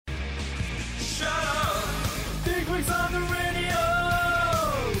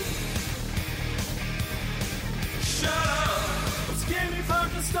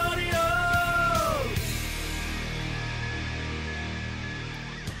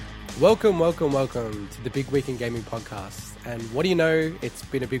Welcome to the Big Week in Gaming podcast. And what do you know? It's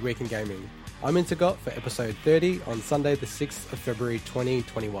been a big week in gaming. I'm Intergot for episode 30 on Sunday, the 6th of February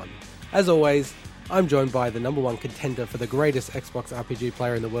 2021. As always, I'm joined by the number one contender for the greatest Xbox RPG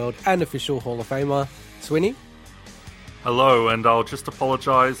player in the world and official Hall of Famer, Swinny. Hello, and I'll just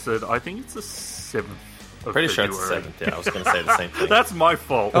apologise that I think it's the 7th of Pretty sure February. it's the 7th, yeah. I was going to say the same thing. That's my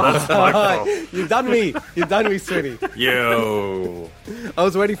fault. That's my fault. You've done me, Swinny. Yo! I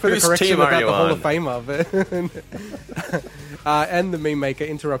was waiting for Whose the correction team are about you the Hall on? of Famer. And the meme maker,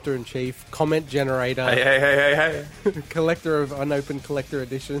 interrupter-in-chief, comment generator, Hey. collector of unopened collector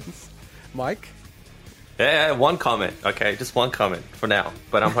editions, Mike. Yeah, one comment. Okay, just one comment for now.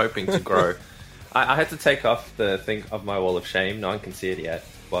 But I'm hoping to grow. I had to take off the thing of my wall of shame. No one can see it yet.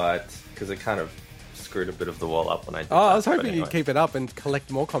 But because it kind of screwed a bit of the wall up when I did that. I was But hoping anyway. you'd keep it up and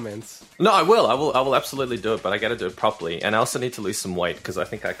collect more comments. No, I will. I will absolutely do it. But I got to do it properly. And I also need to lose some weight because I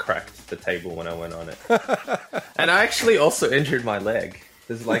think I cracked the table when I went on it. And I actually also injured my leg.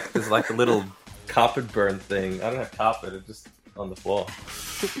 There's like a little carpet burn thing. I don't have carpet. It's just on the floor.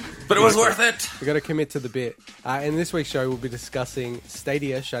 But it was worth it. We've got to commit to the bit. In this week's show, we'll be discussing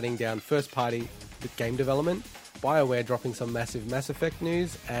Stadia shutting down first-party game development, BioWare dropping some massive Mass Effect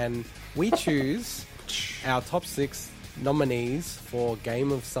news, and we choose our top 6 nominees for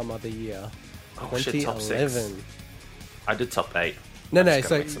Game of Some Other Year, Oh, shit, top 2011. I did top 8. No, I'm just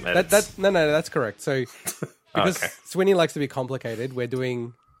so gonna make some edits. that's correct. So because Okay. Swinny likes to be complicated, we're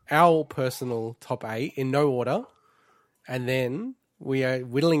doing our personal top 8 in no order, and then we are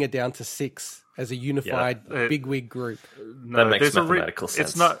whittling it down to 6 as a unified big wig group. No, That makes there's a mathematical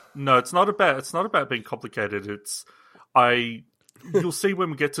sense. It's not about being complicated. You'll see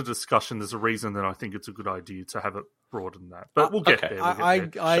when we get to discussion. There's a reason that I think it's a good idea to have it broaden that, but we'll get okay. there.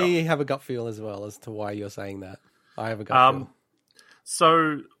 I have a gut feel as well as to why you're saying that. I have a gut feel.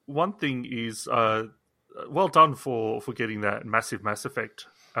 So one thing is, well done for getting that massive Mass Effect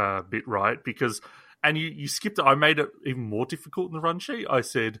bit right, because and you skipped it. I made it even more difficult in the run sheet. I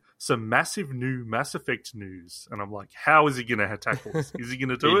said some massive new Mass Effect news, and I'm like, how is he going to tackle this? Is he going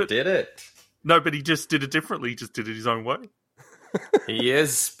to do He it? did it. No, but he just did it differently. He just did it his own way. He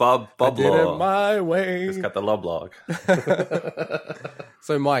is Bob Did it Law. my way. He's got the lob log.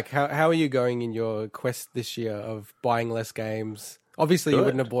 So, Mike, how are you going in your quest this year of buying less games? Obviously, you Good.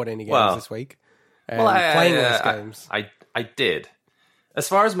 wouldn't have bought any games Well- this week. And playing less games. I did. As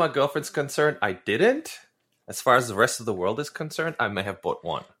far as my girlfriend's concerned, I didn't. As far as the rest of the world is concerned, I may have bought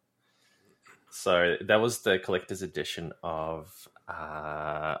one. So that was the collector's edition of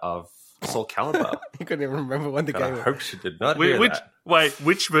Soul Calibur. You couldn't even remember when the And game I was. hope she did not hear that.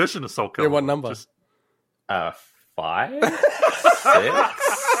 Which version of Soul Calibur? Yeah, what number? Just- 5? 6?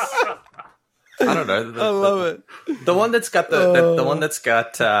 I don't know. I love it. The one that's got the one that's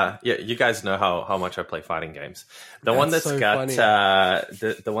got yeah, you guys know how much I play fighting games. The one That's that's so got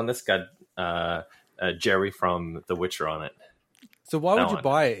funny. the one that's got Jerry from The Witcher on it. So why would That you one.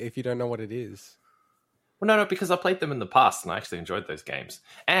 buy it if you don't know what it is? Well, no, because I played them in the past and I actually enjoyed those games,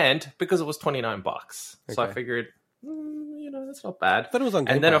 and because it was $29, so I Okay. figured, that's not bad. I thought it was on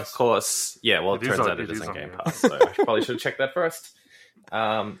Game And then, Pass. of course, yeah. Well, it It is turns on- out it it is is on on Game Game Pass, so I probably should have checked that first.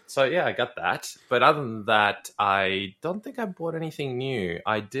 So yeah, I got that. But other than that, I don't think I bought anything new.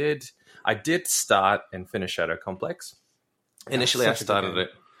 I did start and finish Shadow Complex. Initially, I such a good started game. it.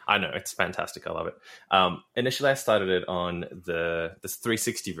 I know, it's fantastic. I love it. Initially, I started it on the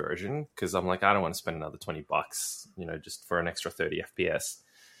 360 version because I'm like, I don't want to spend another $20, just for an extra 30 FPS.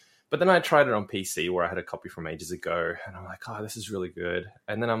 But then I tried it on PC where I had a copy from ages ago, and I'm like, oh, this is really good.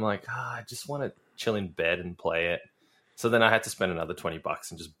 And then I'm like, I just want to chill in bed and play it. So then I had to spend another $20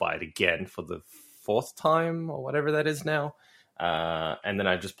 and just buy it again for the 4th time or whatever that is now. And then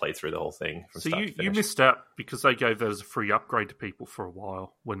I just played through the whole thing from So start to you finish. missed out because they gave that as a free upgrade to people for a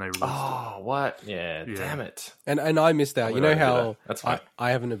while when they released it. Oh, what? Yeah, Yeah. damn it. And I missed out. Why You would know I do how that? That's fine. I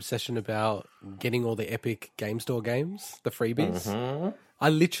have an obsession about getting all the Epic Game Store games, the freebies. Mm-hmm. I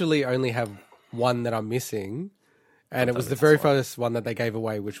literally only have one that I'm missing, and it was the Sometimes very it's one. first one that they gave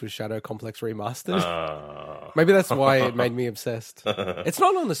away, which was Shadow Complex Remastered. Uh, Maybe that's why it made me obsessed. It's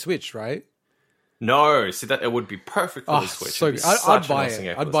not on the Switch, right? no, see, that it would be perfect for Oh, the Switch. so It'd be I'd such a buy nice thing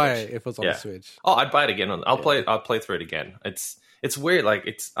it. for I'd the buy Switch. it if it was on Yeah. the Switch. Oh, I'd buy it again. I'll play through it again. It's weird.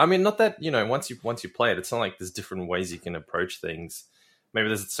 Like I mean, not that once you play it, it's not like there's different ways you can approach things. Maybe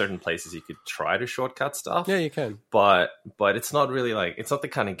there's certain places you could try to shortcut stuff. Yeah, you can. But it's not really it's not the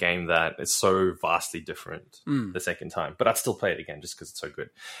kind of game that is so vastly different the second time. But I'd still play it again just because it's so good.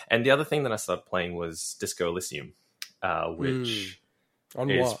 And the other thing that I started playing was Disco Elysium, which On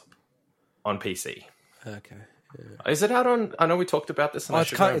is what? on PC. Okay. Is it out on? I know we talked about this, and I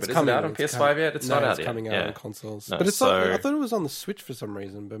should know, but is it out on PS5 yet? It's not out yet. It's coming out on consoles. No, but it's not, I thought it was on the Switch for some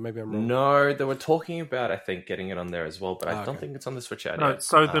reason, but maybe I'm wrong. No, they were talking about, I think, getting it on there as well, but I don't think it's on the Switch yet. No,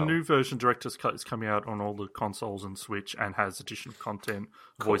 so the new version, Director's Cut, is coming out on all the consoles and Switch and has additional content,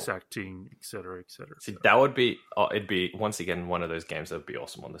 voice acting, etc., etc. See, that would be, it'd be, once again, one of those games that would be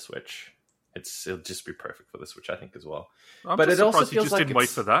awesome on the Switch. It'll just be perfect for the Switch, I think, as well. But it also feels just didn't wait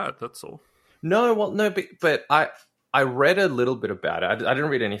for that, that's all. No, but I read a little bit about it. I didn't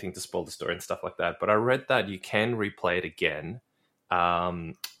read anything to spoil the story and stuff like that, but I read that you can replay it again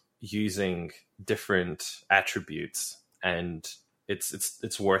using different attributes, and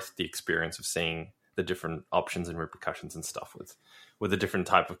it's worth the experience of seeing the different options and repercussions and stuff with a different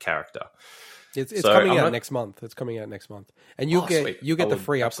type of character. It's coming out next month. It's coming out next month, and you'll get the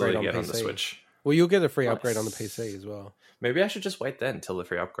free upgrade on PC. On the Switch. Well, you'll get a free upgrade on the PC as well. Maybe I should just wait then until the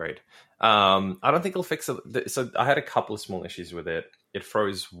free upgrade. I don't think it'll fix it. So I had a couple of small issues with it. It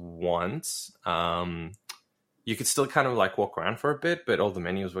froze once. You could still kind of like walk around for a bit, but all the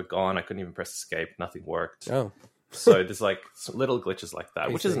menus were gone. I couldn't even press escape. Nothing worked. Oh. So there's like some little glitches like that,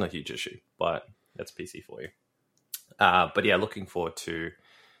 PC. Which isn't a huge issue, but that's PC for you. But yeah, looking forward to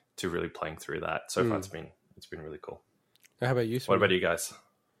really playing through that. So far, it's been really cool. How about you, What about you guys?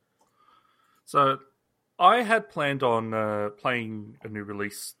 So I had planned on playing a new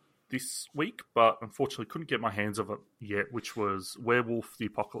release this week, but unfortunately couldn't get my hands on it yet, which was Werewolf the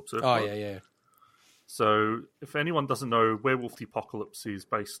Apocalypse. Oh, yeah. So if anyone doesn't know, Werewolf the Apocalypse is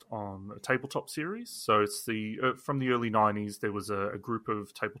based on a tabletop series. So it's from the early 90s, there was a group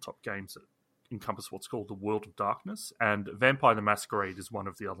of tabletop games that encompass what's called the World of Darkness, and Vampire the Masquerade is one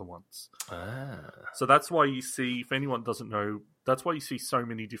of the other ones. So that's why you see, if anyone doesn't know, that's why you see so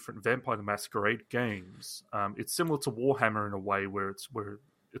many different Vampire the Masquerade games. It's similar to Warhammer in a way where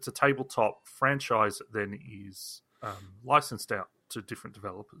it's a tabletop franchise that then is licensed out to different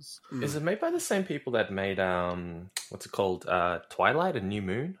developers. Is it made by the same people that made what's it called, Twilight and New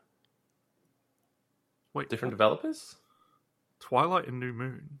Moon? Wait, different developers? Twilight and New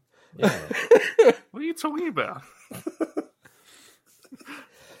Moon. Yeah. What are you talking about?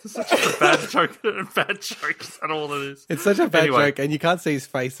 It's such a bad joke. Bad joke is that all it is? It's such a bad joke, and you can't see his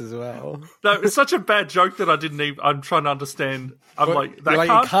face as well. No, it's such a bad joke that I didn't even. I'm trying to understand. It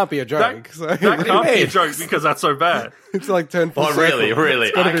can't be a joke. That can't be a joke because that's so bad. It's like turn full circle.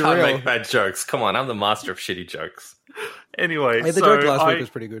 Really? I can't make bad jokes. Come on, I'm the master of shitty jokes. Anyway, the joke last week was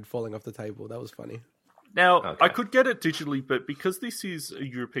pretty good, falling off the table. That was funny. Now, I could get it digitally, but because this is a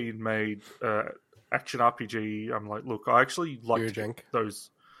European-made action RPG, I'm like, look, I actually like those.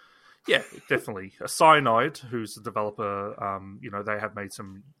 Yeah, definitely. Cyanide, who's the developer, they have made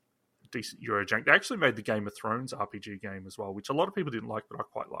some decent Eurojank. They actually made the Game of Thrones RPG game as well, which a lot of people didn't like, but I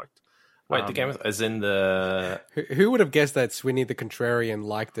quite liked. Wait, the game as in the... Who would have guessed that Swinny the Contrarian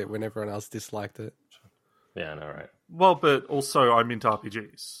liked it when everyone else disliked it? Yeah, I know, right? Well, but also I'm into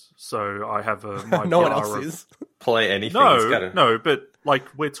RPGs, so I have my no one else is. Play anything. No, but like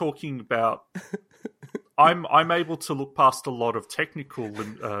we're talking about... I'm able to look past a lot of technical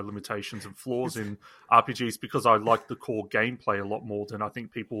limitations and flaws in RPGs because I like the core gameplay a lot more than I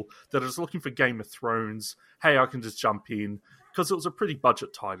think people that are just looking for Game of Thrones. Hey, I can just jump in because it was a pretty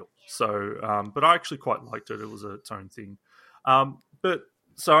budget title. So, but I actually quite liked it. It was its own thing.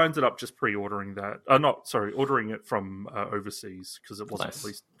 So I ended up just pre-ordering that. Ordering it from overseas because it wasn't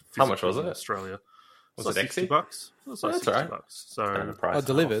released. How much was it in Australia? Was it $60? It was like $60. Right. So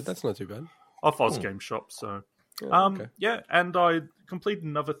delivered. That's not too bad. Off Oz Game Shop, so and I completed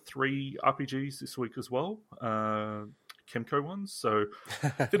another 3 RPGs this week as well, Kemco ones. So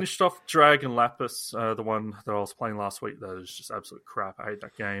finished off Dragon Lapis, the one that I was playing last week. That is just absolute crap. I hate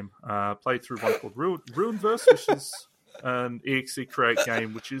that game. Played through one called Ruinverse, which is an EXE Create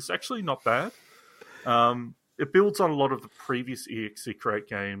game, which is actually not bad. It builds on a lot of the previous EXE Create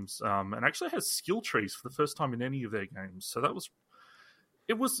games, and actually has skill trees for the first time in any of their games. So that was.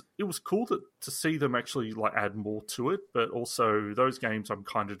 It was cool to see them actually like add more to it, but also those games I'm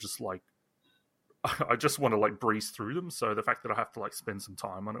kind of just like I just want to like breeze through them. So the fact that I have to like spend some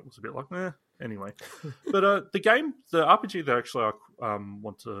time on it was a bit like anyway. But the RPG that actually I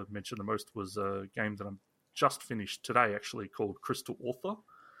want to mention the most was a game that I'm just finished today actually called Crystal Author.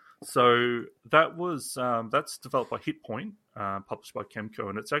 So that was that's developed by Hitpoint, published by Kemco,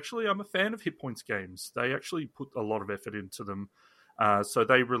 and it's actually I'm a fan of Hitpoint's games. They actually put a lot of effort into them. So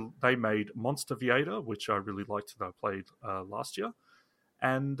they made Monster Viator, which I really liked that I played last year.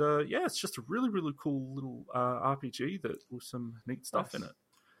 And it's just a really, really cool little RPG that with some neat stuff in it.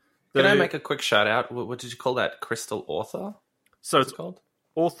 Can I make a quick shout out? What did you call that? Crystal Author? So it's called?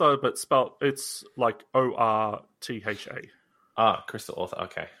 Author, but spelled it's like Ortha. Crystal Author.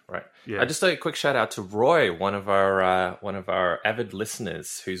 Okay, right. Yeah. Just a quick shout out to Roy, one of our avid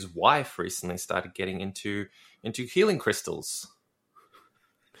listeners, whose wife recently started getting into healing crystals.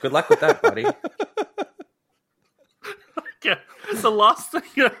 Good luck with that, buddy. Yeah, the last thing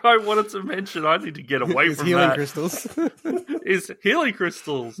I wanted to mention, I need to get away It's from healing that. crystals. Is healing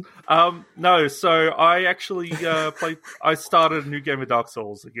crystals. No, so I actually I started a new game of Dark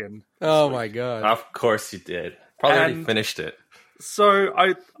Souls again. Oh my god. Of course you did. Probably already And- finished it. So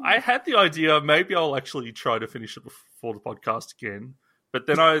I had the idea maybe I'll actually try to finish it before the podcast again. But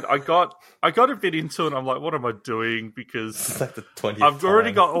then I got a bit into it and I'm like, what am I doing? Because It's like the 20th I've already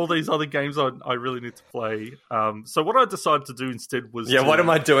time. got all these other games I really need to play. So what I decided to do instead was Yeah, what am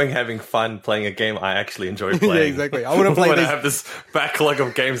I doing having fun playing a game I actually enjoy playing? Yeah, exactly. I want to play when I these. have this backlog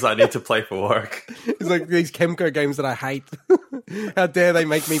of games I need to play for work. It's like these Chemco games that I hate. How dare they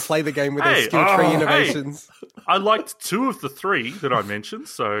make me play the game with their Hey, skill tree hey. innovations? I liked 2 of the 3 that I mentioned,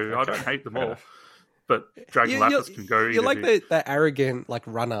 so I don't hate them all. But Dragon Lapis can go either. You're like that arrogant like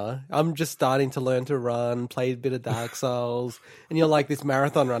runner. I'm just starting to learn to run, play a bit of Dark Souls, and you're like this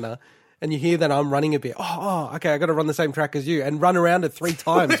marathon runner. And you hear that I'm running a bit. Okay, I got to run the same track as you and run around it 3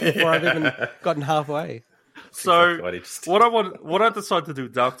 times before I've even gotten halfway. So exactly what he just did. what I decided to do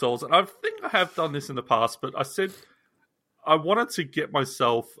with Dark Souls, and I think I have done this in the past, but I said I wanted to get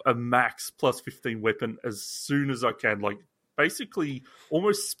myself a max plus 15 weapon as soon as I can, like basically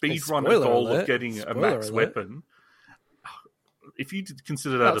almost speed run a spoiler goal alert. of getting a Spoiler max alert. weapon. If you did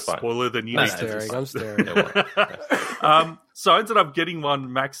consider that That's a fine. spoiler, then you No, need no, to. it's I'm staring. So I ended up getting one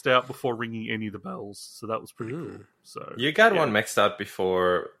maxed out before ringing any of the bells, so that was pretty cool. So You got yeah. one maxed out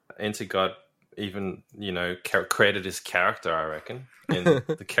before Inter got even, created his character, I reckon, in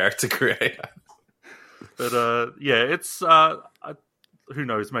the character creator. But yeah, it's who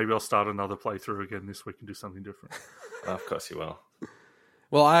knows? Maybe I'll start another playthrough again this week and do something different. Of course you will.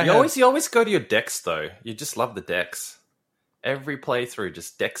 Well, You always go to your decks, though. You just love the decks. Every playthrough,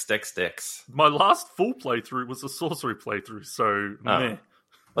 just decks. My last full playthrough was a sorcery playthrough, so meh.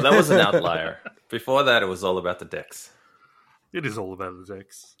 Well, that was an outlier. Before that, it was all about the decks. It is all about the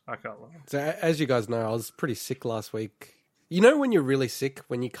decks. I can't lie. So as you guys know, I was pretty sick last week. You know when you're really sick,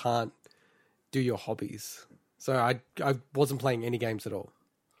 when you can't do your hobbies. So I wasn't playing any games at all.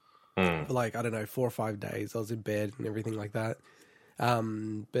 For like, I don't know, 4 or 5 days. I was in bed and everything like that.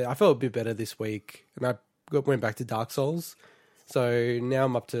 But I felt a bit better this week. And I went back to Dark Souls. So now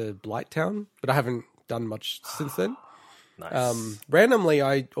I'm up to Blighttown. But I haven't done much since then. Nice. Randomly,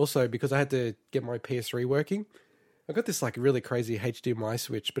 I also, because I had to get my PS3 working, I got this like really crazy HDMI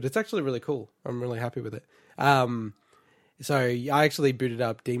switch, but it's actually really cool. I'm really happy with it. So I actually booted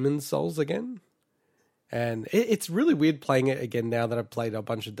up Demon's Souls again. And it's really weird playing it again now that I've played a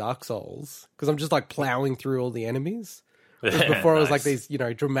bunch of Dark Souls. Because I'm just like plowing through all the enemies. Whereas before it was like Nice.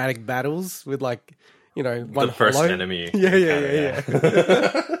 these, dramatic battles with like, one The first hollow. enemy. Yeah.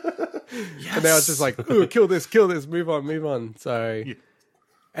 And now it's just like, ooh, kill this, move on. So,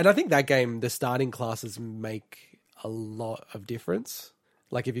 and I think that game, the starting classes make a lot of difference.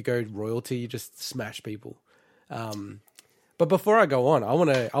 Like if you go royalty, you just smash people. But before I go on, I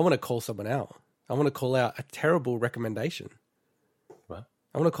want to call someone out. I want to call out a terrible recommendation. What?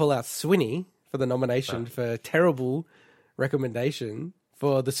 I want to call out Swinny for the nomination for terrible recommendation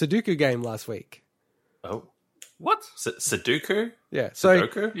for the Sudoku game last week. Oh. What? Sudoku? Yeah, so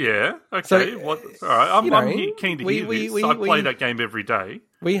Sudoku? Yeah. Okay. So, What? All right. I'm keen to hear this. I play we- that game every day.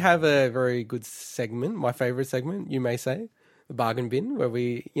 we have a very good segment, my favorite segment, you may say, the bargain bin, where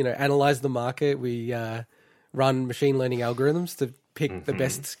we, analyze the market. We run machine learning algorithms to pick the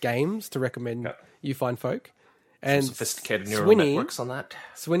best games to recommend you find folk. And Sophisticated neural networks on that.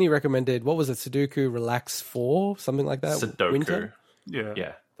 Swinny recommended, what was it, Sudoku Relax 4, something like that? Sudoku. Winter? Yeah.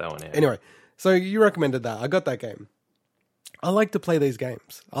 Yeah, that one. Yeah. Anyway, so you recommended that. I got that game. I like to play these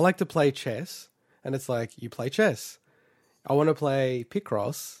games. I like to play chess, and it's like, you play chess. I want to play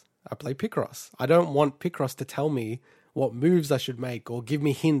Picross. I play Picross. I don't want Picross to tell me what moves I should make or give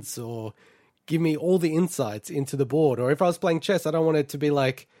me hints or give me all the insights into the board. Or if I was playing chess, I don't want it to be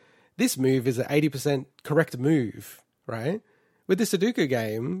like, this move is an 80% correct move, right? With the Sudoku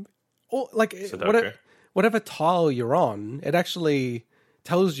game, or like whatever tile you're on, it actually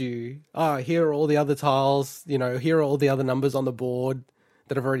tells you, here are all the other tiles, here are all the other numbers on the board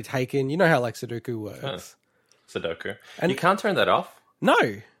that I've already taken. You know how like Sudoku works. Sudoku. And- you can't turn that off? No.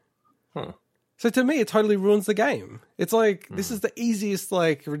 Huh. So to me, it totally ruins the game. It's like, this is the easiest,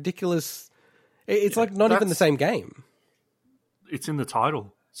 like, ridiculous... It's like not even the same game. It's in the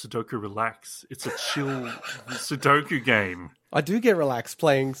title. Sudoku Relax. It's a chill Sudoku game. I do get relaxed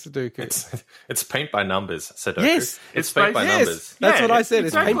playing Sudoku. It's paint by numbers, Sudoku. Yes, it's paint by yes. numbers. That's Yeah, what I said.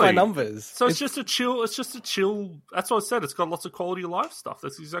 exactly. It's paint by numbers. So it's just a chill. It's just a chill. That's what I said. It's got lots of quality of life stuff.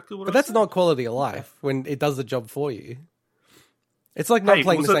 That's exactly what. But I that's said. not quality of life when it does the job for you. It's like not Hey,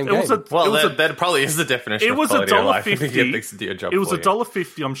 playing the same game. That probably is the definition It of was quality of life. $1.50. If you get things to do your job It was for you.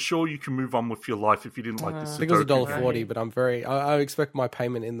 $1.50. I'm sure you can move on with your life if you didn't like this. I think it was $1.40, but I'm very. I expect my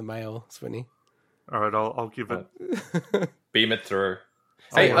payment in the mail, Swinny. All right, I'll give it. Beam it through.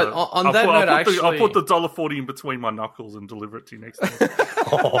 Hey, I'll on that note, I'll put the $1.40 in between my knuckles and deliver it to you next time.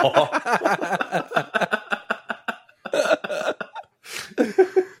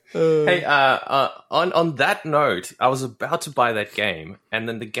 Hey, on that note, I was about to buy that game, and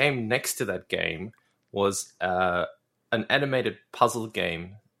then the game next to that game was an animated puzzle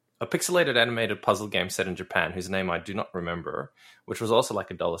game, a pixelated animated puzzle game set in Japan, whose name I do not remember, which was also like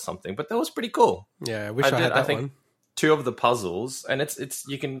 $1 something, but that was pretty cool. Yeah, I wish I had that one. 2 of the puzzles, and it's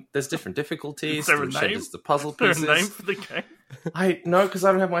you can. There's different difficulties. Is there a which name? changes the puzzle Is there pieces. a name for the game? I no, because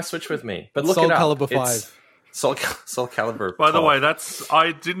I don't have my Switch with me. But look Soul it up. Calibur It's 5. Soul Calibur. By the 12. way,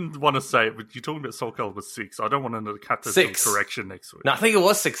 I didn't want to say it, but you're talking about Soul Calibur 6. I don't want to cut the 6. correction next week. No, I think it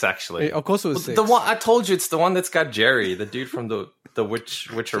was 6 actually. Of course it was 6. The one I told you, it's the one that's got Jerry, the dude from the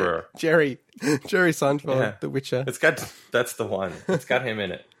Witcherer. Jerry Seinfeld, Yeah. The Witcher. That's the one. It's got him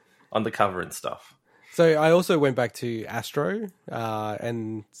in it on the cover and stuff. So I also went back to Astro,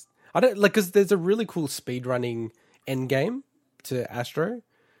 and I don't like because there's a really cool speedrunning end game to Astro.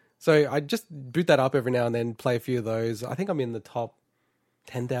 So I just boot that up every now and then, play a few of those. I think I'm in the top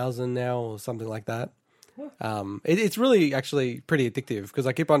 10,000 now or something like that. It's really actually pretty addictive because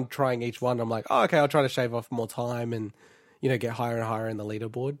I keep on trying each one. I'm like, oh, okay, I'll try to shave off more time and get higher and higher in the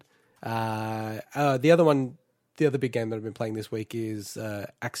leaderboard. The other big game that I've been playing this week is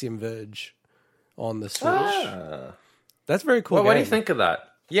Axiom Verge on the Switch. That's very cool. Well, what do you think of that?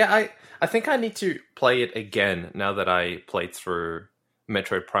 Yeah, I think I need to play it again now that I played through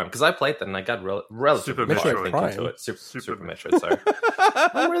Metroid Prime, because I played that and I got relatively Super Metroid into Prime. it. Super Metroid. Sorry,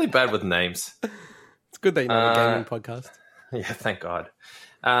 I'm really bad with names. It's good that you know a gaming podcast. Yeah, thank God.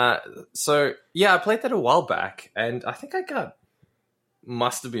 So yeah, I played that a while back, and I think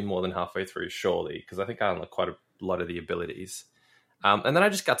must have been more than halfway through, surely, because I think I unlocked quite a lot of the abilities. And then I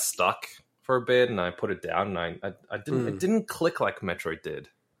just got stuck for a bit, and I put it down, and it didn't click like Metroid did.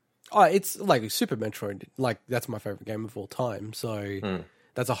 Oh, it's like Super Metroid. Like that's my favorite game of all time. So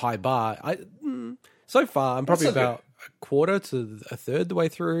that's a high bar. So far, I'm probably about a quarter to a third the way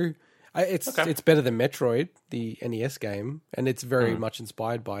through. It's better than Metroid, the NES game, and it's very much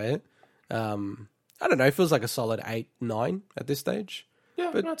inspired by it. I don't know. It feels like a solid 8, 9 at this stage.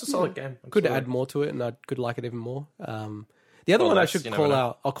 Yeah, but it's a solid game. Could Absolutely. add more to it, and I could like it even more. The other Well, one I that's- should you never call know.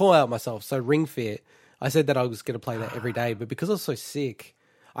 out. I'll call out myself. So Ring Fit. I said that I was going to play that every day, but because I was so sick,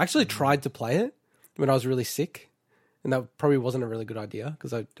 I actually tried to play it when I was really sick, and that probably wasn't a really good idea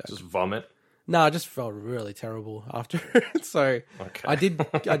because I Just vomit. I just felt really terrible after. So Okay. I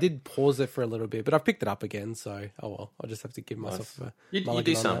did pause it for a little bit, but I've picked it up again. So I'll just have to give myself a You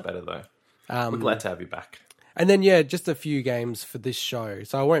mulligan do on sound that. better though. We're glad to have you back. And then just a few games for this show.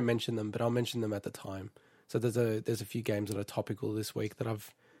 So I won't mention them, but I'll mention them at the time. So there's a few games that are topical this week that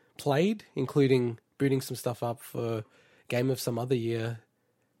I've played, including booting some stuff up for Game of Some Other Year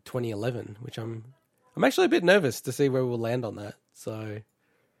 2011, which I'm actually a bit nervous to see where we'll land on that. So,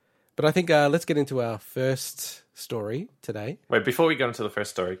 but I think let's get into our first story today. Wait, before we go into the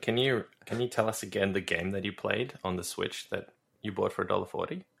first story, can you tell us again the game that you played on the Switch that you bought for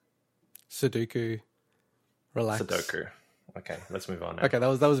 $1.40? Sudoku, relax. Sudoku. Okay, let's move on now. Okay, that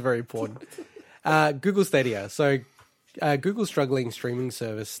was very important. Google Stadia. So, Google's struggling streaming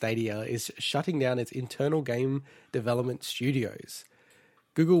service Stadia is shutting down its internal game development studios.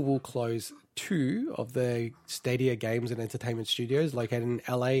 Google will close 2 of the Stadia Games and Entertainment Studios located in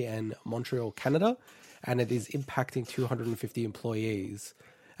LA and Montreal, Canada, and it is impacting 250 employees.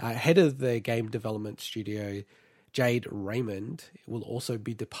 Head of the game development studio, Jade Raymond, will also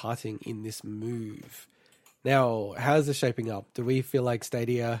be departing in this move. Now, how's this shaping up? Do we feel like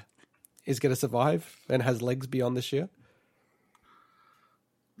Stadia is going to survive and has legs beyond this year?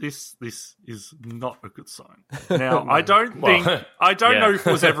 This is not a good sign. Now, I don't know if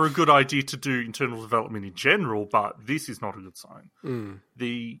it was ever a good idea to do internal development in general, but this is not a good sign.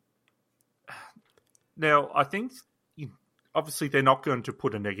 Now, I think obviously they're not going to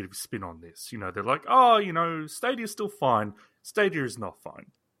put a negative spin on this. They're like, Stadia is still fine. Stadia is not fine.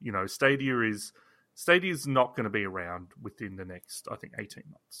 Stadia is not going to be around within the next, I think, 18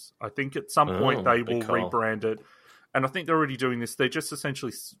 months. I think at some point they will rebrand it. And I think they're already doing this. They're just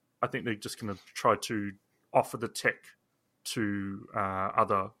essentially, I think they're just going to try to offer the tech to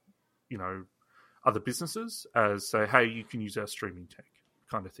other, other businesses as say, hey, you can use our streaming tech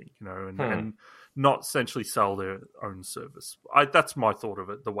kind of thing, and not essentially sell their own service. That's my thought of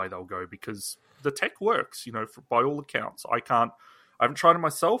it, the way they'll go, because the tech works, by all accounts. I haven't tried it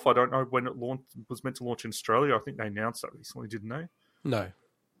myself. I don't know when it was meant to launch in Australia. I think they announced that recently, didn't they? No.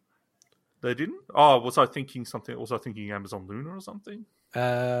 They didn't? Oh, was I thinking something? Was I thinking Amazon Luna or something?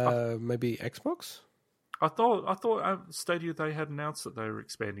 Maybe Xbox? I thought Stadia, they had announced that they were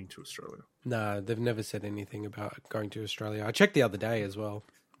expanding to Australia. No, they've never said anything about going to Australia. I checked the other day as well.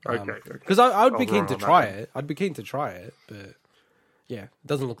 Okay. Because I would be keen to try it. I'd be keen to try it, but yeah, it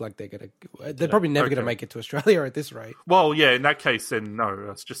doesn't look like they're going to... They're probably never going to make it to Australia at this rate. Well, yeah, in that case, then no.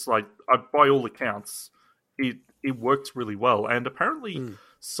 It's just like, by all accounts, it works really well. And apparently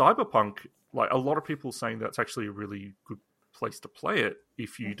Cyberpunk, like a lot of people saying that's actually a really good place to play it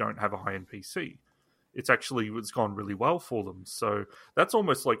if you don't have a high-end PC. It's gone really well for them. So that's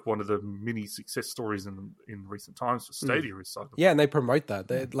almost like one of the mini success stories in recent times for Stadia is Cyberpunk. Yeah, and they promote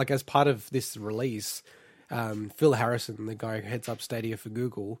that. Like as part of this release, Phil Harrison, the guy who heads up Stadia for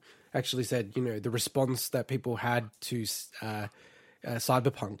Google, actually said, the response that people had to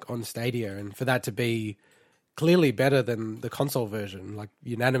Cyberpunk on Stadia, and for that to be clearly better than the console version, like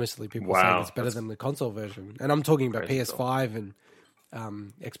unanimously people saying it's better than the console version. And I'm talking about PS5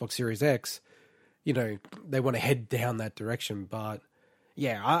 and Xbox Series X. They want to head down that direction. But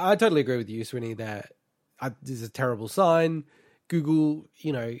yeah, I totally agree with you, Swinny, that this is a terrible sign. Google,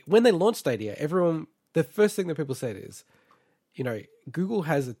 when they launched Stadia, the first thing that people said is, Google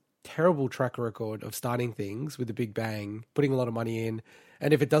has a terrible track record of starting things with a big bang, putting a lot of money in,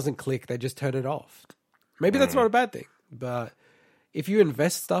 and if it doesn't click, they just turn it off. Maybe that's not a bad thing, but if you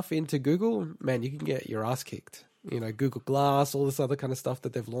invest stuff into Google, man, you can get your ass kicked. Google Glass, all this other kind of stuff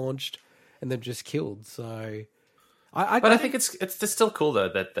that they've launched, and they've just killed. So, I think it's still cool though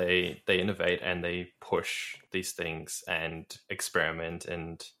that they innovate and they push these things and experiment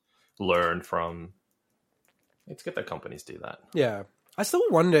and learn from. It's good that companies do that. Yeah, I still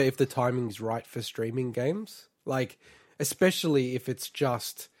wonder if the timing's right for streaming games, like especially if it's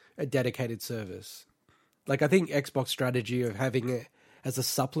just a dedicated service. Like I think Xbox strategy of having it as a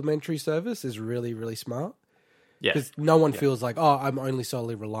supplementary service is really, really smart. Yeah. Because no one feels like, oh, I'm only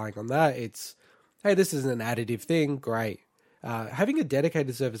solely relying on that. It's, hey, this is an additive thing. Great. Having a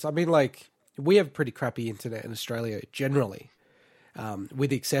dedicated service, I mean, like, we have pretty crappy internet in Australia generally,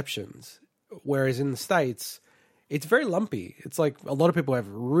 with exceptions. Whereas in the States, it's very lumpy. It's like a lot of people have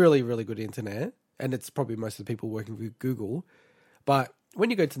really, really good internet, and it's probably most of the people working with Google. But when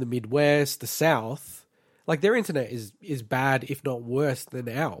you go to the Midwest, the South, like their internet is bad, if not worse than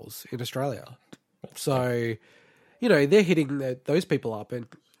ours in Australia. So... they're hitting those people up. And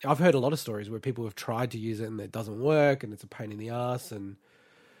I've heard a lot of stories where people have tried to use it and it doesn't work and it's a pain in the ass. And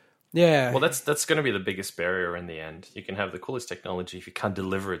yeah. Well, that's going to be the biggest barrier in the end. You can have the coolest technology. If you can't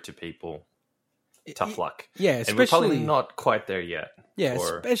deliver it to people, tough luck. Yeah, especially... And we're probably not quite there yet. Yeah,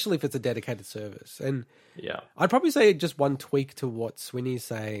 especially if it's a dedicated service. And yeah, I'd probably say just one tweak to what Swinny's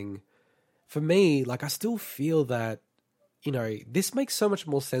saying. For me, like I still feel that, this makes so much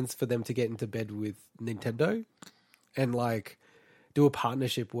more sense for them to get into bed with Nintendo. And like do a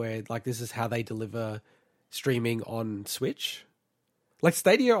partnership where like this is how they deliver streaming on Switch. Like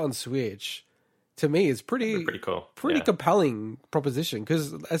Stadia on Switch, to me is pretty cool, compelling proposition.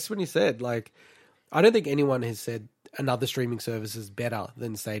 Because as when you said, like I don't think anyone has said another streaming service is better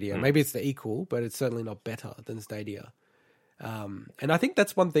than Stadia. Maybe it's the equal, but it's certainly not better than Stadia. And I think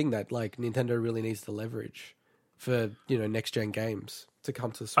that's one thing that like Nintendo really needs to leverage for next gen games to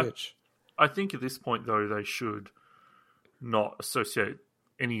come to Switch. I think at this point though they should not associate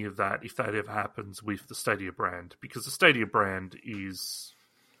any of that, if that ever happens, with the Stadia brand, because the Stadia brand it's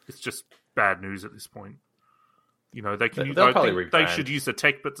just bad news at this point. They can they should use the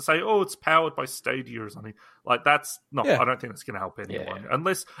tech, but to say, oh, it's powered by Stadia or something like that's not. Yeah. I don't think that's going to help anyone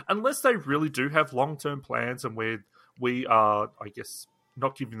unless they really do have long term plans, and we are, I guess,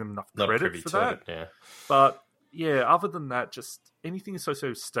 not giving them enough credit for that. But yeah, other than that, just anything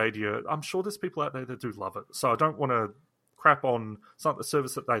associated with Stadia, I'm sure there's people out there that do love it. So I don't want to crap on the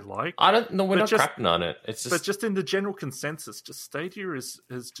service that they like. I don't know. We're not crapping on it. It's just... But just in the general consensus, just Stadia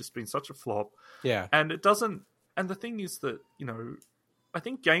has just been such a flop. Yeah. And it doesn't... And the thing is that, I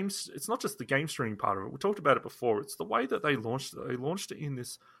think games... It's not just the game streaming part of it. We talked about it before. It's the way that they launched it. They launched it in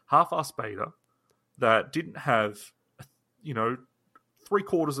this half-assed beta that didn't have,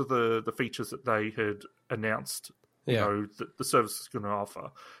 3/4 of the features that they had announced the service is going to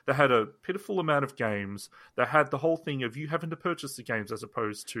offer. They had a pitiful amount of games. They had the whole thing of you having to purchase the games as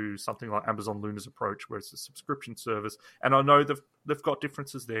opposed to something like Amazon Luna's approach, where it's a subscription service. And I know they've got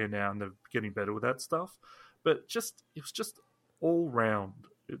differences there now, and they're getting better with that stuff. But it was just all round.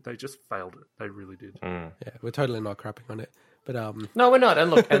 They just failed it. They really did. Yeah, we're totally not crapping on it. But no, we're not.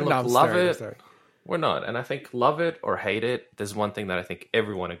 And look, no, love it. We're not. And I think love it or hate it, there's one thing that I think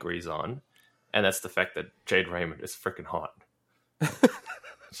everyone agrees on, and that's the fact that Jade Raymond is freaking hot.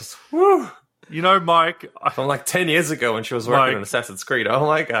 Just woo. You know, Mike, from like 10 years ago when she was working on Assassin's Creed. Oh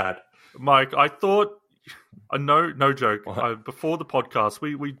my god, Mike! I thought, no joke. Before the podcast,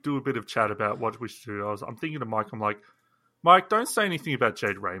 we do a bit of chat about what we should do. I'm thinking to Mike. I'm like, Mike, don't say anything about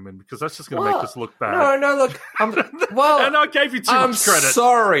Jade Raymond because that's just going to make us look bad. No, look. And I gave you too much credit. I'm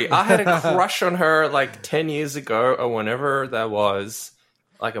sorry. I had a crush on her like 10 years ago or whenever that was.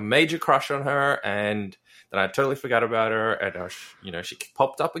 Like a major crush on her, and then I totally forgot about her. And she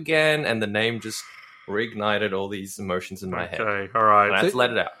popped up again, and the name just reignited all these emotions in my head. Okay, all right. And I had to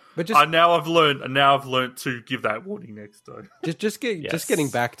let it out. But now I've learned to give that warning next time. Just getting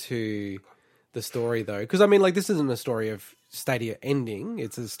back to the story though, because I mean, like, this isn't a story of Stadia ending;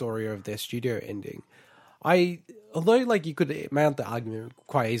 it's a story of their studio ending. Although like you could mount the argument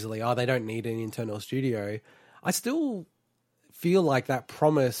quite easily, they don't need an internal studio. I still feel like that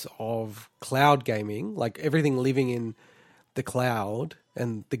promise of cloud gaming, like everything living in the cloud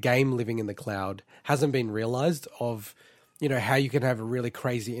and the game living in the cloud, hasn't been realized of, how you can have a really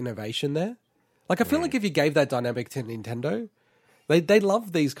crazy innovation there. Like, I feel like if you gave that dynamic to Nintendo, they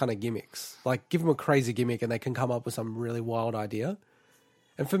love these kind of gimmicks. Like, give them a crazy gimmick and they can come up with some really wild idea.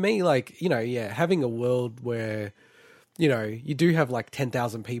 And for me, like, having a world where, you do have like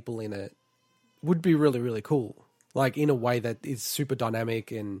 10,000 people in it would be really, really cool. Like, in a way that is super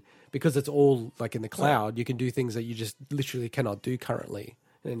dynamic, and because it's all like in the cloud, you can do things that you just literally cannot do currently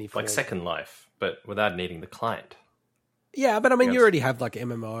in any form. Like Second Life, but without needing the client. Yeah, but I mean, you already have like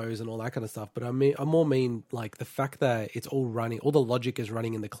MMOs and all that kind of stuff. But I more mean like the fact that it's all running, all the logic is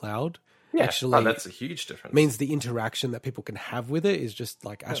running in the cloud. Yeah, actually, that's a huge difference. Means the interaction that people can have with it is just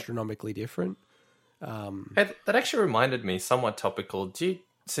like astronomically different. Hey, that actually reminded me, somewhat topical.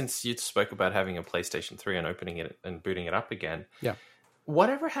 Since you spoke about having a PlayStation 3 and opening it and booting it up again,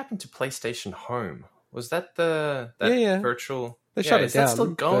 whatever happened to PlayStation Home? Was that virtual? They shut it down. Is that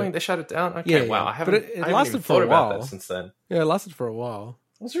still going? They shut it down? Okay, wow. I haven't, it lasted for a while. That since then. Yeah, it lasted for a while.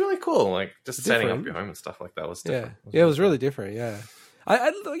 It was really cool. Like, just setting up your home and stuff like that was different. It was really different, yeah.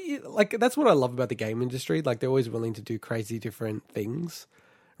 I like, that's what I love about the game industry. Like, they're always willing to do crazy different things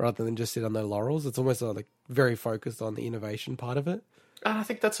rather than just sit on their laurels. It's almost like very focused on the innovation part of it. I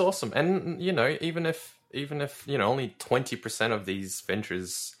think that's awesome. And, even if only 20% of these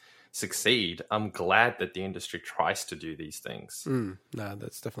ventures succeed, I'm glad that the industry tries to do these things. No,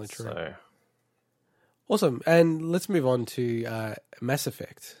 that's definitely true. So. Awesome. And let's move on to Mass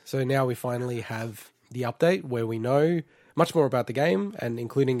Effect. So now we finally have the update where we know much more about the game, and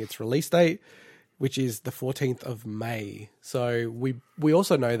including its release date, which is the 14th of May. So we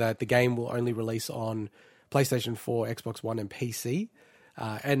also know that the game will only release on PlayStation 4, Xbox One, and PC.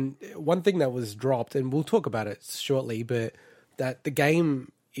 And one thing that was dropped, and we'll talk about it shortly, but that the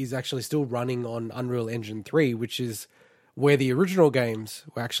game is actually still running on Unreal Engine 3, which is where the original games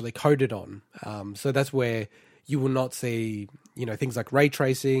were actually coded on. So that's where you will not see, things like ray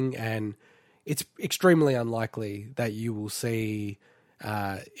tracing, and it's extremely unlikely that you will see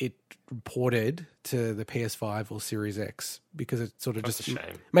it ported to the PS5 or Series X, because it sort of just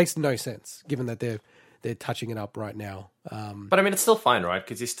makes no sense, given that they're touching it up right now. But I mean, it's still fine, right?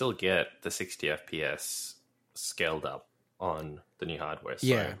 Because you still get the 60 FPS scaled up on the new hardware. So.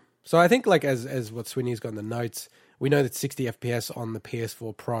 Yeah. So I think, like, as what Sweeney's got in the notes, we know that 60 FPS on the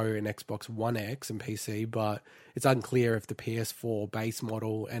PS4 Pro and Xbox One X and PC, but it's unclear if the PS4 base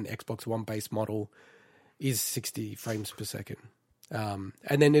model and Xbox One base model is 60 frames per second.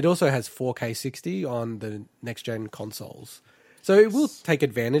 And then it also has 4K 60 on the next-gen consoles. So it will take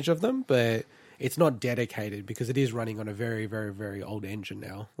advantage of them, but it's not dedicated because it is running on a very, very, very old engine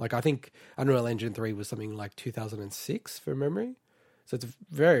now. Like, I think Unreal Engine 3 was something like 2006 from memory. So it's a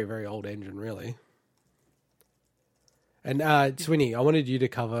very, very old engine, really. And Sweeney, I wanted you to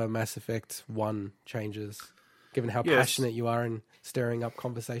cover Mass Effect 1 changes, given how passionate you are in stirring up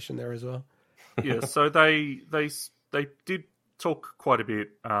conversation there as well. Yeah, so they did talk quite a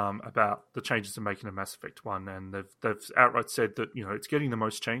bit about the changes they're making in Mass Effect 1, and they've outright said that, it's getting the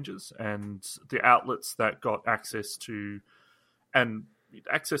most changes, and the outlets that got access to, and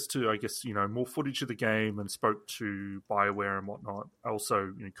access to, I guess, more footage of the game and spoke to BioWare and whatnot.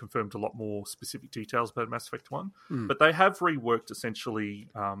 Also, confirmed a lot more specific details about Mass Effect 1. But they have reworked essentially,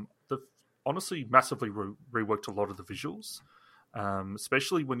 honestly, massively reworked a lot of the visuals,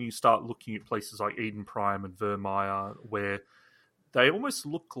 especially when you start looking at places like Eden Prime and Vermeer, where they almost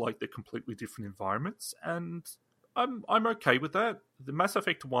look like they're completely different environments. And I'm okay with that. The Mass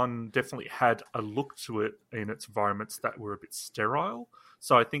Effect 1 definitely had a look to it in its environments that were a bit sterile.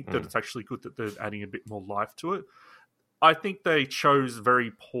 So I think that it's actually good that they're adding a bit more life to it. I think they chose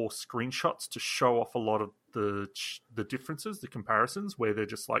very poor screenshots to show off a lot of the differences, the comparisons, where they're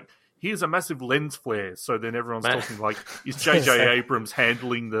just like, here's a massive lens flare. So then everyone's talking like, is J.J. Abrams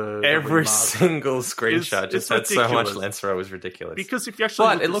handling every single screenshot just had so much lens flare? It was ridiculous. Because if you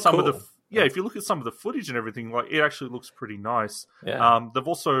actually look at some of the... Yeah, if you look at some of the footage and everything, like it actually looks pretty nice. Yeah. They've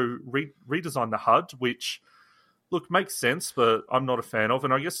also redesigned the HUD, which, look, makes sense, but I'm not a fan of.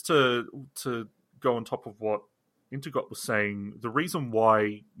 And I guess to go on top of what Intergot was saying, the reason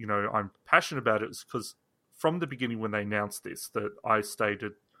why I'm passionate about it is because from the beginning when they announced this, that I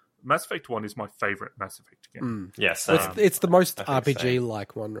stated Mass Effect 1 is my favorite Mass Effect game. Yes, it's the most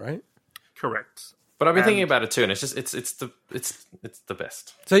RPG-like one, right? Correct. But I've been thinking about it too, and it's the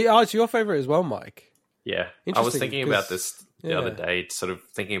best. So it's your favorite as well, Mike. Yeah, I was thinking about this the other day, sort of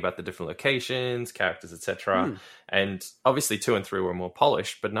thinking about the different locations, characters, etc. And obviously 2 and 3 were more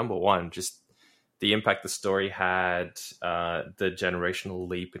polished, but number 1, just the impact the story had, the generational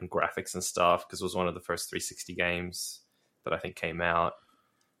leap in graphics and stuff, because it was one of the first 360 games that I think came out.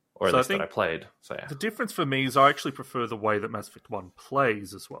 Or at least that I played. So yeah. The difference for me is I actually prefer the way that Mass Effect 1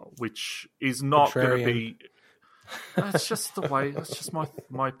 plays as well, which is not going to be... That's just the way... That's just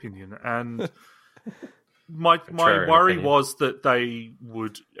my opinion. And my worry was that they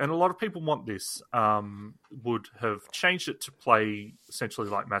would... And a lot of people want this, would have changed it to play essentially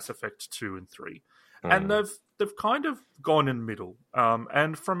like Mass Effect 2 and 3. And they've kind of gone in the middle.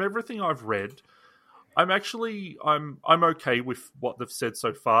 And from everything I've read... I'm okay with what they've said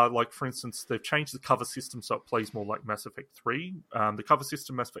so far. Like, for instance, they've changed the cover system so it plays more like Mass Effect 3. The cover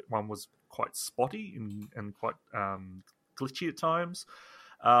system Mass Effect 1 was quite spotty and quite glitchy at times.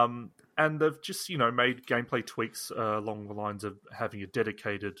 And they've just, made gameplay tweaks along the lines of having a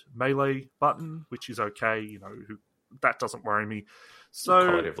dedicated melee button, which is okay. That doesn't worry me.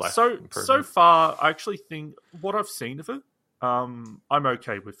 So far, I actually think what I've seen of it, I'm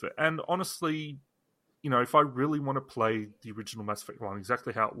okay with it. And honestly... if I really want to play the original Mass Effect 1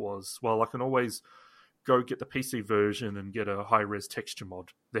 exactly how it was, well, I can always go get the PC version and get a high-res texture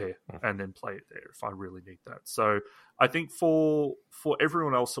mod there and then play it there if I really need that. So I think for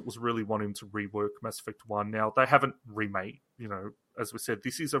everyone else that was really wanting to rework Mass Effect 1, now they haven't remade, as we said,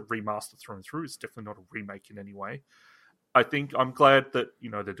 this is a remaster through and through. It's definitely not a remake in any way. I think I'm glad that,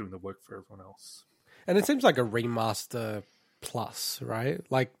 they're doing the work for everyone else. And it seems like a remaster... plus, right?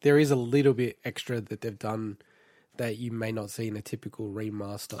 Like there is a little bit extra that they've done that you may not see in a typical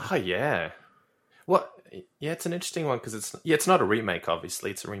remaster. Oh yeah. Well, yeah, it's an interesting one because it's not a remake,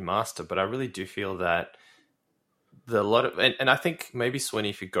 obviously, it's a remaster, but I really do feel that and I think maybe Swinny,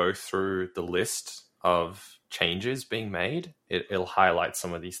 if you go through the list of changes being made, it'll highlight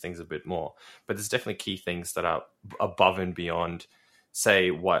some of these things a bit more. But there's definitely key things that are above and beyond,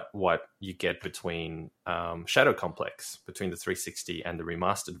 say, what you get between Shadow Complex, between the 360 and the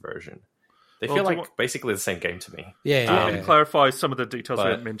remastered version. They feel like basically the same game to me. Yeah. Do you want to clarify some of the details we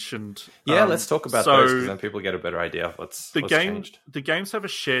had mentioned? Yeah, let's talk about those, because then people get a better idea of what's changed. The games have a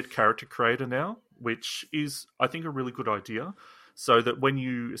shared character creator now, which is, I think, a really good idea. So that when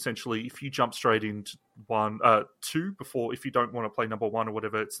you essentially, if you jump straight into 2 before, if you don't want to play number 1 or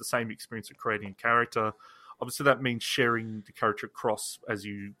whatever, it's the same experience of creating a character. Obviously, that means sharing the character across as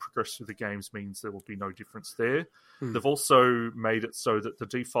you progress through the games means there will be no difference there. They've also made it so that the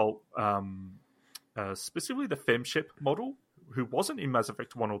default, specifically the FemShep model, who wasn't in Mass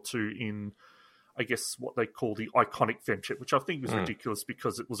Effect 1 or 2 in, I guess, what they call the iconic FemShep, which I think was ridiculous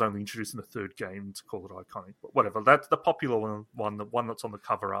because it was only introduced in the 3rd game to call it iconic. But whatever, that's the popular one, the one that's on the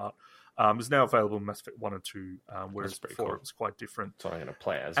cover art, is now available in Mass Effect 1 and 2, whereas before it was quite different. So I'm going to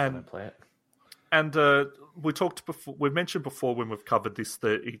play it as when I play it. And we mentioned before when we've covered this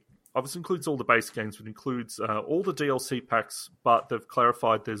that it obviously includes all the base games, but includes all the DLC packs, but they've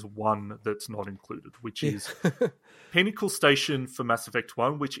clarified there's one that's not included, which is Pinnacle Station for Mass Effect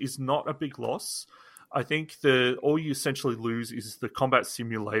 1, which is not a big loss. I think all you essentially lose is the combat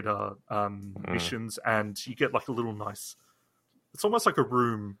simulator missions, and you get like a little nice... It's almost like a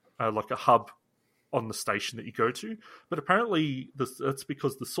room, like a hub on the station that you go to. But apparently that's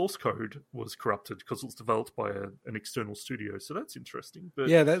because the source code was corrupted because it was developed by an external studio. So that's interesting. But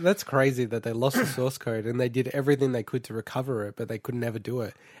yeah, that's crazy that they lost the source code and they did everything they could to recover it, but they could never do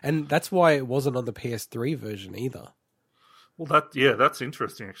it. And that's why it wasn't on the PS3 version either. Well, that's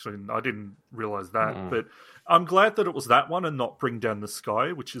interesting, actually. I didn't realize that. But I'm glad that it was that one and not Bring Down the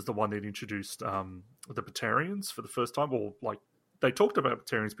Sky, which is the one that introduced the Batarians for the first time. Or, like, they talked about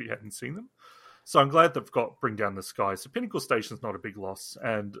Batarians, but you hadn't seen them. So I'm glad they've got Bring Down the Sky. So Pinnacle Station's not a big loss.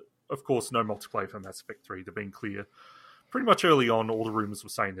 And, of course, no multiplayer for Mass Effect 3. They've been clear. Pretty much early on, all the rumours were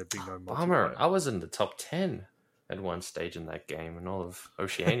saying there'd be no multiplayer. Bummer. I was in the top 10 at one stage in that game in all of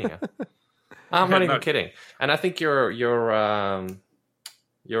Oceania. I'm not even kidding. And I think your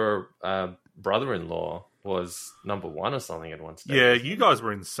brother-in-law was number 1 or something at one stage. Yeah, you guys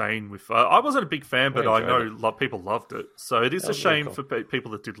were insane with. I wasn't a big fan, but I know people loved it. So it is a shame for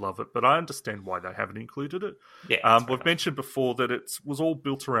people that did love it. But I understand why they haven't included it. Yeah, we've mentioned before that it was all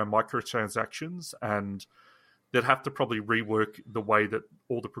built around microtransactions, and they'd have to probably rework the way that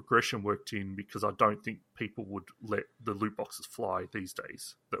all the progression worked in, because I don't think people would let the loot boxes fly these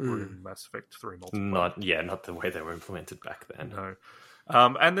days that were in Mass Effect 3 multiplayer. Not the way they were implemented back then. No.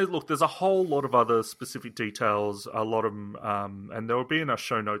 And there's a whole lot of other specific details, a lot of them, and there will be in our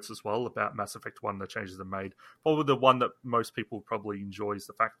show notes as well about Mass Effect 1, the changes they made. Probably the one that most people probably enjoy is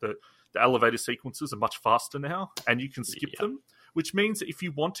the fact that the elevator sequences are much faster now, and you can skip them, which means that if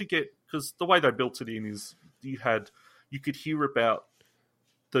you want to get, because the way they built it in is you could hear about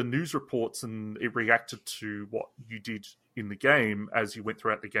the news reports and it reacted to what you did in the game as you went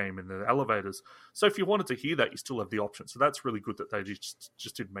throughout the game in the elevators. So if you wanted to hear that, you still have the option. So that's really good that they just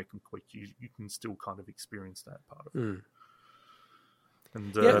didn't make them quick. You can still kind of experience that part of it.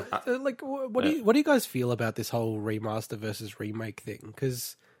 And what do you guys feel about this whole remaster versus remake thing?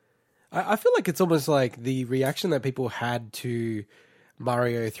 Because I feel like it's almost like the reaction that people had to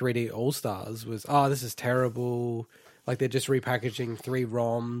Mario 3D All-Stars was, this is terrible. Like, they're just repackaging 3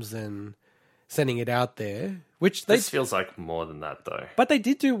 ROMs and sending it out there. Which this feels like more than that, though. But they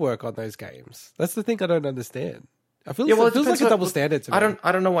did do work on those games. That's the thing I don't understand. It feels like a double standard to me.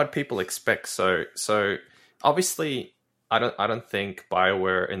 I don't know what people expect. So obviously, I don't think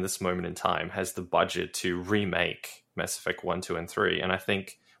BioWare in this moment in time has the budget to remake Mass Effect 1, 2, and 3. And I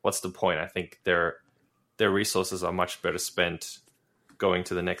think, what's the point? I think their resources are much better spent going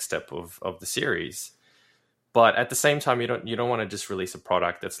to the next step of the series. But at the same time, you don't want to just release a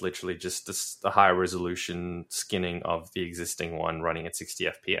product that's literally just the higher resolution skinning of the existing one running at 60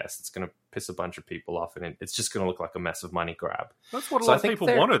 FPS. It's going to piss a bunch of people off, and it's just going to look like a massive money grab. That's what a lot of people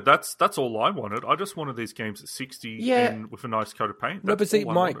wanted. That's all I wanted. I just wanted these games at 60 and with a nice coat of paint. No, but see,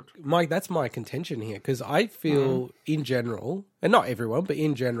 Mike, that's my contention here, because I feel in general, and not everyone, but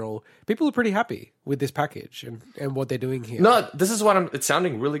in general, people are pretty happy with this package and what they're doing here. No, this is it's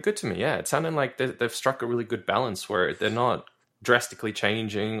sounding really good to me. Yeah, it's sounding like they've struck a really good balance where they're not drastically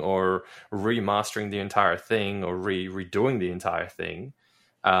changing or remastering the entire thing or redoing the entire thing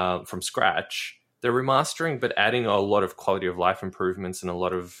from scratch. They're remastering, but adding a lot of quality of life improvements and a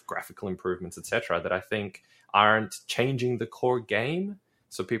lot of graphical improvements, etc., that I think aren't changing the core game.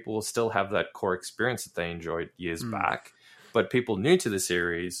 So people will still have that core experience that they enjoyed years back. But people new to the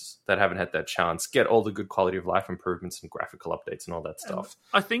series that haven't had that chance get all the good quality of life improvements and graphical updates and all that stuff.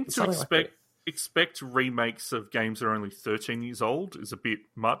 I think to expect remakes of games that are only 13 years old is a bit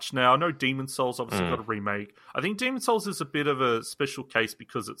much. Now, I know Demon's Souls obviously got a remake. I think Demon's Souls is a bit of a special case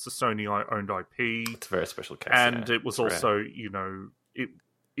because it's a Sony-owned IP. It's a very special case. And it was also,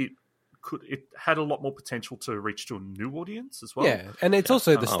 it had a lot more potential to reach to a new audience as well. Yeah, and it's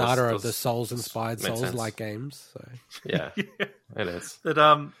also the starter of the Souls-inspired Souls-like games. So. Yeah, it is. But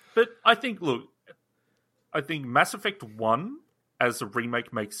I think, I think Mass Effect 1 as a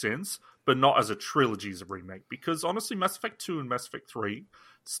remake makes sense, but not as a trilogy as a remake. Because honestly, Mass Effect 2 and Mass Effect 3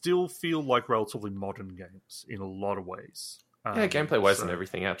 still feel like relatively modern games in a lot of ways. Gameplay-wise and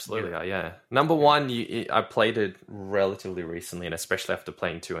everything, absolutely. Yeah. Number 1, I played it relatively recently, and especially after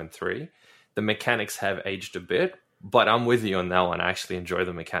playing 2 and 3. The mechanics have aged a bit, but I'm with you on that one. I actually enjoy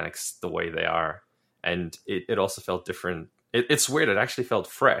the mechanics the way they are, and it also felt different. It's weird. It actually felt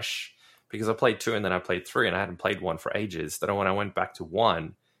fresh, because I played 2 and then I played 3, and I hadn't played 1 for ages. Then when I went back to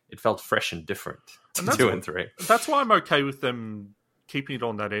 1, it felt fresh and different to 2 and 3. That's why I'm okay with them keeping it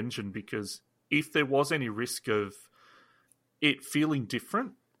on that engine, because if there was any risk of it feeling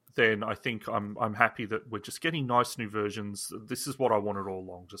different, then I think I'm happy that we're just getting nice new versions. This is what I wanted all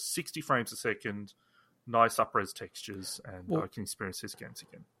along. Just 60 frames a second, nice up-res textures, and Well- I can experience these games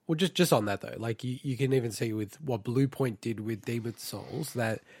again. Well, just on that though, like you can even see with what Bluepoint did with Demon's Souls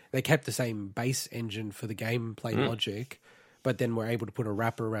that they kept the same base engine for the gameplay logic, but then were able to put a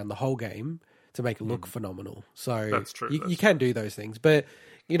wrapper around the whole game to make it look phenomenal. So That's true, You can do those things, but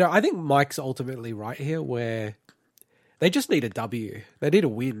I think Mike's ultimately right here, where they just need a W, they need a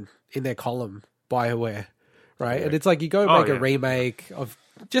win in their column. BioWare, right? Yeah. And it's like you go make yeah. a remake of,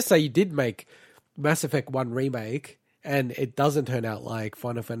 just say you did make Mass Effect 1 remake and it doesn't turn out like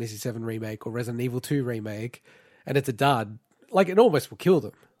Final Fantasy 7 remake or Resident Evil 2 remake and it's a dud, like it almost will kill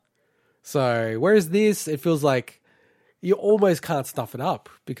them. So whereas this, it feels like you almost can't stuff it up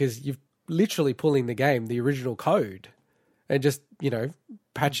because you're literally pulling the game, the original code, and just,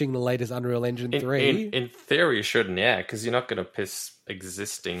 patching the latest Unreal Engine 3. In theory, you shouldn't, because you're not going to piss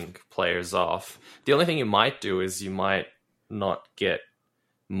existing players off. The only thing you might do is you might not get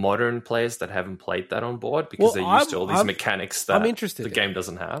modern players that haven't played that on board because they're used to all these mechanics that the game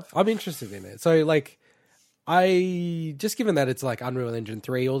doesn't have. I'm interested in it. So, like, given that it's like Unreal Engine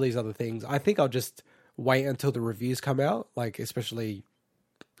 3, all these other things, I think I'll just wait until the reviews come out, like, especially,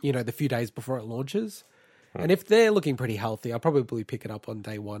 the few days before it launches. And if they're looking pretty healthy, I'll probably pick it up on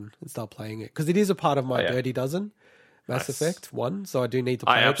day one and start playing it. Because it is a part of my Dirty Dozen, Mass Effect 1, so I do need to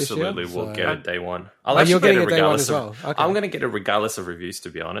play it this year. I absolutely will get it day one. You're getting it day one as well? Okay. I'm going to get it regardless of reviews, to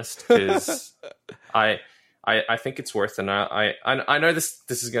be honest, because I think it's worth it. And I know this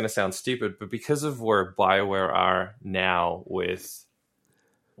is going to sound stupid, but because of where BioWare are now with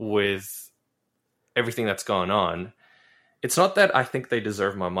everything that's going on, it's not that I think they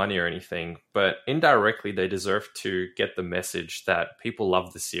deserve my money or anything, but indirectly they deserve to get the message that people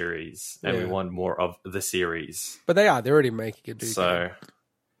love the series and we want more of the series. But they're already making it. So,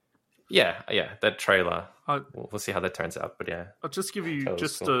 yeah, that trailer. We'll see how that turns out, but yeah. I'll just give you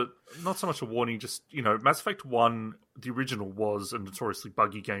cool. not so much a warning, just, Mass Effect 1, the original, was a notoriously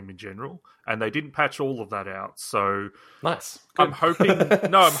buggy game in general, and they didn't patch all of that out, so... Nice. Good. I'm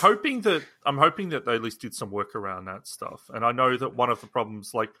hoping that they at least did some work around that stuff, and I know that one of the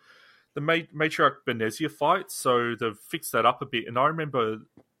problems, like, the Matriarch Benezia fight, so they've fixed that up a bit, and I remember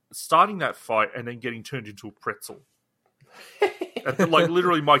starting that fight and then getting turned into a pretzel. Like,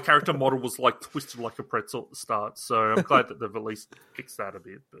 literally, my character model was like twisted like a pretzel at the start. So I'm glad that they've at least fixed that a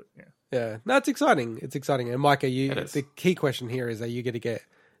bit. But yeah, no, it's exciting. It's exciting. And Mike, the key question here is: are you going to get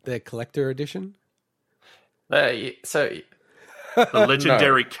the collector edition? the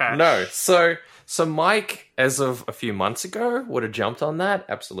legendary cache. No. So Mike, as of a few months ago, would have jumped on that.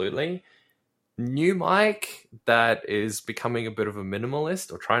 Absolutely. New Mike that is becoming a bit of a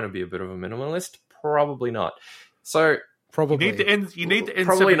minimalist or trying to be a bit of a minimalist, probably not. So. Probably. You need the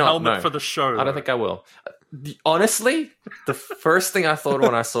N7 helmet for the show. I don't think I will. Honestly, the first thing I thought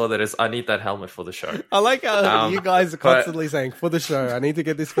when I saw that is I need that helmet for the show. I like how you guys are constantly saying, for the show, I need to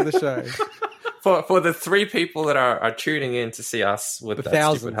get this for the show. For the 3 people that are tuning in to see us with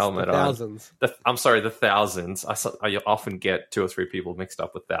stupid helmet on. I'm sorry, the thousands. I often get 2 or 3 people mixed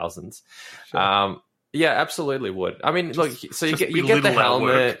up with thousands. Sure. Yeah, absolutely would. I mean, look, so you get the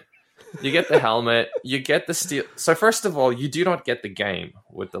helmet. You get the helmet, you get the steel. So first of all, you do not get the game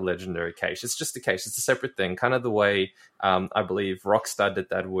with the legendary cache. It's just a cache. It's a separate thing, kind of the way I believe Rockstar did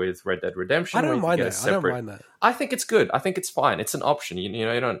that with Red Dead Redemption. I don't mind that. I think it's good. I think it's fine. It's an option. You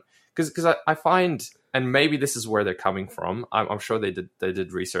don't, because I find, and maybe this is where they're coming from. I'm sure they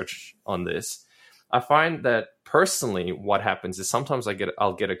did research on this. I find that personally, what happens is sometimes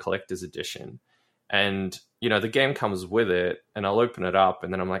I'll get a collector's edition. And, the game comes with it, and I'll open it up,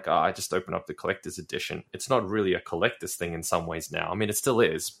 and then I'm like, I just open up the collector's edition. It's not really a collector's thing in some ways now. I mean, it still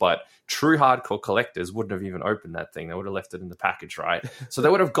is, but true hardcore collectors wouldn't have even opened that thing. They would have left it in the package, right? So they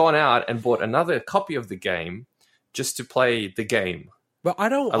would have gone out and bought another copy of the game just to play the game. But I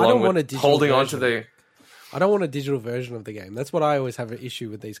don't want a digital holding version. On to the... I don't want a digital version of the game. That's what I always have an issue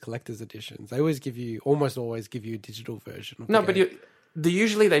with these collector's editions. They almost always give you a digital version of the game.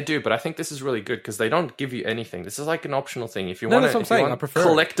 Usually they do, but I think this is really good because they don't give you anything. This is like an optional thing. If you want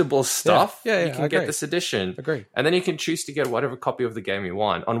collectible stuff, you can get this edition. Agree. And then you can choose to get whatever copy of the game you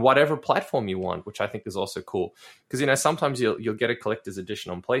want on whatever platform you want, which I think is also cool. Because, sometimes you'll get a collector's edition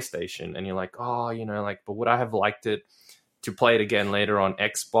on PlayStation and you're like, but would I have liked it to play it again later on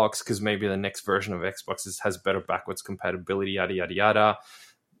Xbox? Because maybe the next version of Xbox has better backwards compatibility, yada, yada, yada.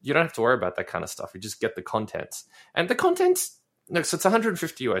 You don't have to worry about that kind of stuff. You just get the contents. And the contents... No, so it's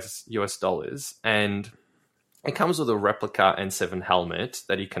 $150 US dollars, and it comes with a replica N7 helmet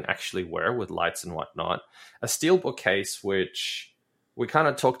that you can actually wear with lights and whatnot. A steelbook case, which we kind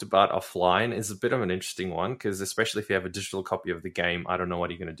of talked about offline, is a bit of an interesting one because especially if you have a digital copy of the game, I don't know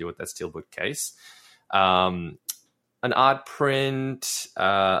what you're going to do with that steelbook case. an art print,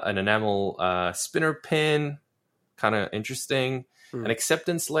 an enamel spinner pin, kind of interesting. An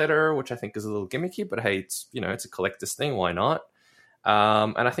acceptance letter, which I think is a little gimmicky, but hey, it's it's a collector's thing. Why not?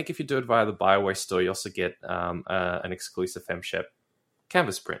 And I think if you do it via the BioWare store, you also get an exclusive FemShep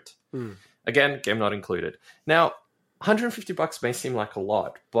canvas print. Again, game not included. Now, $150 may seem like a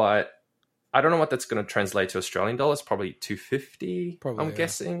lot, but I don't know what that's going to translate to Australian dollars. Probably $250. I'm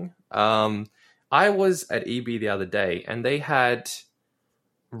guessing. I was at EB the other day, and they had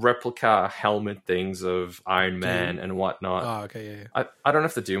replica helmet things of Iron Man and whatnot. Oh, okay, yeah. I don't know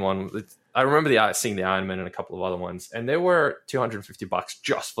if the Doom one. I remember seeing the Iron Man and a couple of other ones, and they were $250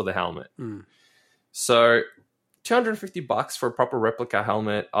 just for the helmet. So $250 for a proper replica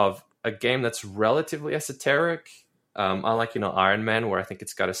helmet of a game that's relatively esoteric. Unlike Iron Man, where I think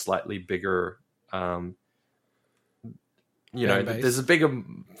it's got a slightly bigger, there's a bigger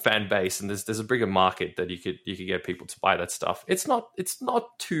fan base and there's a bigger market that you could get people to buy that stuff. It's not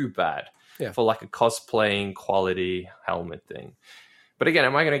too bad for like a cosplaying quality helmet thing. But again,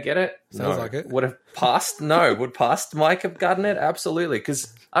 am I going to get it? Sounds like it. Would have passed? No. Would past Mike have gotten it? Absolutely.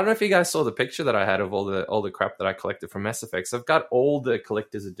 Because I don't know if you guys saw the picture that I had of all the crap that I collected from Mass Effect. So I've got all the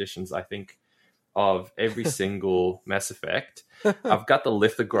collector's editions, I think, of every single Mass Effect. I've got the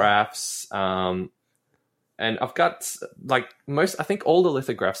lithographs, and I've got I think all the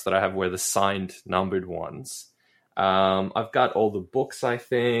lithographs that I have were the signed numbered ones. I've got all the books, I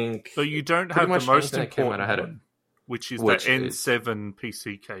think. So you don't have the most important one, which is the N7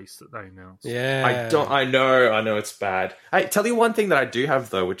 PC case that they announced. Yeah. I know it's bad. I tell you one thing that I do have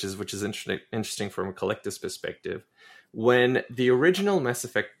though, which is interesting from a collector's perspective. When the original Mass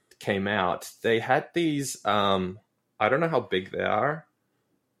Effect came out, they had these I don't know how big they are,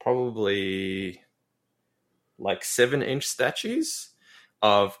 probably like 7-inch statues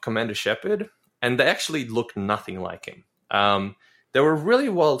of Commander Shepard, and they actually look nothing like him. They were really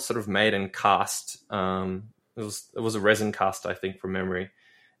well sort of made and cast. It was a resin cast, I think, from memory,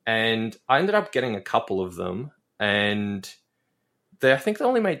 and I ended up getting a couple of them, and I think they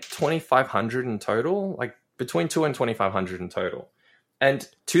only made 2,500 in total, like between 2 and 2,500 in total. And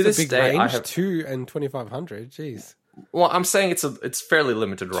to this day, I have 2 and 2,500. Jeez. Well, I'm saying it's fairly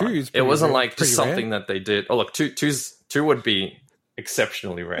limited, right? It wasn't like just something that they did. Oh, look, two would be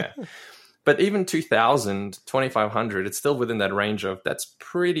exceptionally rare. But even 2,000, 2,500, it's still within that range of that's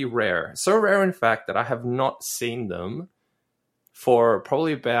pretty rare. So rare, in fact, that I have not seen them for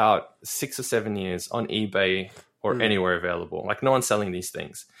probably about 6 or 7 years on eBay or anywhere available. Like, no one's selling these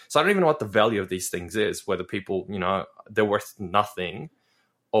things. So I don't even know what the value of these things is, whether people, they're worth nothing,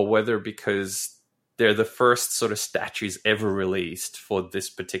 or whether because they're the first sort of statues ever released for this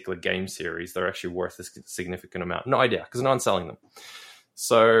particular game series, they're actually worth a significant amount. No idea, because no one's selling them.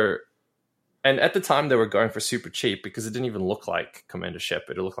 So, and at the time they were going for super cheap because it didn't even look like Commander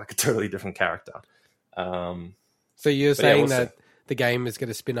Shepard. It looked like a totally different character. So you're saying that the game is going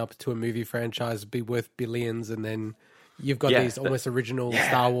to spin up to a movie franchise, be worth billions, and then you've got these almost original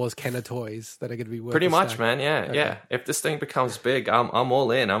Star Wars Kenner toys that are going to be worth pretty much, man. Yeah, okay. Yeah. If this thing becomes big, I'm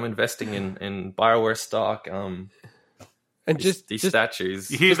all in. I'm investing in BioWare stock. And these statues.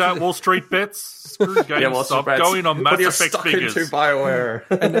 You hear that, Wall Street bets? Screw GameStop. Going on Mass Effect figures. Into BioWare.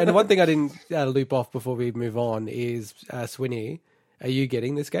 and one thing I didn't loop off before we move on is, Swinny, are you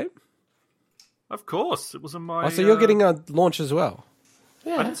getting this game? Of course. It was in my... Oh, so you're getting a launch as well?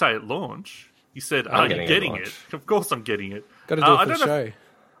 Yeah. I didn't say at launch. You said, are you getting it? Of course I'm getting it. Got to do it for the show.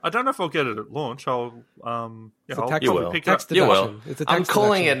 I don't know if I'll get it at launch. I'll probably pick it up. You will. I'm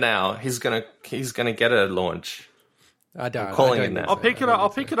calling it now. He's gonna get a launch. I'm calling it now. I'll pick it up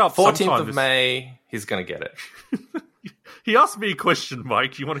 14th of May, he's going to get it. He asked me a question,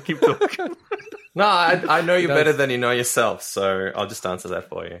 Mike. You want to keep talking? No, I know you better than you know yourself, so I'll just answer that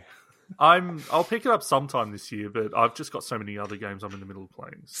for you. I'll pick it up sometime this year, but I've just got so many other games I'm in the middle of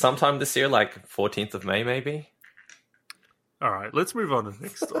playing. So. Sometime this year, like 14th of May, maybe? All right, let's move on to the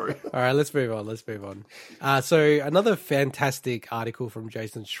next story. All right, let's move on. So another fantastic article from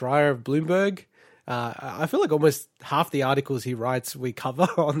Jason Schreier of Bloomberg. I feel like almost half the articles he writes we cover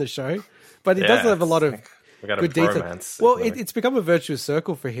on the show, but he does have a lot of good detail. Well, it's become a virtuous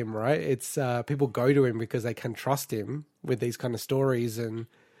circle for him, right? It's people go to him because they can trust him with these kind of stories, and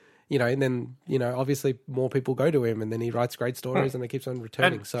and then obviously more people go to him, and then he writes great stories, and it keeps on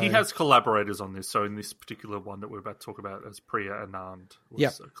returning. And so he has collaborators on this. So in this particular one that we're about to talk about, as Priya Anand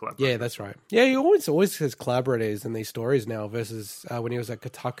was a collaborator. Yeah, that's right. Yeah, he always has collaborators in these stories now versus when he was at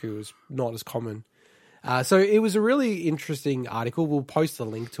Kotaku, it was not as common. So it was a really interesting article. We'll post a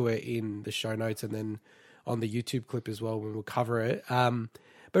link to it in the show notes and then on the YouTube clip as well when we'll cover it.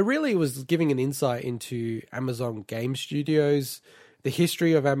 But really, it was giving an insight into Amazon Game Studios, the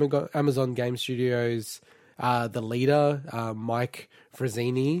history of Amazon Game Studios, the leader, Mike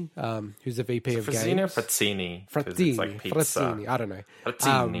Frazzini, who's the VP of Frazzini games. or Frazzini? Frazzini. Like pizza. Frazzini. I don't know.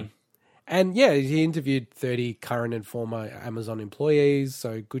 Frazzini. And yeah, he interviewed 30 current and former Amazon employees,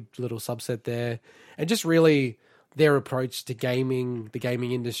 so good little subset there. And just really their approach to gaming, the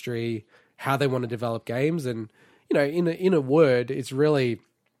gaming industry, how they want to develop games. And, you know, in a word, it's really,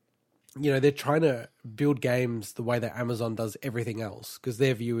 you know, they're trying to build games the way that Amazon does everything else, because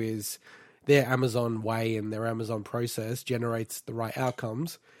their view is their Amazon way and their Amazon process generates the right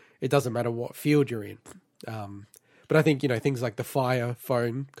outcomes. It doesn't matter what field you're in. But I think, you know, things like the Fire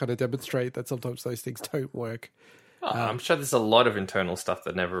phone kind of demonstrate that sometimes those things don't work. I'm sure there's a lot of internal stuff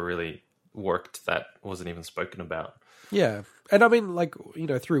that never really worked that wasn't even spoken about. Yeah. And I mean, like, you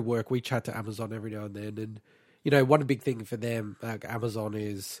know, through work, we chat to Amazon every now and then. And, you know, one big thing for them, like Amazon,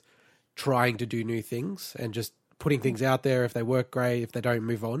 is trying to do new things and just putting things out there. If they work, great. If they don't,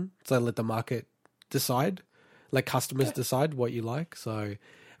 move on. So let the market decide, let customers decide what you like. So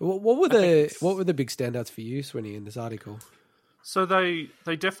what were the big standouts for you, Swinny, in this article? So they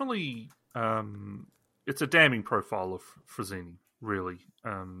definitely it's a damning profile of Frazzini, really.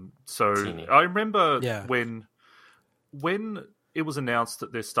 So I remember when it was announced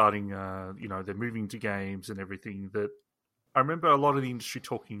that they're starting, you know, they're moving to games and everything, that I remember a lot of the industry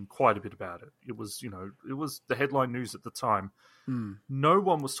talking quite a bit about it. It was, you know, it was the headline news at the time. No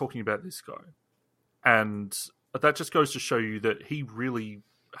one was talking about this guy. And that just goes to show you that he really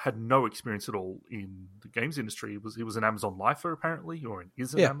had no experience at all in the games industry. He was an Amazon lifer, apparently, or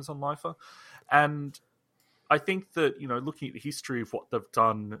is an Amazon lifer. And I think that, you know, looking at the history of what they've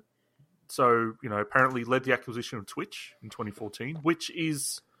done, so, you know, apparently led the acquisition of Twitch in 2014, which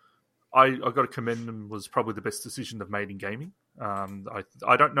is, I got to commend them, was probably the best decision they've made in gaming.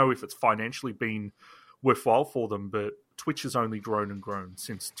 I don't know if it's financially been worthwhile for them, but Twitch has only grown and grown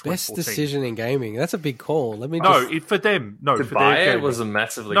since 2014. Best decision in gaming. That's a big call. Let me for them. No, to for buy their it was a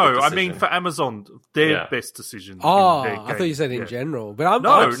massively no. good decision. I mean for Amazon, their best decision. Oh, in their I thought you said in general, but I'm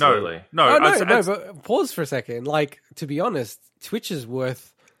no. But pause for a second. Like, to be honest, Twitch is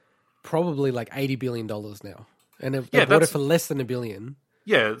worth probably like $80 billion now, and they bought it for less than $1 billion.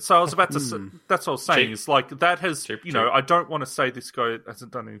 Yeah, so I was about to say, that's what I was saying. Cheap. It's like, that has, Cheap. I don't want to say this guy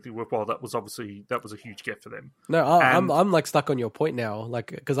hasn't done anything worthwhile. That was a huge get for them. No, I'm like stuck on your point now, like,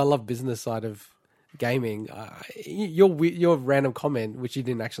 because I love business side of gaming. Your random comment, which you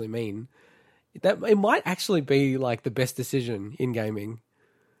didn't actually mean, that it might actually be like the best decision in gaming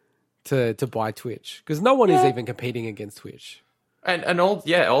to buy Twitch, because no one is even competing against Twitch. And all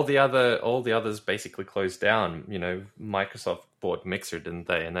the others basically closed down. You know, Microsoft bought Mixer, didn't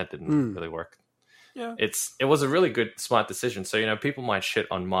they? And that didn't really work. Yeah, it was a really good, smart decision. So, you know, people might shit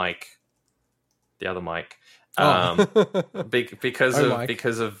on Mike, the other Mike, because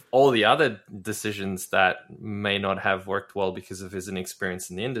of all the other decisions that may not have worked well because of his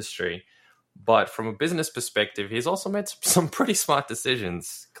inexperience in the industry. But from a business perspective, he's also made some pretty smart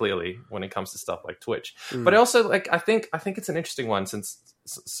decisions, clearly, when it comes to stuff like Twitch. But also, like, I think it's an interesting one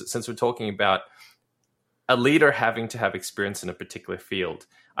since we're talking about a leader having to have experience in a particular field.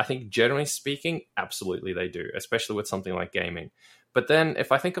 I think, generally speaking, absolutely they do, especially with something like gaming. But then,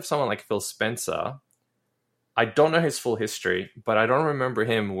 if I think of someone like Phil Spencer, I don't know his full history, but I don't remember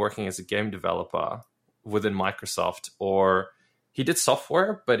him working as a game developer within Microsoft, or he did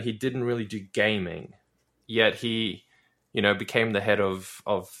software, but he didn't really do gaming. Yet he, you know, became the head of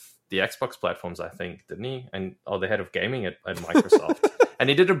the Xbox platforms, I think, didn't he? Or the head of gaming at Microsoft. And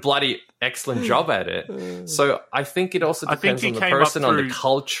he did a bloody excellent job at it. So I think it also depends on the person, on the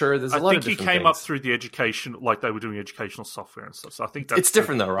culture. There's a lot of different things. I think he came up through the education, like they were doing educational software and stuff. So I think that's it's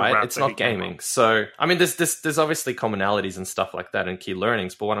different though, right? It's not gaming. So, I mean, there's obviously commonalities and stuff like that and key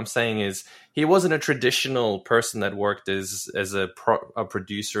learnings. But what I'm saying is he wasn't a traditional person that worked as a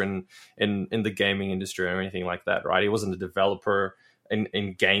producer in the gaming industry or anything like that, right? He wasn't a developer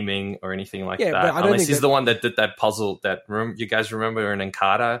in gaming or anything like that. Unless he's the one that did that puzzle that you guys remember in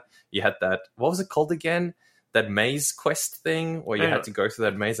Encarta, you had that, what was it called again? That maze quest thing where you had to go through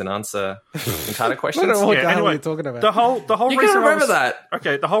that maze and answer Encarta questions. I don't know what the hell you're talking about. The whole you reason can remember that.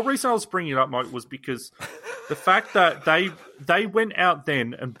 Okay, the whole reason I was bringing it up, Mike, was because the fact that they went out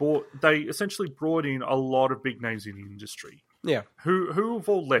then and they essentially brought in a lot of big names in the industry. Yeah. Who have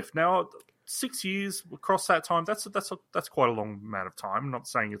all left. Now, 6 years across that time, that's quite a long amount of time. I'm not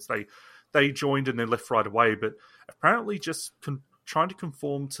saying it's they joined and then left right away, but apparently just trying to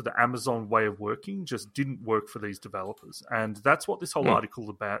conform to the Amazon way of working just didn't work for these developers. And that's what this whole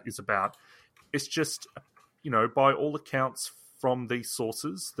article is about. It's just, you know, by all accounts, from these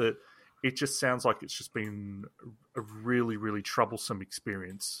sources that it just sounds like it's just been a really, really troublesome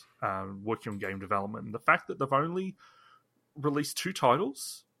experience working on game development. And the fact that they've only released 2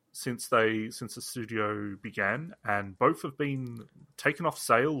 titles since the studio began, and both have been taken off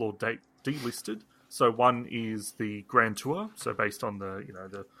sale or delisted. So one is the Grand Tour, so based on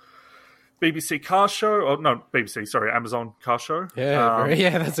the BBC car show, or no, BBC, sorry, Amazon car show.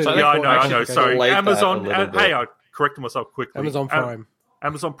 Yeah, that's it. Yeah, I know. Sorry, Amazon. Hey, I corrected myself quickly. Amazon Prime.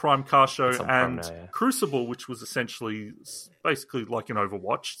 Amazon Prime car show, Amazon and Prime now, yeah. Crucible, which was essentially basically like an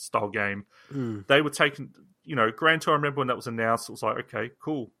Overwatch style game. They were taking, Grand Tour. I remember when that was announced, it was like, okay,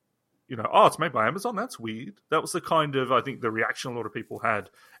 cool. It's made by Amazon. That's weird. That was the kind of, I think, the reaction a lot of people had.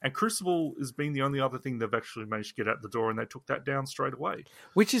 And Crucible has been the only other thing they've actually managed to get out the door, and they took that down straight away.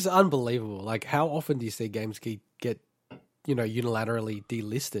 Which is unbelievable. Like, how often do you see games get, unilaterally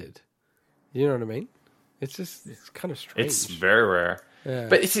delisted? You know what I mean? It's kind of strange. It's very rare. Yeah.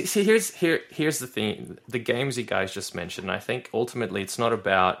 But see, here's the thing. The games you guys just mentioned, I think ultimately it's not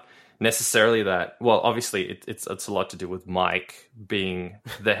about necessarily that. Well, obviously it's a lot to do with Mike being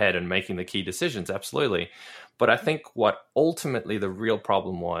the head and making the key decisions, absolutely. But I think what ultimately the real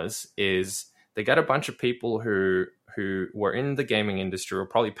problem is they got a bunch of people who were in the gaming industry, were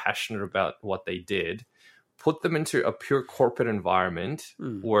probably passionate about what they did, put them into a pure corporate environment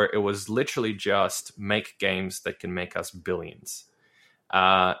where it was literally just make games that can make us billions.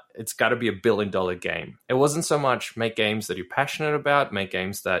 It's got to be $1 billion game. It wasn't so much make games that you're passionate about, make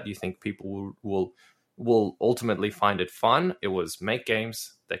games that you think people will ultimately find it fun. It was make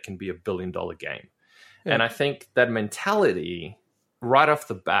games that can be $1 billion game. Yeah. And I think that mentality right off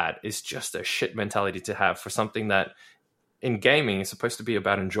the bat is just a shit mentality to have for something that in gaming is supposed to be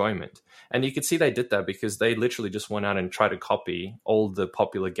about enjoyment. And you could see they did that because they literally just went out and tried to copy all the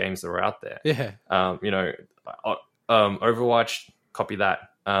popular games that were out there. Yeah. Overwatch, copy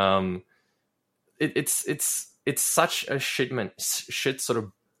that. It's such a shit sort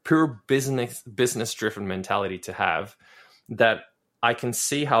of pure business driven mentality to have that I can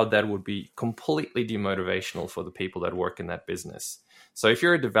see how that would be completely demotivational for the people that work in that business. So if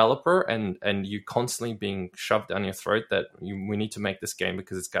you're a developer and you're constantly being shoved down your throat that we need to make this game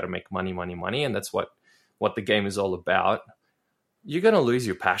because it's got to make money, and that's what the game is all about, you're going to lose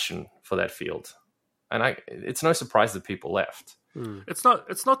your passion for that field. And it's no surprise that people left. It's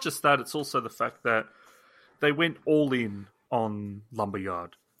not just that. It's also the fact that they went all in on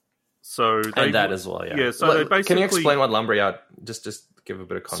Lumberyard. And that as well, yeah. Yeah. So they basically, can you explain what Lumberyard? Just give a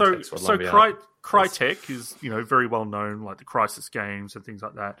bit of context. So Crytek is very well known, like the Crysis games and things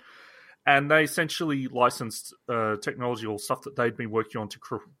like that, and they essentially licensed technology or stuff that they'd been working on to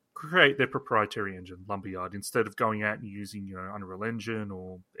create their proprietary engine, Lumberyard, instead of going out and using Unreal Engine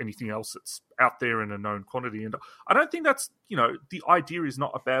or anything else that's out there in a known quantity. And I don't think that's the idea is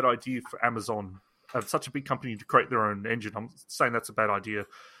not a bad idea for Amazon, such a big company, to create their own engine. I'm saying that's a bad idea.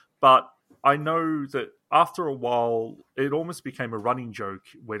 But I know that after a while, it almost became a running joke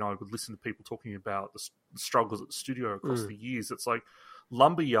when I would listen to people talking about the struggles at the studio across the years. It's like,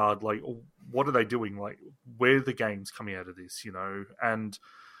 Lumberyard, like, what are they doing? Like, where are the games coming out of this, And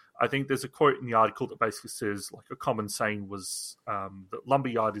I think there's a quote in the article that basically says, like, a common saying was that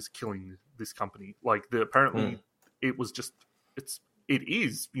Lumberyard is killing this company. Like, apparently it was just, it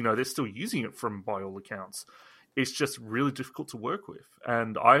is, they're still using it by all accounts. It's just really difficult to work with.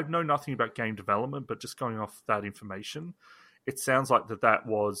 And I know nothing about game development, but just going off that information, it sounds like that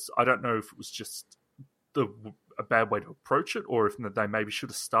was, I don't know if it was just a bad way to approach it, or if they maybe should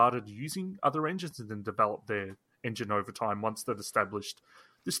have started using other engines and then developed their engine over time once they'd established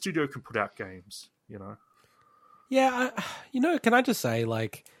the studio can put out games, Yeah, can I just say,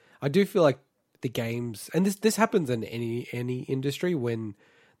 like, I do feel like the games, and this happens in any industry when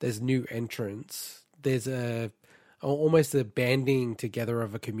there's new entrants, there's almost a banding together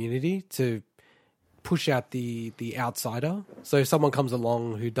of a community to push out the outsider. So if someone comes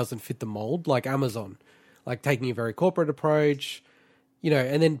along who doesn't fit the mold, like Amazon, like taking a very corporate approach,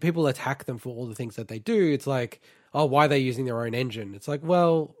 and then people attack them for all the things that they do. It's like, oh, why are they using their own engine? It's like,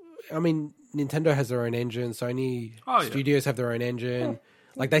 well, I mean, Nintendo has their own engine. Sony studios have their own engine.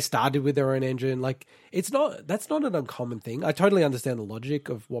 Like, they started with their own engine. Like, that's not an uncommon thing. I totally understand the logic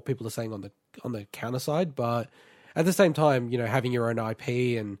of what people are saying on the counter side, but at the same time, having your own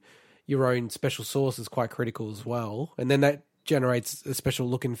IP and your own special sauce is quite critical as well. And then that generates a special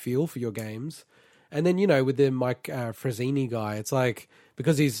look and feel for your games. And then, with the Mike Frazzini guy, it's like,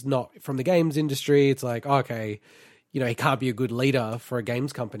 because he's not from the games industry, it's like, okay, he can't be a good leader for a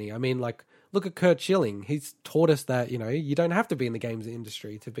games company. I mean, like, look at Kurt Schilling. He's taught us that, you don't have to be in the games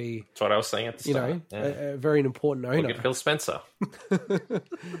industry to be, That's what I was saying at the start. a very important owner. Look at Phil Spencer.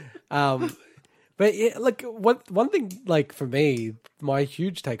 But like one thing, like for me, my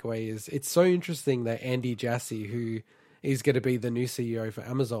huge takeaway is it's so interesting that Andy Jassy, who is going to be the new CEO for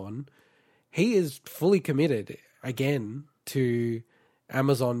Amazon, he is fully committed again to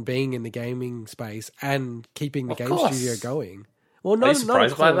Amazon being in the gaming space and keeping the game studio going. Well, no, Are you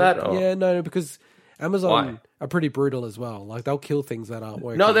surprised by that? Or? Yeah, no, because Amazon are pretty brutal as well. Like they'll kill things that aren't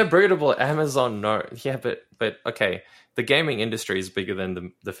working. No, they're brutal. Amazon, no. Yeah, but okay. The gaming industry is bigger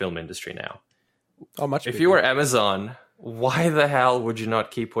than the film industry now. Oh, much If bigger. you were Amazon, why the hell would you not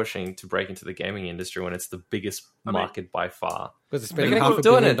keep pushing to break into the gaming industry when it's the biggest market by far? Because they're spending gonna $500 keep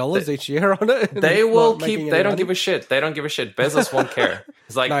billion doing it. each year on it. and They it's will not keep. making They any don't money. give a shit. They don't give a shit. Bezos won't care.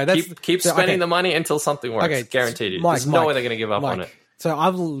 It's like No, that's- keep so, spending okay. the money until something works. Okay, Guaranteed. Mike, There's no Mike, way they're going to give up on Mike, it. So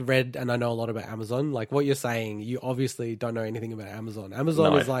I've read and I know a lot about Amazon. Like what you're saying, you obviously don't know anything about Amazon.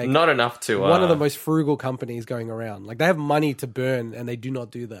 Amazon No, is like not enough to. one of the most frugal companies going around. Like they have money to burn and they do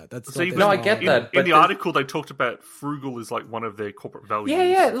not do that. That's So not even their No, I style. get that. In but the article, they talked about frugal is like one of their corporate values.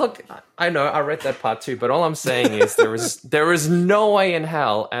 Yeah. Look, I know. I read that part too. But all I'm saying is there is no way in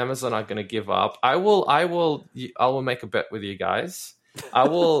hell Amazon are going to give up. I will make a bet with you guys. I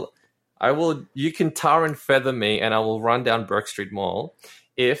will. You can tar and feather me, and I will run down Burke Street Mall.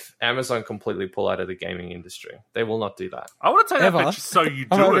 If Amazon completely pull out of the gaming industry, they will not do that. I want to take Ever. that bet just so you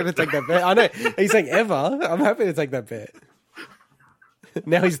I'm do happy to it. take that bet. I know he's saying ever. I'm happy to take that bet.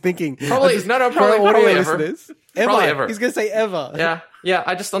 Now he's thinking. Probably for probably audio ever. listeners, ever. Probably ever. He's going to say ever. Yeah.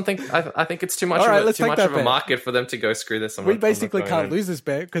 I just don't think. I think it's too much All right, of let's too take much that of a bet. market for them to go screw this. We basically can't lose this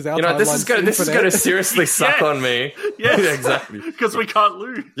bet because our This is going to seriously suck Yes. on me. Yes. Yeah, exactly. Because we can't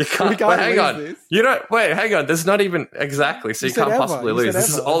lose. You can't. We can't Wait, hang lose on. this. You don't. Wait, hang on. There's not even exactly. So you said can't ever. possibly You lose. said This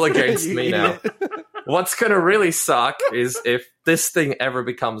is ever. all against You me now. idiot. What's going to really suck is if this thing ever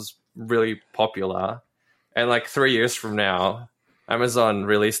becomes really popular, and like 3 years from now, Amazon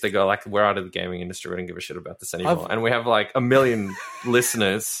release, they go like, we're out of the gaming industry. We don't give a shit about this anymore. And we have like 1 million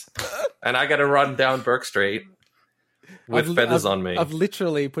listeners, and I got to run down Burke Street with feathers on me. I've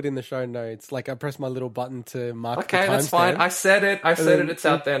literally put in the show notes. Like I press my little button to mark. Okay, the that's fine. timestamp. I said it. then It's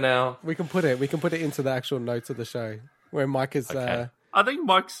out there now. We can put it into the actual notes of the show where Mike is. Okay. I think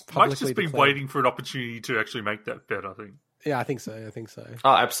Mike's Publicly just been declared. waiting for an opportunity to actually make that bet, I think. Yeah, I think so. Oh,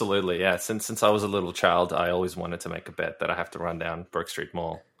 absolutely. Yeah. Since I was a little child, I always wanted to make a bet that I have to run down Burke Street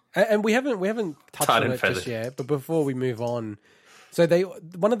Mall. And we haven't touched Tied on and it just feathered. yet. But before we move on, so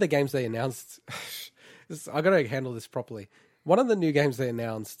one of the games they announced. I got to handle this properly. One of the new games they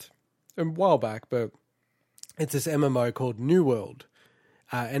announced a while back, but it's this MMO called New World,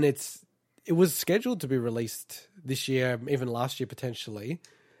 and it was scheduled to be released this year, even last year potentially,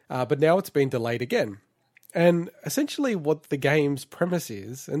 but now it's been delayed again. And essentially, what the game's premise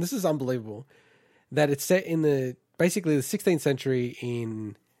is, and this is unbelievable, that it's set in basically the 16th century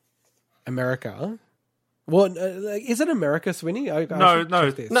in America. Well, is it America, Swinny? No. No,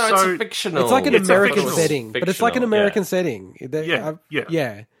 So- it's a fictional. It's like an It's a American fictional- setting, but it's like an fictional, American yeah. setting.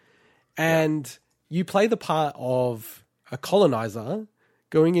 Yeah. And you play the part of a colonizer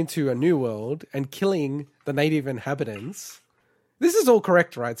going into a new world and killing the native inhabitants. This is all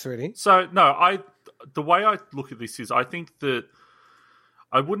correct, right, Swinny? So no, the way I look at this is I think that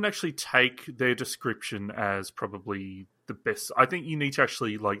I wouldn't actually take their description as probably the best. I think you need to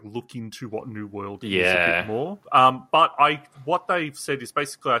actually like look into what New World is a Yeah. bit more. But what they've said is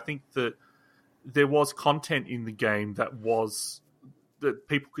basically I think that there was content in the game that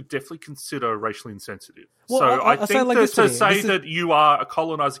people could definitely consider racially insensitive. Well, so I'll I say think like that this, to Winnie. say This is- that you are a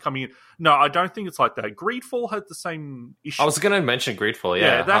colonizer coming in, no, I don't think it's like that. Greedfall had the same issue. I was going to mention Greedfall.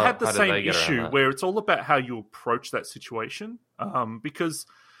 Yeah, they had the how did same they get around issue that? where it's all about how you approach that situation. Because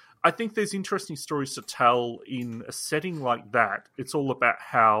I think there's interesting stories to tell in a setting like that. It's all about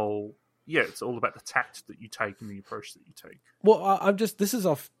it's all about the tact that you take and the approach that you take. Well, this is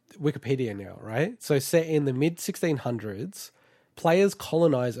off Wikipedia now, right? So set in the mid-1600s, players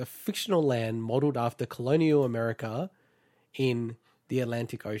colonize a fictional land modeled after colonial America in the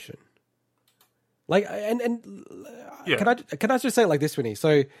Atlantic Ocean. Like, Yeah. can I just say it like this, Winnie?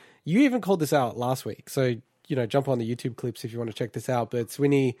 So you even called this out last week. So, jump on the YouTube clips if you want to check this out. But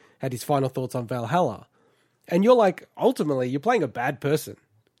Swinny had his final thoughts on Valhalla. And you're like, ultimately, you're playing a bad person,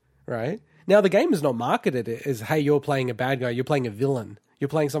 right? Now, the game is not marketed as, hey, you're playing a bad guy. You're playing a villain. You're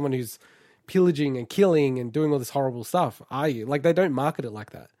playing someone who's pillaging and killing and doing all this horrible stuff, are you? Like, they don't market it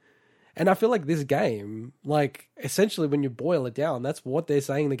like that. And I feel like this game, like, essentially, when you boil it down, that's what they're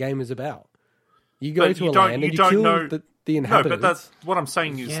saying the game is about. You go But to you a don't- land you and you don't kill know- the No, inhabitants. but that's what I'm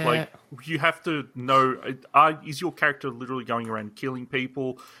saying is Yeah. like you have to know: is your character literally going around killing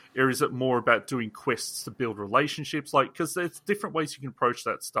people, or is it more about doing quests to build relationships? Like, because there's different ways you can approach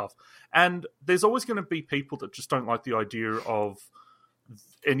that stuff, and there's always going to be people that just don't like the idea of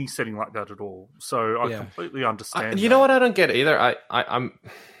any setting like that at all. So I completely understand. You know what? I don't get either. I'm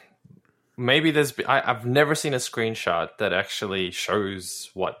maybe I've never seen a screenshot that actually shows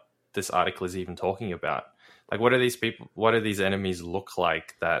what this article is even talking about. Like, what are these people? What do these enemies look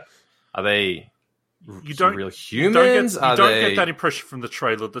like? That are they? You don't real humans? You don't get that impression from the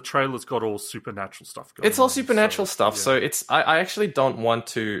trailer. The trailer's got all supernatural stuff going on. It's all supernatural stuff. Yeah. So it's I actually don't want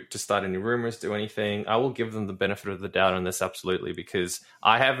to start any rumors, do anything. I will give them the benefit of the doubt on this, absolutely, because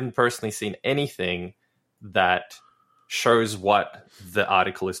I haven't personally seen anything that shows what the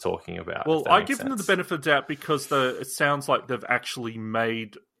article is talking about. Well, I give them the benefit of the doubt because it sounds like they've actually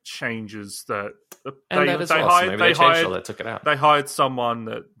made changes that they took it out. They hired someone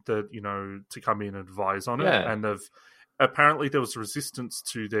that to come in and advise on it, and apparently there was resistance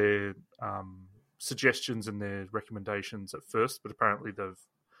to their suggestions and their recommendations at first, but apparently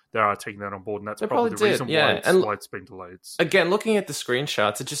they are taking that on board, and that's probably the reason why it's been delayed. So. Again, looking at the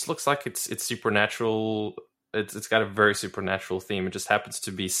screenshots, it just looks like it's supernatural. It's got a very supernatural theme. It just happens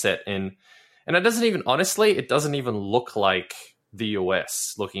to be set in, and it doesn't even look like the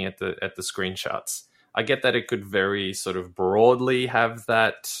US. Looking at the screenshots, I get that it could very sort of broadly have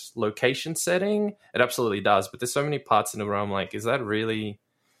that location setting. It absolutely does, but there's so many parts in it where I'm like, is that really?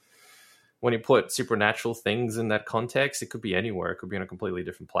 When you put supernatural things in that context, it could be anywhere. It could be on a completely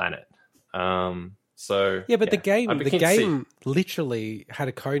different planet. The game literally had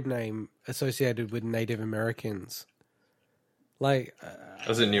a code name associated with Native Americans. Like,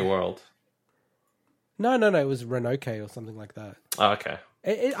 was it New World? No, it was Renoke or something like that. Oh, okay.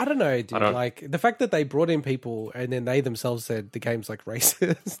 I don't know, dude. Like, the fact that they brought in people and then they themselves said the game's like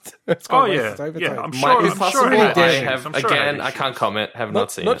racist. I'm sure. I can't comment. Have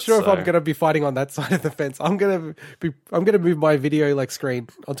not seen it. Not sure if I'm going to be fighting on that side of the fence. I'm going to move my video like screen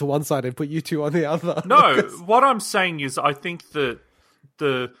onto one side and put you two on the other. No, what I'm saying is I think that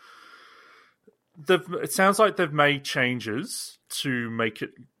it sounds like they've made changes to make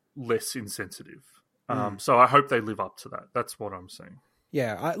it less insensitive. So I hope they live up to that. That's what I'm saying.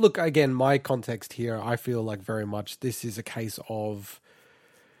 Yeah, look, again, my context here, I feel like very much this is a case of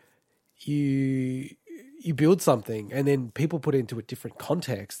you build something and then people put it into a different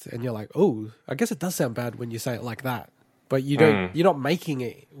context and you're like, oh, I guess it does sound bad when you say it like that. But you're not making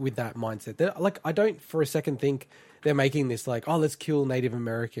it with that mindset. Like, I don't for a second think they're making this like, oh, let's kill Native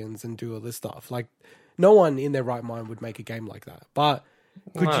Americans and do all this stuff. Like, no one in their right mind would make a game like that. But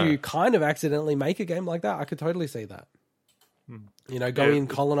could you kind of accidentally make a game like that? I could totally see that. Go in,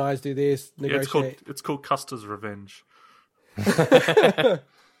 colonize, do this, negotiate. It's called Custer's Revenge.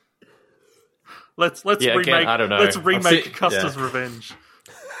 Let's remake. Again, I don't know. Let's remake Custer's Revenge.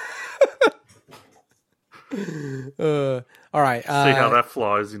 All right. See how that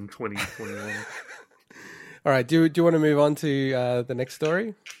flies in 2021. All right. Do you want to move on to the next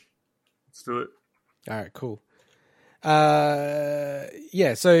story? Let's do it. All right. Cool. So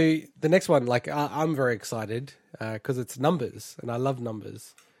the next one, like, I'm very excited because it's numbers and I love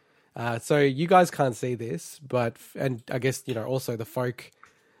numbers. So you guys can't see this, and I guess, also the folk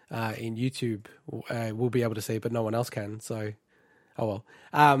in YouTube will be able to see, but no one else can. So, oh well.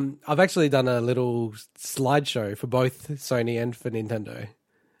 I've actually done a little slideshow for both Sony and for Nintendo.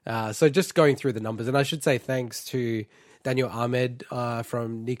 So just going through the numbers, and I should say thanks to Daniel Ahmed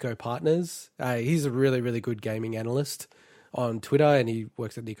from Nico Partners. He's a really, really good gaming analyst on Twitter, and he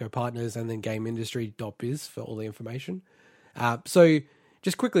works at Nico Partners and then GameIndustry.biz for all the information. So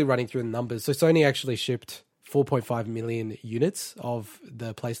just quickly running through the numbers. So Sony actually shipped 4.5 million units of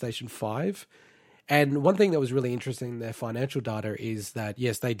the PlayStation 5. And one thing that was really interesting in their financial data is that,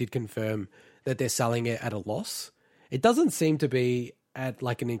 yes, they did confirm that they're selling it at a loss. It doesn't seem to be at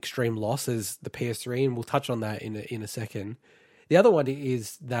like an extreme loss as the PS3, and we'll touch on that in a second. The other one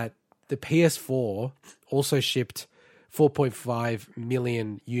is that the PS4 also shipped 4.5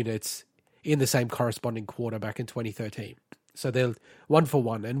 million units in the same corresponding quarter back in 2013. So they're one for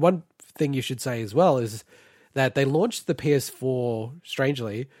one. And one thing you should say as well is that they launched the PS4,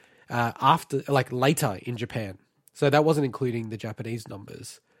 strangely, later in Japan. So that wasn't including the Japanese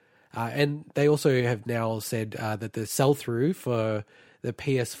numbers. And they also have now said that the sell-through for the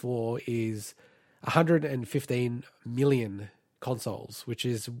PS4 is 115 million consoles, which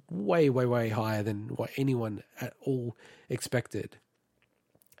is way, way, way higher than what anyone at all expected.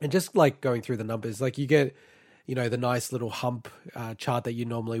 And just like going through the numbers, like you get, the nice little hump chart that you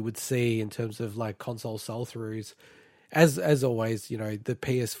normally would see in terms of like console sell-throughs. as always, the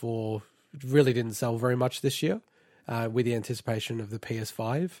PS4 really didn't sell very much this year, with the anticipation of the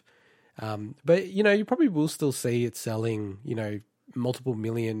PS5. But you probably will still see it selling, multiple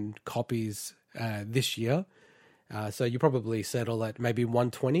million copies this year. So you probably settle at maybe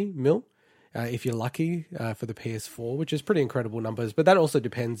 120 mil. If you're lucky, for the PS4, which is pretty incredible numbers. But that also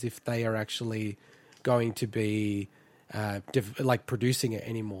depends if they are actually going to be producing it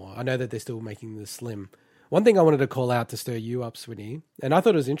anymore. I know that they're still making the Slim. One thing I wanted to call out to stir you up, Swinny, and I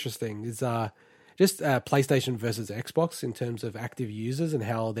thought it was interesting, is just PlayStation versus Xbox in terms of active users and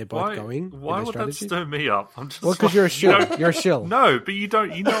how they're both going. Why would that stir me up? I'm just because you're a shill. You're a shill. No, but you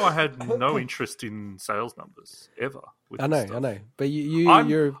don't. I had no interest in sales numbers ever. I know. But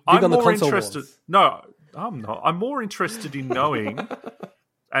you're big on the console wars. No, I'm not. I'm more interested in knowing,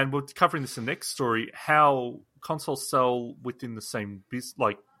 and we're covering this in the next story, how consoles sell within the same business,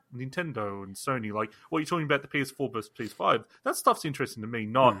 like Nintendo and Sony. Like what you're talking about, the PS4 versus PS5. That stuff's interesting to me,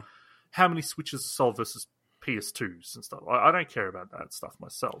 not how many Switches sold versus PS2s and stuff. I don't care about that stuff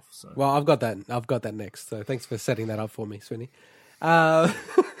myself. So. Well, I've got that next. So thanks for setting that up for me, Swinny.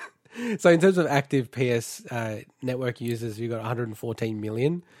 So in terms of active PS network users, you've got 114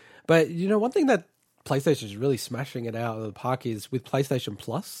 million. But, one thing that PlayStation is really smashing it out of the park is with PlayStation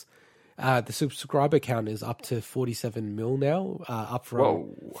Plus, the subscriber count is up to 47 mil now, up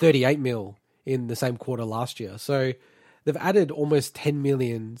from 38 mil in the same quarter last year. So they've added almost 10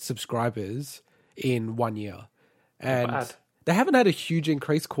 million subscribers in 1 year. And they haven't had a huge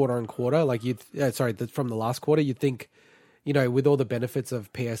increase quarter on quarter. Like from the last quarter, you'd think, with all the benefits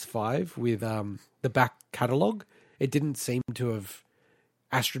of PS5, with the back catalog, it didn't seem to have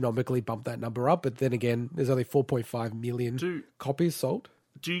astronomically bumped that number up. But then again, there's only 4.5 million copies sold.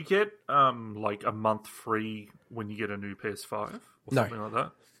 Do you get like a month free when you get a new PS5 or something like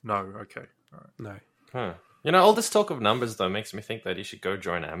that? No. Okay. All right. No. Huh. All this talk of numbers though makes me think that you should go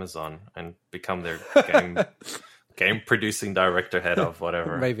join Amazon and become their game producing director, head of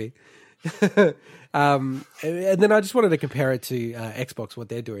whatever. Maybe. And then I just wanted to compare it to Xbox, what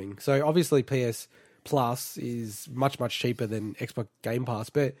they're doing. So obviously PS Plus is much, much cheaper than Xbox Game Pass.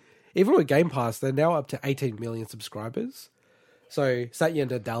 But even with Game Pass, they're now up to 18 million subscribers. So Satya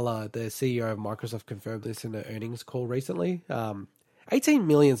Nadella, the CEO of Microsoft, confirmed this in an earnings call recently. 18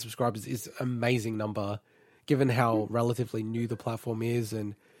 million subscribers is an amazing number, given how relatively new the platform is.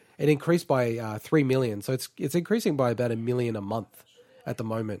 And it increased by 3 million. So it's increasing by about 1 million a month at the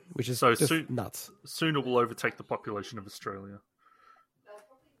moment, which is nuts. Soon it will overtake the population of Australia.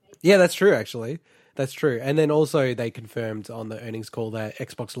 Yeah, that's true, actually. That's true. And then also they confirmed on the earnings call that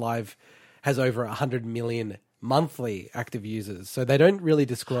Xbox Live has over 100 million monthly active users. So they don't really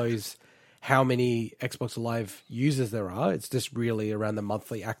disclose how many Xbox Live users there are. It's just really around the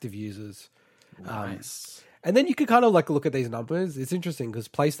monthly active users. Nice. And then you could kind of look at these numbers. It's interesting because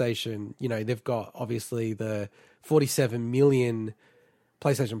PlayStation, they've got obviously the 47 million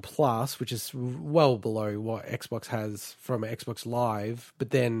PlayStation Plus, which is well below what Xbox has from Xbox Live.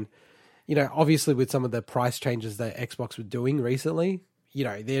 But then, obviously with some of the price changes that Xbox were doing recently,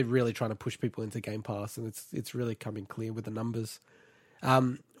 they're really trying to push people into Game Pass, and it's really coming clear with the numbers.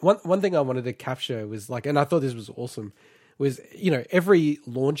 One thing I wanted to capture was and I thought this was awesome, was, every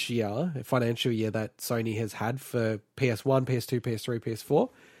launch year, financial year that Sony has had for PS1, PS2, PS3, PS4,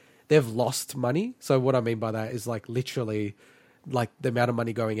 they've lost money. So what I mean by that is literally the amount of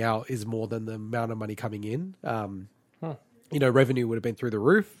money going out is more than the amount of money coming in. Revenue would have been through the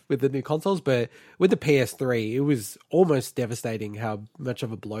roof with the new consoles, but with the PS3, it was almost devastating how much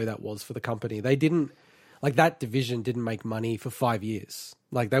of a blow that was for the company. They didn't, that division didn't make money for 5 years.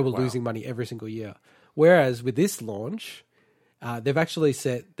 They were losing money every single year. Whereas with this launch, they've actually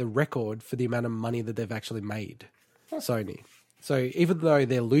set the record for the amount of money that they've actually made, Sony. So even though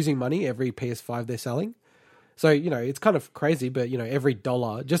they're losing money every PS5 they're selling, so, it's kind of crazy, but, every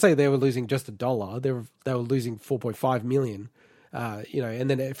dollar, just say they were losing just $1, they were losing 4.5 million, and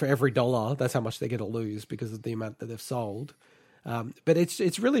then for every dollar, that's how much they're going to lose because of the amount that they've sold. But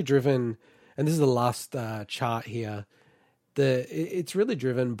it's really driven, and this is the last chart here, it's really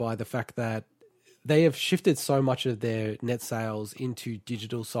driven by the fact that they have shifted so much of their net sales into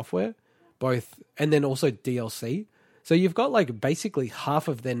digital software, and then also DLC. So you've got basically half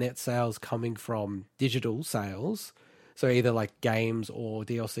of their net sales coming from digital sales. So either games or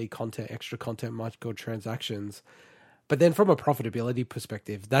DLC content, extra content, microtransactions. But then from a profitability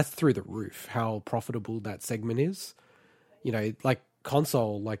perspective, that's through the roof, how profitable that segment is.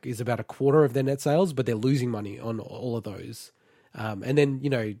 Console is about a quarter of their net sales, but they're losing money on all of those. And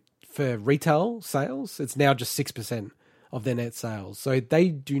then, for retail sales, it's now just 6% of their net sales. So they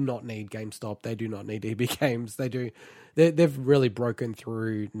do not need GameStop. They do not need EB Games. They've really broken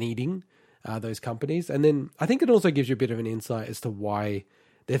through needing those companies. And then I think it also gives you a bit of an insight as to why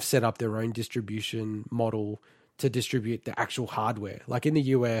they've set up their own distribution model to distribute the actual hardware. Like in the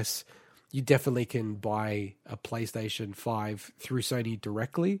US, you definitely can buy a PlayStation 5 through Sony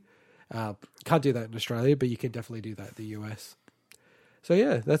directly. Can't do that in Australia, but you can definitely do that in the US. So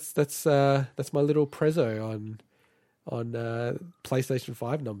yeah, that's my little prezzo on PlayStation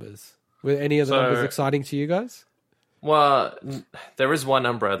 5 numbers. Were any of the numbers exciting to you guys? Well, there is one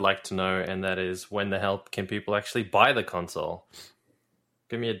number I'd like to know, and that is when the hell can people actually buy the console?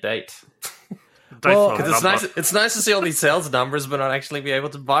 Give me a date. Because it's nice to see all these sales numbers, but not actually be able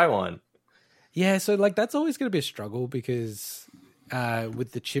to buy one. Yeah, so like that's always going to be a struggle because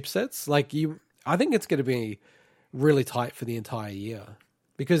with the chipsets, I think it's going to be really tight for the entire year.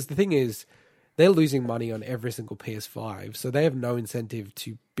 Because the thing is, they're losing money on every single PS5, so they have no incentive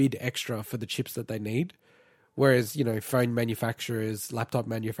to bid extra for the chips that they need. Whereas, phone manufacturers, laptop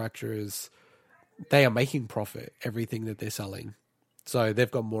manufacturers, they are making profit, everything that they're selling. So they've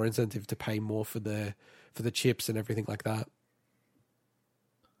got more incentive to pay more for the chips and everything like that.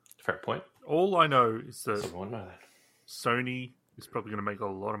 Fair point. All I know is that Sony is probably going to make a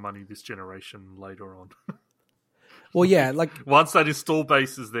lot of money this generation later on. Well, yeah, once that install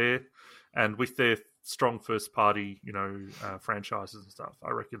base is there, and with their strong first party, franchises and stuff,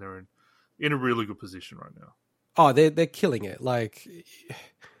 I reckon they're in a really good position right now. Oh, they're killing it. Both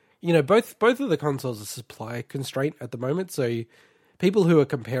of the consoles are supply constraint at the moment. So people who are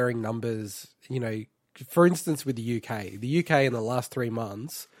comparing numbers, for instance, with the UK in the last 3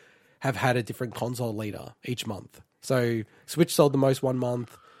 months have had a different console leader each month. So Switch sold the most 1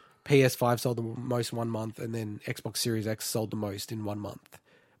 month, PS5 sold the most 1 month, and then Xbox Series X sold the most in 1 month.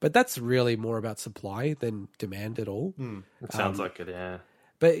 But that's really more about supply than demand at all. It sounds like it, yeah.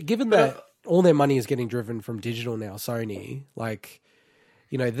 But given that all their money is getting driven from digital now, Sony,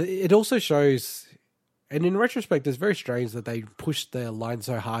 it also shows, and in retrospect, it's very strange that they pushed their line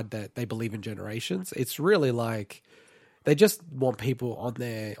so hard that they believe in generations. It's really like they just want people on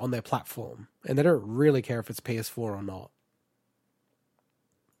their platform, and they don't really care if it's PS4 or not.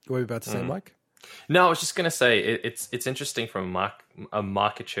 What were you about to say, Mike? No, I was just going to say it's interesting from a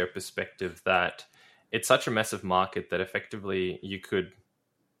market share perspective that it's such a massive market that effectively you could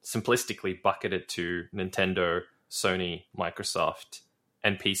simplistically bucket it to Nintendo, Sony, Microsoft,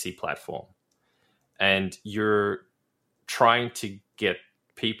 and PC platform. And you're trying to get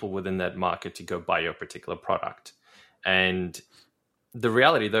people within that market to go buy your particular product. And the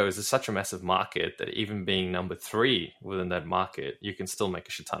reality, though, is it's such a massive market that even being number 3 within that market, you can still make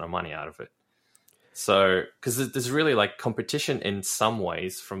a shit ton of money out of it. So, because there's really competition in some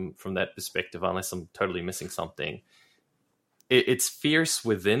ways from that perspective, unless I'm totally missing something. It's fierce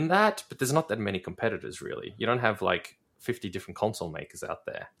within that, but there's not that many competitors, really. You don't have 50 different console makers out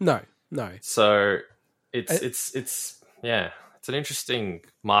there. No. So it's an interesting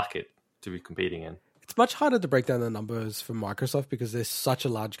market to be competing in. It's much harder to break down the numbers for Microsoft because they're such a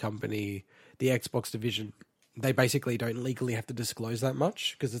large company. The Xbox division, they basically don't legally have to disclose that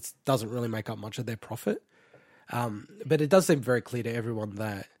much because it doesn't really make up much of their profit. But it does seem very clear to everyone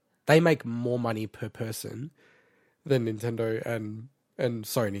that they make more money per person than Nintendo and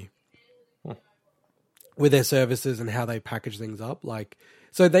Sony with their services and how they package things up.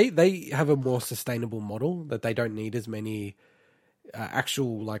 So they have a more sustainable model that they don't need as many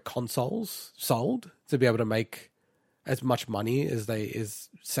actual consoles sold to be able to make as much money as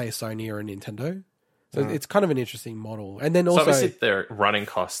say Sony or a Nintendo. So it's kind of an interesting model. And then also, obviously their running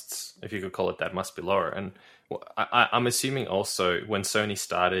costs, if you could call it that, must be lower. And I'm assuming also when Sony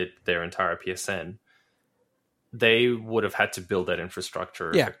started their entire PSN, they would have had to build that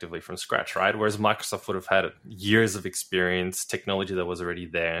infrastructure effectively from scratch, right? Whereas Microsoft would have had years of experience, technology that was already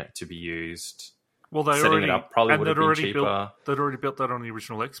there to be used. Well, setting it up probably would have been cheaper. They'd already built that on the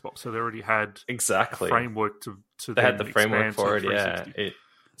original Xbox, so they already had a framework to they had the framework for it, yeah.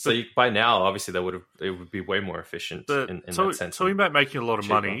 By now, obviously, it would be way more efficient in that sense. So we might making a lot of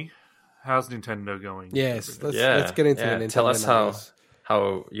money. How's Nintendo going? Yes, let's get into the Nintendo. Tell us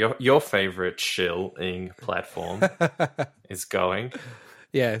how your favorite shilling platform is going.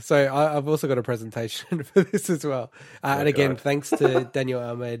 Yeah, so I've also got a presentation for this as well. And again, thanks to Daniel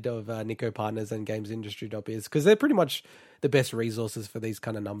Ahmed of Nico Partners and GamesIndustry.biz, because they're pretty much the best resources for these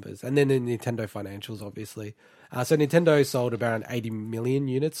kind of numbers. And then the Nintendo financials, obviously. So Nintendo sold about 80 million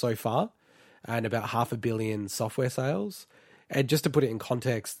units so far and about 500 million software sales. And just to put it in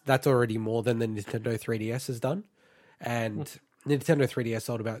context, that's already more than the Nintendo 3DS has done. And Nintendo 3DS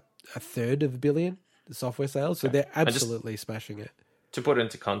sold about 1/3 of a billion software sales, so they're absolutely smashing it. To put it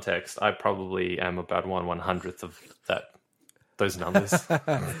into context, I probably am about 1/100th of those numbers.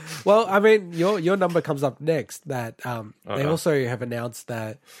 Well, I mean, your number comes up next. That they also have announced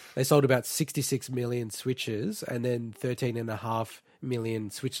that they sold about 66 million Switches and then 13.5 million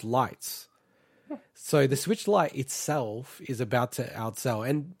Switch Lites. So the Switch Lite itself is about to outsell,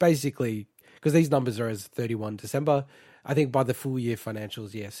 and basically, because these numbers are as 31 December, I think by the full year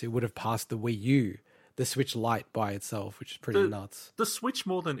financials, yes, it would have passed the Wii U, the Switch Lite by itself, which is pretty nuts. The Switch,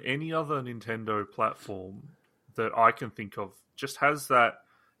 more than any other Nintendo platform that I can think of, just has that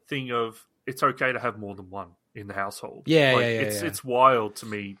thing of it's okay to have more than one in the household. It's wild to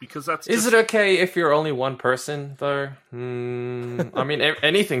me because that's. Is it okay if you're only one person though? I mean,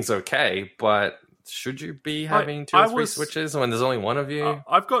 anything's okay, but should you be having two or three Switches when there's only one of you?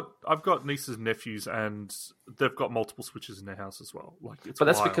 I've got nieces and nephews, and they've got multiple Switches in their house as well. But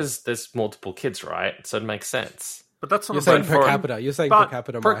that's because there's multiple kids, right? So it makes sense. But that's not You're saying per capita. You're saying per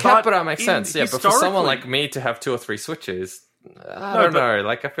capita. Per capita makes sense, yeah. But for someone like me to have 2 or 3 Switches, I don't know.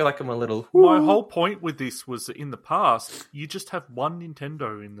 Like, I feel like I'm a little. My whole point with this was that in the past, you just have one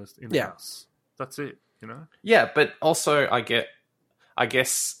Nintendo in the house. That's it. You know. Yeah, but also I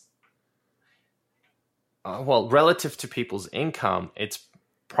guess. Well, relative to people's income, it's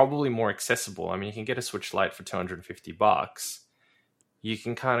probably more accessible. I mean, you can get a Switch Lite for $250. You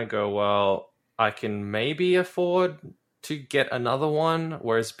can kind of go, well, I can maybe afford to get another one,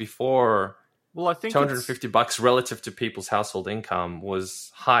 whereas before, well, I think $250 relative to people's household income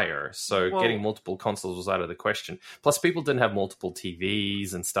was higher. So getting multiple consoles was out of the question. Plus, people didn't have multiple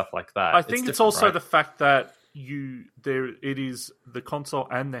TVs and stuff like that. I think it's also the fact that it is the console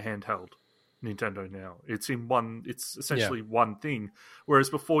and the handheld Nintendo now. It's in one. It's essentially one thing. Whereas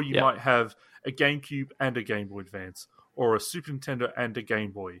before, you might have a GameCube and a Game Boy Advance, or a Super Nintendo and a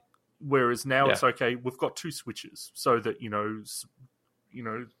Game Boy. Whereas now it's okay. We've got 2 Switches, so that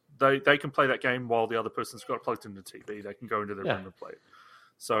they can play that game while the other person's got it plugged into the TV. They can go into their room and play it.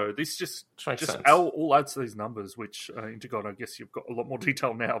 So this just all adds to these numbers, which Intergod, I guess you've got a lot more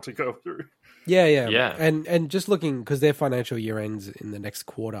detail now to go through. Yeah. And just looking, because their financial year ends in the next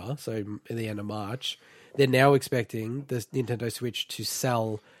quarter, so at the end of March, they're now expecting the Nintendo Switch to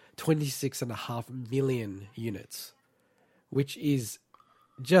sell 26.5 million units, which is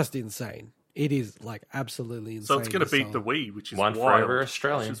just insane. It is like absolutely insane. So it's going to beat the Wii, which is one wild, for every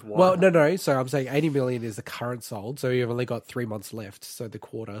Australian. Well, no. So I'm saying 80 million is the current sold. So you've only got 3 months left. So the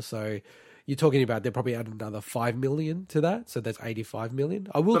quarter. So you're talking about they'll probably add another 5 million to that. So that's 85 million.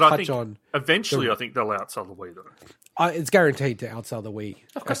 I will touch on. Eventually, I think they'll outsell the Wii though. It's guaranteed to outsell the Wii.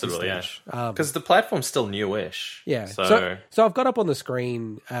 Of course it will, yeah. Because the platform's still newish. Yeah. So I've got up on the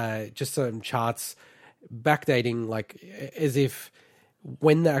screen just some charts backdating, like as if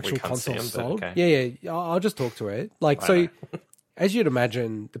when the actual console sold. Okay. Yeah. I'll just talk to it. Like, so as you'd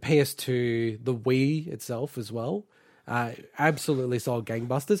imagine, the PS2, the Wii itself as well, absolutely sold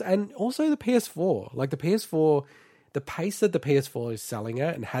gangbusters. And also the PS4. Like the PS4, the pace that the PS4 is selling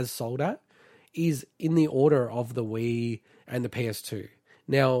at and has sold at is in the order of the Wii and the PS2.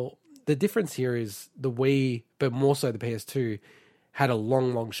 Now, the difference here is the Wii, but more so the PS2, had a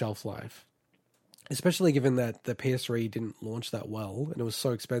long shelf life. Especially given that the PS3 didn't launch that well and it was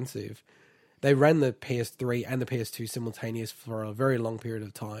so expensive. They ran the PS3 and the PS2 simultaneous for a very long period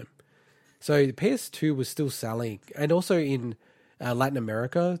of time. So the PS2 was still selling. And also in Latin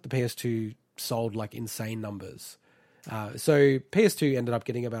America, the PS2 sold like insane numbers. So PS2 ended up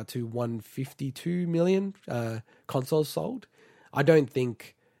getting about to 152 million consoles sold. I don't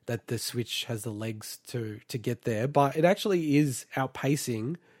think that the Switch has the legs to get there, but it actually is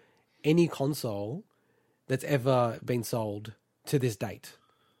outpacing any console that's ever been sold to this date,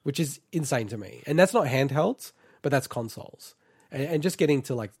 which is insane to me. And that's not handhelds, but that's consoles. And just getting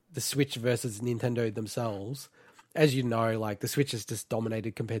to like the Switch versus Nintendo themselves, as you know, like the Switch is just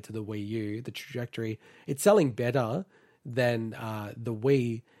dominated compared to the Wii U, the trajectory. It's selling better than the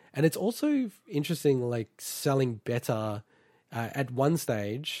Wii. And it's also interesting, like selling better at one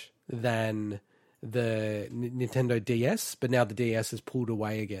stage than the Nintendo DS, but now the DS has pulled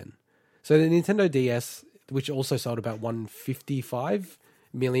away again. So the Nintendo DS, which also sold about 155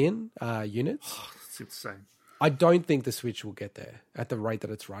 million units. That's insane. I don't think the Switch will get there at the rate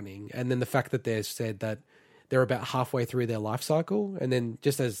that it's running. And then the fact that they've said that they're about halfway through their life cycle. And then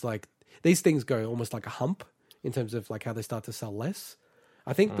just as like these things go almost like a hump in terms of like how they start to sell less.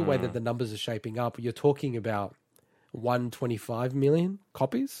 I think the way that the numbers are shaping up, you're talking about 125 million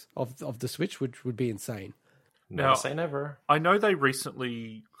copies of the Switch, which would be insane. Never say never. I know they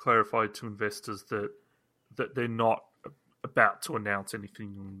recently clarified to investors that they're not about to announce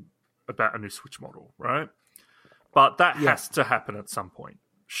anything about a new Switch model, right? But that has to happen at some point,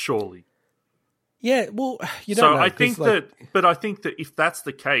 surely. Yeah, well, you So don't know. I think 'cause, like, but I think that if that's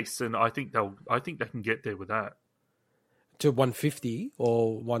the case, then I think they can get there with that to 150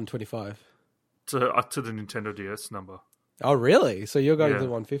 or 125. to the Nintendo DS number. Oh, really? So you're going Yeah. to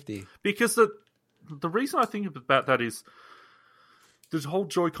 150? Because the reason I think about that is the whole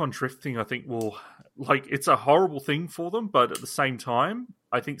Joy-Con drift thing. I think it's a horrible thing for them, but at the same time,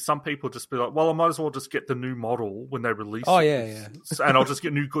 I think some people just be like, well, I might as well just get the new model when they release Oh, it, and I'll just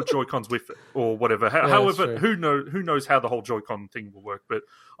get new good Joy-Cons with it or whatever. that's However, true. who knows how the whole Joy-Con thing will work? But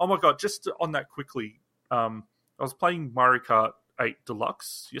oh my god, just on that quickly, I was playing Mario Kart 8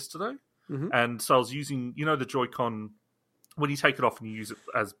 Deluxe yesterday, and so I was using the Joy-Con when you take it off and you use it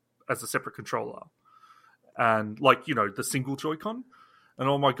as a separate controller, and the single Joy-Con. And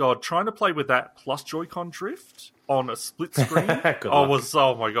oh my god, trying to play with that plus Joy-Con drift on a split screen, oh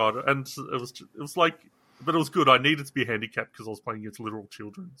my god, and it was like, but it was good. I needed to be handicapped because I was playing against literal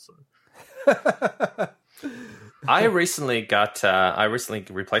children. So I recently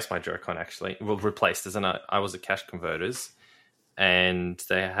replaced my Joy-Con. Actually, well, replaced as in I was at Cash Converters, and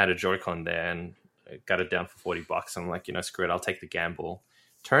they had a Joy-Con there, and I got it down for $40. And I'm like, screw it, I'll take the gamble.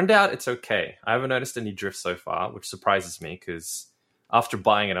 Turned out it's okay. I haven't noticed any drift so far, which surprises me because after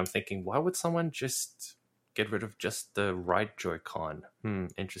buying it, I'm thinking, why would someone just get rid of just the right Joy-Con?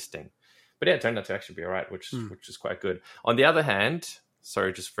 Interesting. But yeah, it turned out to actually be all right, which is quite good. On the other hand,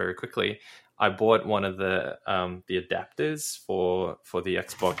 sorry, just very quickly, I bought one of the adapters for the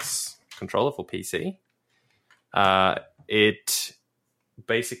Xbox controller for PC. It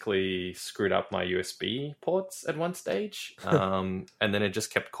basically screwed up my USB ports at one stage, and then it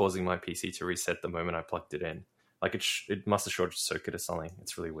just kept causing my PC to reset the moment I plugged it in. Like it must have short circuited or something.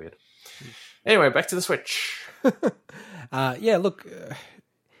 It's really weird. Anyway, back to the Switch. Yeah, look,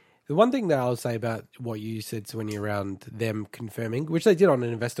 the one thing that I'll say about what you said, Swinny, around them confirming, which they did on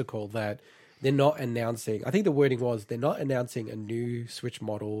an investor call, that they're not announcing, I think the wording was, they're not announcing a new Switch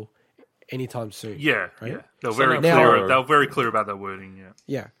model anytime soon. yeah, right? yeah, they were So very now- clear. They were very clear about that wording. Yeah.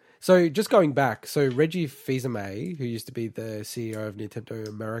 Yeah. So just going back, so Reggie Fils-Aimé, who used to be the CEO of Nintendo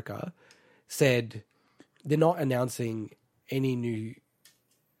America, said they're not announcing any new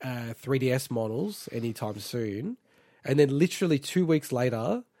 3DS models anytime soon. And then literally 2 weeks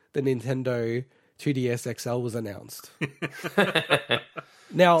later, the Nintendo 2DS XL was announced.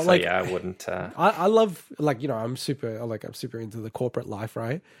 Now, So yeah, I wouldn't. I love, I'm super into the corporate life,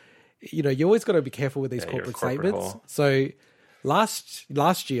 right? You always got to be careful with these Yeah, you're a corporate corporate statements. whore. So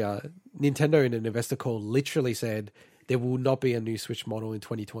last year, Nintendo in an investor call literally said there will not be a new Switch model in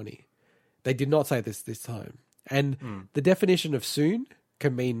 2020. They did not say this time. And the definition of soon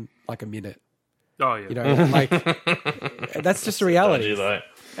can mean like a minute. Oh yeah. That's just a reality. Dodgy, though.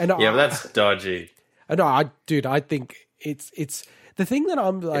 And Yeah, but that's dodgy. I think it's the thing that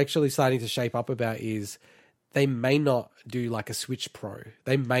I'm actually starting to shape up about is they may not do like a Switch Pro.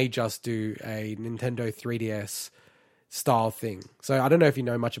 They may just do a Nintendo 3DS style thing. So I don't know if you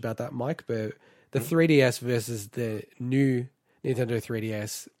know much about that, Mike, but the 3DS versus the new Nintendo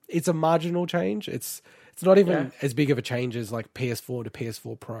 3DS, it's a marginal change. It's not even as big of a change as like PS4 to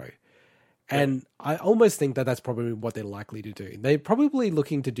PS4 Pro. And I almost think that that's probably what they're likely to do. They're probably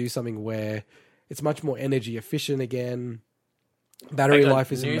looking to do something where it's much more energy efficient again. Battery Hang on,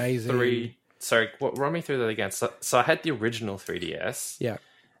 life is new amazing. Sorry, run me through that again. So I had the original 3DS. Yeah.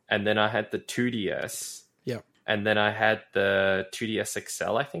 And then I had the 2DS. Yeah. And then I had the 2DS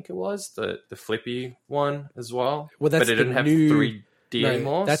XL, I think it was, the flippy one as well. Well, that's but it the didn't have new- 3D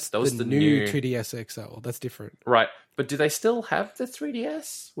anymore. That's that was the new 2DS XL. That's different. Right. But do they still have the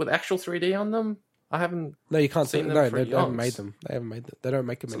 3DS with actual 3D on them? I haven't. No, you can't say Seen them no. for They haven't eons. made them. They haven't made them. They don't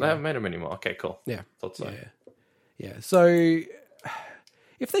make them So they anymore. haven't made them anymore. Okay, cool. Yeah. Thought so. Yeah. So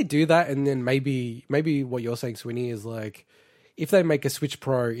if they do that, and then maybe what you're saying, Swinny, is like if they make a Switch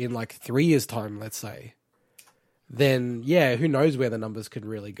Pro in like 3 years' time, let's say, then yeah, who knows where the numbers could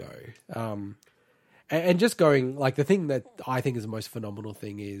really go. And just going like the thing that I think is the most phenomenal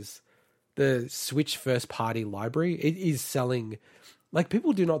thing is the Switch first party library. It is selling. Like,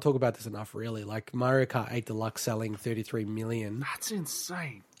 people do not talk about this enough, really. Like, Mario Kart 8 Deluxe selling 33 million. That's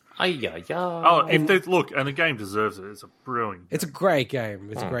insane. Yeah. Oh, if they look, and the game deserves it. It's a brilliant. It's a great game.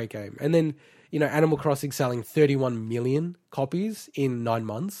 It's a great game. And then, Animal Crossing selling 31 million copies in 9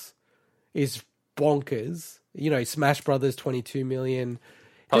 months is bonkers. Smash Brothers 22 million.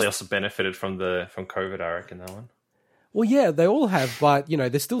 Probably also benefited from COVID, I reckon, that one. Well, yeah, they all have, but,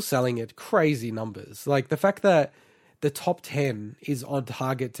 they're still selling at crazy numbers. Like, the fact that the top 10 is on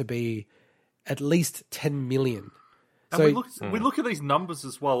target to be at least 10 million. And we look at these numbers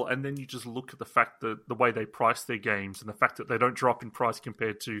as well, and then you just look at the fact that the way they price their games and the fact that they don't drop in price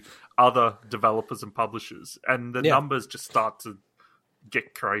compared to other developers and publishers, and the numbers just start to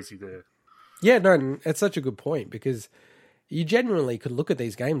get crazy there. Yeah, no, it's such a good point because you genuinely could look at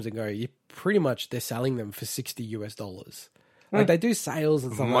these games and go, you pretty much they're selling them for $60. Like they do sales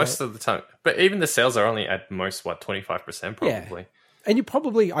and stuff most of the time, but even the sales are only at most 25% probably. Yeah. And you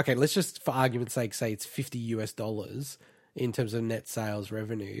probably, okay, let's just for argument's sake say it's $50 in terms of net sales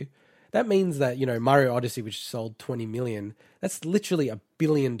revenue. That means that, you know, Mario Odyssey, which sold 20 million, that's literally $1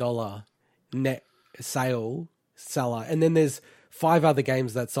 billion net seller. And then there's 5 other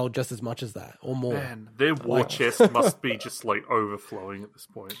games that sold just as much as that or more. Man, their war chest must be just like overflowing at this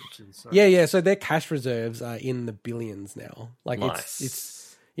point, which is insane. Yeah. So their cash reserves are in the billions now. Like nice.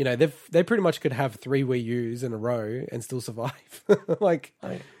 it's you know, they pretty much could have 3 Wii U's in a row and still survive. Like, I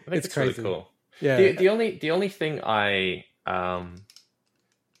think it's crazy. Really cool. Yeah. The only thing I and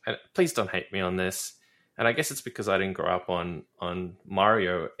please don't hate me on this, and I guess it's because I didn't grow up on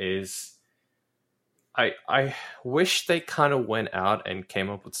Mario, is I wish they kind of went out and came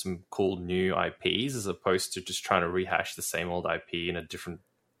up with some cool new IPs as opposed to just trying to rehash the same old IP in a different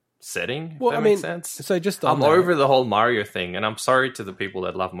setting. Well, if that I mean, makes sense. so just I'm over the whole Mario thing, and I'm sorry to the people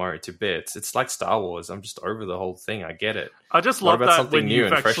that love Mario to bits. It's like Star Wars. I'm just over the whole thing. I get it. I just love that something when new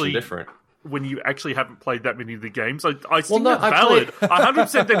you've and fresh actually and different. When you actually haven't played that many of the games. I think that's valid. I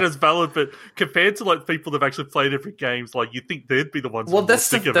 100% think that's valid, but compared to like people that've actually played every games, like you'd think they'd be the ones well, who are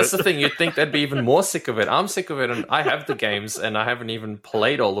sick of it. That's the thing. You'd think they'd be even more sick of it. I'm sick of it, and I have the games, and I haven't even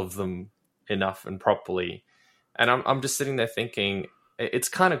played all of them enough and properly. And I'm just sitting there thinking, it's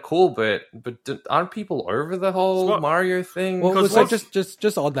kind of cool, but aren't people over the whole Mario thing? Well, so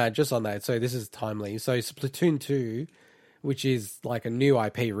just on that. So this is timely. So Splatoon 2, which is like a new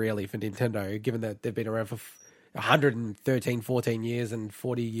IP really for Nintendo, given that they've been around for 113, 14 years and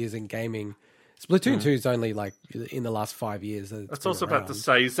 40 years in gaming. Splatoon 2 is only like in the last 5 years. That's also about to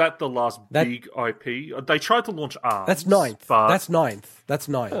say, is that the last big IP? They tried to launch ARMS. That's ninth. That's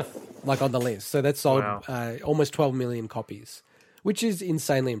ninth, like on the list. So that's sold almost 12 million copies, which is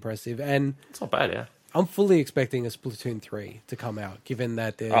insanely impressive. And it's not bad, yeah. I'm fully expecting a Splatoon 3 to come out, given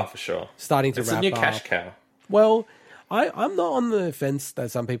that they're for sure starting to wrap up. It's a new cash cow. Well, I'm not on the fence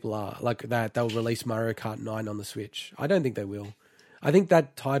that some people are, like that they'll release Mario Kart 9 on the Switch. I don't think they will. I think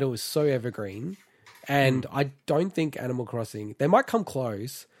that title is so evergreen, and I don't think Animal Crossing... They might come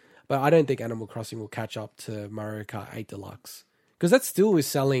close, but I don't think Animal Crossing will catch up to Mario Kart 8 Deluxe. Because that still is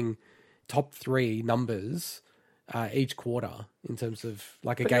selling top 3 numbers each quarter in terms of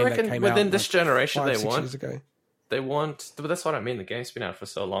like a game that came out within this generation 5-6 years ago. They want... But that's what I mean. The game's been out for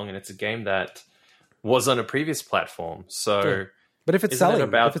so long, and it's a game that was on a previous platform. So, yeah. But if it's isn't selling, it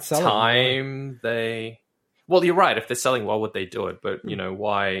about if it's selling, time they... Well, you're right. If they're selling, why would they do it? But you know,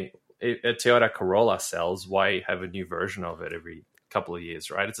 why a Toyota Corolla sells? Why have a new version of it every couple of years?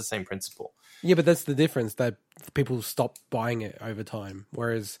 Right? It's the same principle. Yeah, but that's the difference. That people stop buying it over time,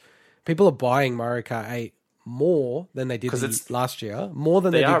 whereas people are buying Mario Kart 8 more than they did last year, more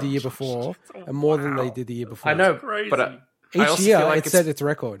than they did the year before, and more than they did the year before. I know, but each year it set its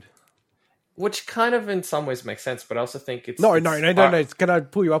record. Which kind of in some ways makes sense, but I also think it's... No. Can I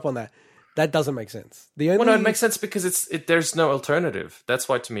pull you up on that? That doesn't make sense. Well, no, it makes sense because there's no alternative. That's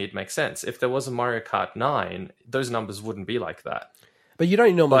why, to me, it makes sense. If there was a Mario Kart 9, those numbers wouldn't be like that. But you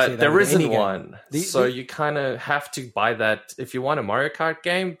don't normally see that. There isn't one. So you kind of have to buy that. If you want a Mario Kart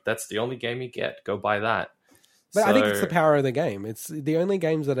game, that's the only game you get. Go buy that. But I think it's the power of the game. It's the only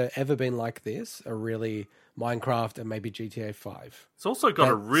games that have ever been like this are really Minecraft and maybe GTA 5. It's also got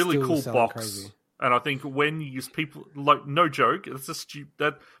a really cool box. Crazy. And I think when you use people, like, no joke,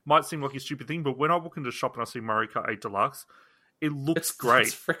 that might seem like a stupid thing, but when I walk into the shop and I see Mario Kart 8 Deluxe, it looks great.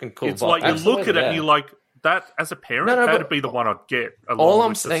 It's freaking cool. It's like, you look at it and you're like, that, as a parent, that'd be the one I'd get. All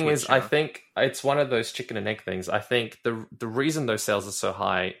I'm saying is, I think it's one of those chicken and egg things. I think the reason those sales are so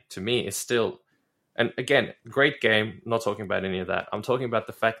high, to me, is still... And again, great game, not talking about any of that. I'm talking about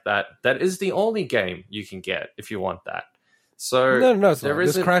the fact that that is the only game you can get if you want that. So no, it's not.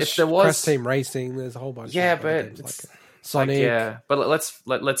 There's Crash Team Racing. There's a whole bunch. Yeah, of but games like Sonic. But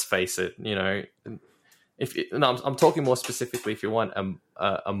let's face it. You know, I'm talking more specifically. If you want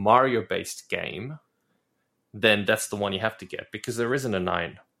a Mario based game, then that's the one you have to get because there isn't a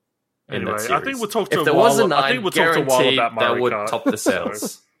 9. Anyway, I think we'll talk to if a there while. was a 9, I think we'll talk to a while about Mario that would Kart. top the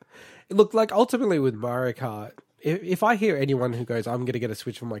sales. Look, like ultimately with Mario Kart, if I hear anyone who goes, "I'm going to get a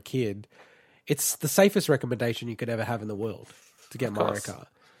Switch for my kid," it's the safest recommendation you could ever have in the world to get Mario Kart.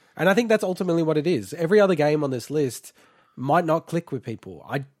 And I think that's ultimately what it is. Every other game on this list might not click with people.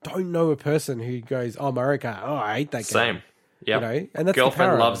 I don't know a person who goes, "Oh, Mario Kart, oh, I hate that game." Same. Yeah. You know, and that's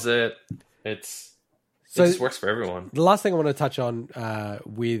girlfriend the power loves it. It just works for everyone. The last thing I want to touch on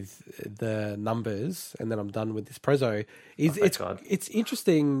with the numbers, and then I'm done with this Prezzo, is it's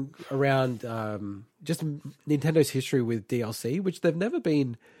interesting around just Nintendo's history with DLC, which they've never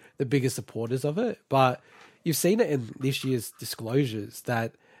been the biggest supporters of it, but you've seen it in this year's disclosures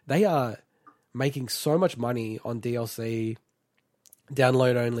that they are making so much money on DLC,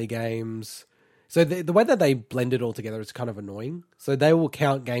 download-only games. So the way that they blend it all together is kind of annoying. So they will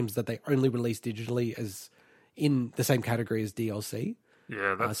count games that they only release digitally as in the same category as DLC.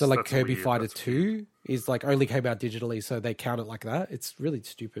 Yeah, that's so like that's Kirby weird. Fighter That's 2 is like only came out digitally, so they count it like that. It's really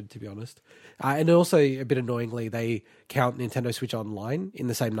stupid, to be honest. And also, a bit annoyingly, they count Nintendo Switch Online in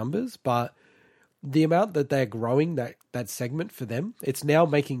the same numbers, but the amount that they're growing that segment for them, it's now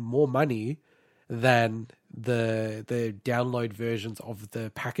making more money than the download versions of the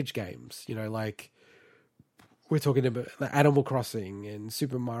package games. You know, like we're talking about Animal Crossing and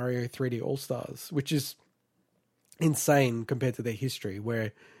Super Mario 3D All-Stars, which is insane compared to their history,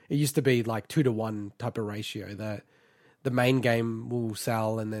 where it used to be like 2-to-1 type of ratio that the main game will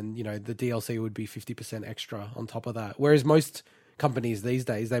sell and then, you know, the DLC would be 50% extra on top of that. Whereas most companies these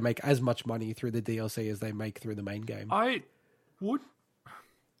days, they make as much money through the DLC as they make through the main game. I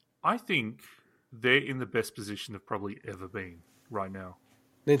think they're in the best position they've probably ever been right now.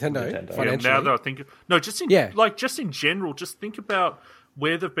 Nintendo. Financially. Yeah, now that I think, just in general, just think about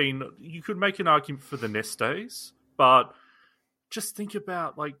where they've been. You could make an argument for the NES days, but just think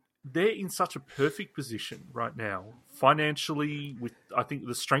about like they're in such a perfect position right now financially with, I think,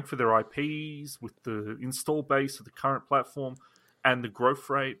 the strength of their IPs, with the install base of the current platform and the growth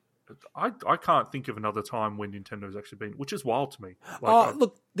rate. I can't think of another time when Nintendo's actually been, which is wild to me.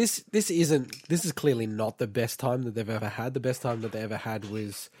 Look, this is clearly not the best time that they've ever had. The best time that they ever had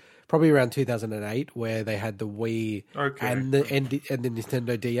was probably around 2008, where they had the Wii and the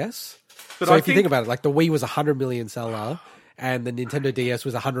Nintendo DS. But if you think about it, like the Wii was 100 million seller, and the Nintendo DS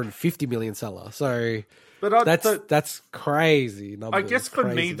was 150 million seller. So that's crazy numbers. I guess for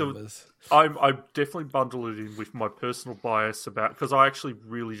me, I definitely bundle it in with my personal bias about, because I actually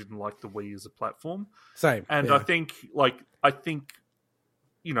really didn't like the Wii as a platform. Same. And I think,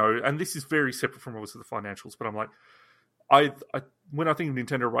 you know, and this is very separate from obviously the financials, but I'm like, when I think of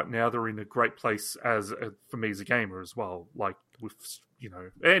Nintendo right now, they're in a great place for me as a gamer as well. Like, with, you know,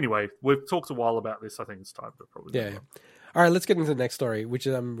 anyway, we've talked a while about this. I think it's time to probably move on. All right, let's get into the next story, which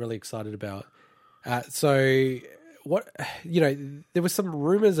I'm really excited about. So, there was some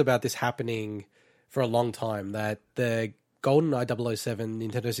rumors about this happening for a long time, that the GoldenEye 007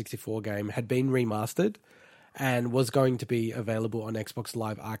 Nintendo 64 game had been remastered and was going to be available on Xbox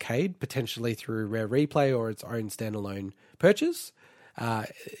Live Arcade, potentially through Rare Replay or its own standalone purchase.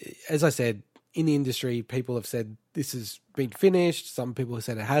 As I said, in the industry, people have said this has been finished. Some people have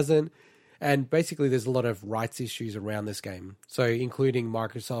said it hasn't. And basically, there's a lot of rights issues around this game. So, including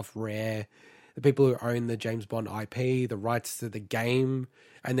Microsoft, Rare, the people who own the James Bond IP, the rights to the game,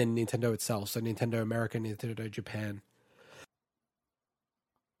 and then Nintendo itself. So, Nintendo America, Nintendo Japan.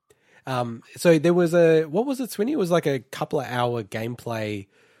 So there was what was it, Swinny? It was like a couple of hour gameplay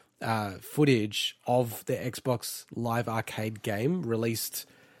footage of the Xbox Live Arcade game released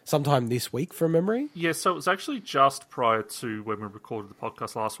sometime this week from memory. Yeah, so it was actually just prior to when we recorded the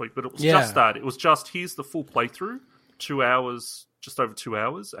podcast last week, but it was just that. It was just, here's the full playthrough, 2 hours, just over 2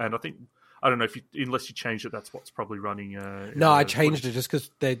 hours, and I don't know if unless you changed it, that's what's probably running. No, I changed it just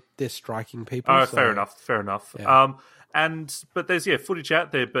because they're striking people. Oh, so. Fair enough. Yeah. But there's footage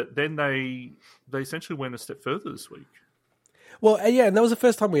out there, but then they essentially went a step further this week. Well, and that was the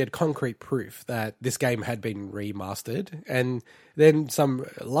first time we had concrete proof that this game had been remastered, and then some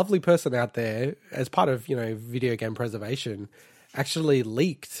lovely person out there, as part of video game preservation, actually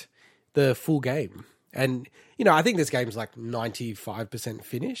leaked the full game. And I think this game's like 95%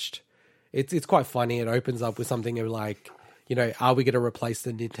 finished. It's quite funny. It opens up with something like, are we going to replace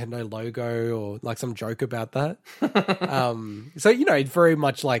the Nintendo logo, or like some joke about that? So, it's very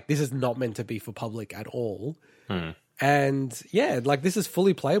much like this is not meant to be for public at all. And yeah, like this is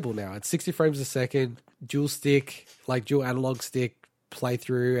fully playable now. It's 60 frames a second, dual analog stick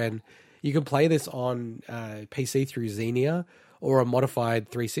playthrough. And you can play this on PC through Xenia or a modified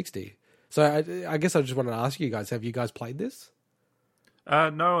 360. So I guess I just wanted to ask you guys, have you guys played this?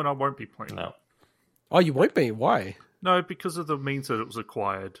 No, and I won't be playing it. Oh, you won't be? Why? No, because of the means that it was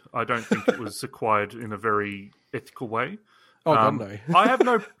acquired. I don't think it was acquired in a very ethical way. Oh, God, no. I have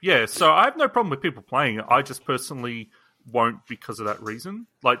no problem with people playing it. I just personally won't because of that reason.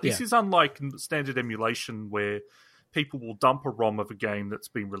 Like, this is unlike standard emulation where people will dump a ROM of a game that's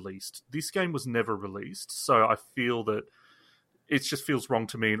been released. This game was never released, so I feel that it just feels wrong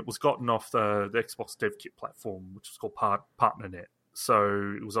to me, and it was gotten off the Xbox Dev Kit platform, which is called PartnerNet.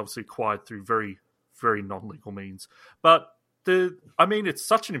 So it was obviously acquired through very, very non-legal means. But it's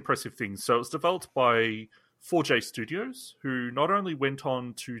such an impressive thing. So it was developed by 4J Studios, who not only went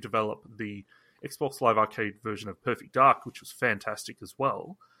on to develop the Xbox Live Arcade version of Perfect Dark, which was fantastic as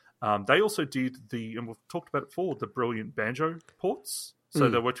well. They also did and we've talked about it before, the brilliant Banjo ports. So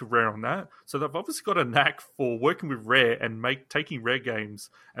they worked with Rare on that. So they've obviously got a knack for working with Rare and taking Rare games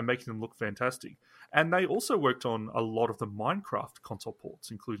and making them look fantastic. And they also worked on a lot of the Minecraft console ports,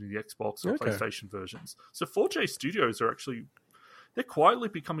 including the Xbox and PlayStation versions. So 4J Studios they're quietly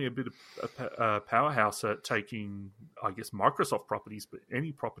becoming a bit of a powerhouse at taking, I guess, Microsoft properties, but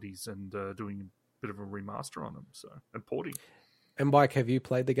any properties, and doing a bit of a remaster on them, and porting. And Mike, have you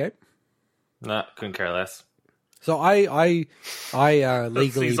played the game? Nah, couldn't care less. So I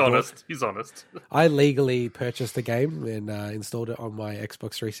legally He's honest. I legally purchased the game and installed it on my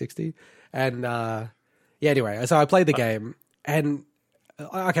Xbox 360. And anyway, so I played the game, and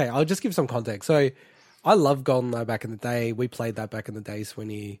okay, I'll just give some context. So I loved GoldenEye back in the day. We played that back in the days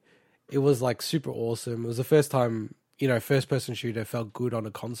when it was like super awesome. It was the first time, first person shooter felt good on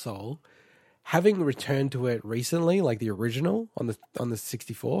a console. Having returned to it recently, like the original on the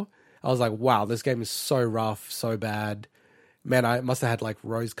 64, I was like, wow, this game is so rough, so bad. Man, I must have had like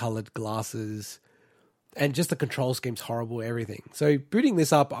rose-colored glasses. And just the control scheme's horrible, everything. So booting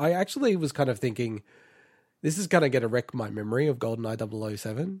this up, I actually was kind of thinking, this is going to get to wreck my memory of GoldenEye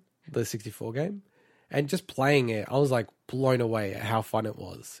 007, the 64 game. And just playing it, I was like blown away at how fun it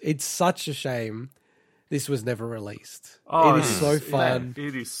was. It's such a shame this was never released. Oh, it is so fun.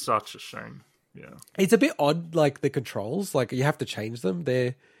 It is such a shame. Yeah. It's a bit odd, like the controls, like you have to change them.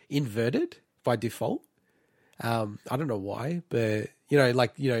 They're inverted by default. I don't know why, but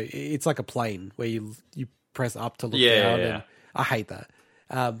it's like a plane where you press up to look down. Yeah. And I hate that.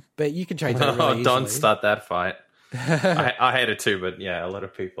 But you can change that really easily. Don't start that fight. I hate it too, but yeah, a lot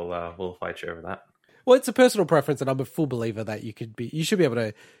of people will fight you over that. Well, it's a personal preference, and I'm a full believer that you should be able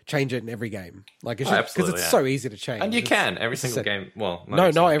to change it in every game. Like, because it's so easy to change. And you can every single game. Well,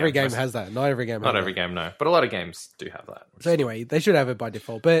 not every game has that. Not every game. Not every game, no. But a lot of games do have that. So anyway, they should have it by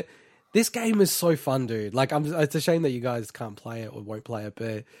default. But this game is so fun, dude. Like, it's a shame that you guys can't play it or won't play it,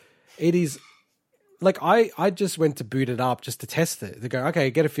 but it is. Like, I just went to boot it up just to test it. To go,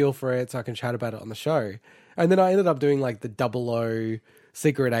 okay, get a feel for it so I can chat about it on the show. And then I ended up doing like the 00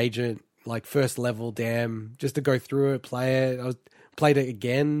 Secret Agent, like first level just to go through it, play it. I played it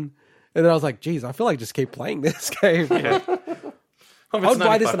again. And then I was like, geez, I feel like just keep playing this game. Yeah. I would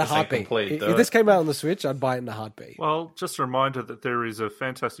buy this in a heartbeat. If this came out on the Switch, I'd buy it in a heartbeat. Well, just a reminder that there is a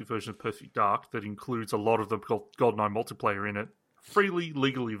fantastic version of Perfect Dark that includes a lot of the GoldenEye multiplayer in it. Freely,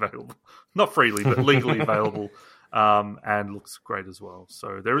 legally available. Not freely, but legally available. And looks great as well.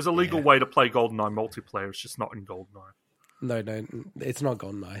 So there is a legal way to play GoldenEye multiplayer. It's just not in GoldenEye. No, it's not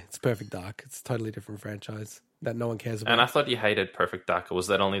GoldenEye. It's Perfect Dark. It's a totally different franchise that no one cares about. And I thought you hated Perfect Dark. Was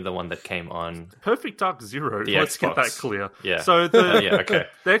that only the one that came on Perfect Dark Zero? Let's get that clear. Yeah. So okay.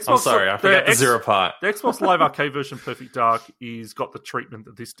 The Xbox, I'm sorry, I forgot the Zero part. The Xbox Live Arcade version Perfect Dark got the treatment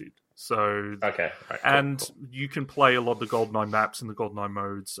that this did. So okay, right, and you can play a lot of the GoldenEye maps and the GoldenEye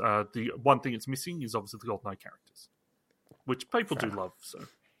modes. The one thing it's missing is obviously the GoldenEye characters, which people do love. So.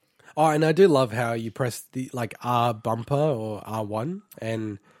 Oh, and I do love how you press the like R bumper or R1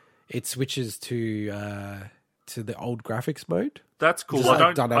 and it switches to the old graphics mode. That's cool.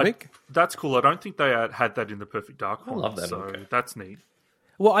 Dynamic. That's cool. I don't think they had that in the Perfect Dark one. I love that. So that's neat.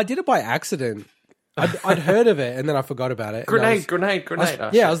 Well, I did it by accident. I'd heard of it and then I forgot about it. Grenade.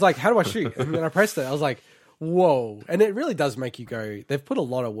 I was like, how do I shoot? And then I pressed it. I was like, whoa. And it really does make you go, they've put a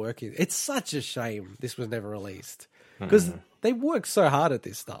lot of work in. It's such a shame this was never released. Because they work so hard at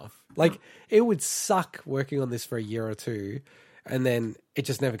this stuff. Like, it would suck working on this for a year or two, and then it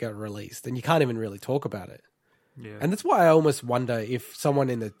just never got released, and you can't even really talk about it. Yeah. And that's why I almost wonder if someone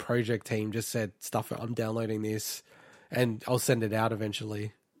in the project team just said, stuff it, I'm downloading this, and I'll send it out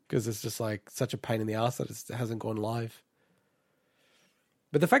eventually, because it's just like such a pain in the ass that it hasn't gone live.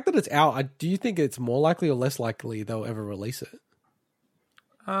 But the fact that it's out, do you think it's more likely or less likely they'll ever release it?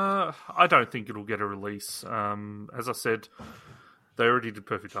 I don't think it'll get a release. As I said, they already did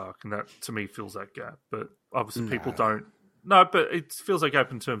Perfect Dark, and that to me fills that gap. But obviously, people don't. No, but it fills that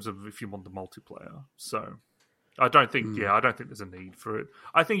gap in terms of if you want the multiplayer. So I don't think. I don't think there's a need for it.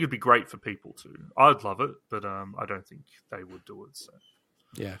 I think it'd be great for people to. I'd love it, but I don't think they would do it. So.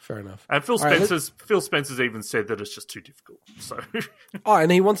 Yeah, fair enough. And Phil Spencer's even said that it's just too difficult. So.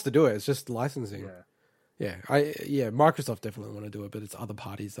 And he wants to do it. It's just licensing. Yeah, Microsoft definitely want to do it, but it's other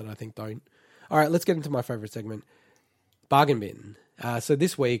parties that I think don't. All right, let's get into my favorite segment, Bargain Bin. So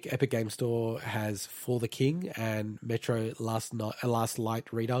this week, Epic Game Store has For the King and Metro Last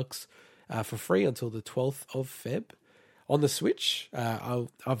Light Redux for free until the 12th of Feb. On the Switch,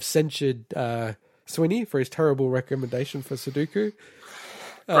 I've censured Sweeney for his terrible recommendation for Sudoku.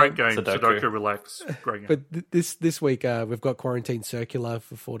 Great game, Sudoku Relax. Great game. But this week, we've got Quarantine Circular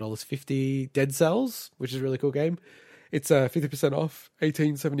for $4.50. Dead Cells, which is a really cool game. It's 50% off,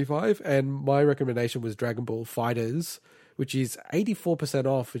 $18.75. And my recommendation was Dragon Ball Fighters, which is 84%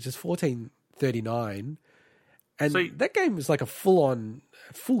 off, which is $14.39. And that game is like a full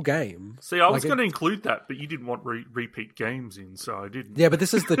game. See, I was going to include that, but you didn't want repeat games in, so I didn't. Yeah, but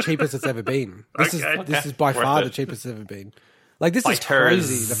this is the cheapest it's ever been. This is by far the cheapest it's ever been. Like, this is Fighters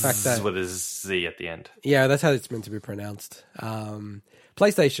crazy, the fact that... with a Z at the end. Yeah, that's how it's meant to be pronounced.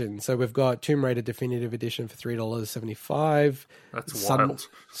 PlayStation. So we've got Tomb Raider Definitive Edition for $3.75. That's wild.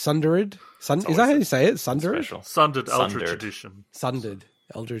 Sundered? Is that how you say it? Sundered? Sundered Eldritch Edition. Sundered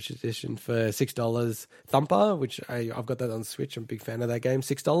Eldritch Edition for $6. Thumper, which I've got that on Switch. I'm a big fan of that game.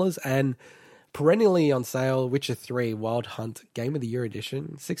 $6. And perennially on sale, Witcher 3 Wild Hunt Game of the Year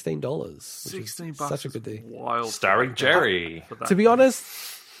Edition, $16. $16 such a good deal. Wild. Starring Jerry. To be honest,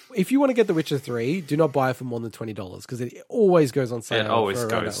 if you want to get The Witcher 3, do not buy it for more than $20 because it always goes on sale. It always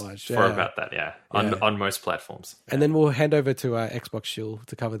goes for about that, on most platforms. And then we'll hand over to Xbox Shield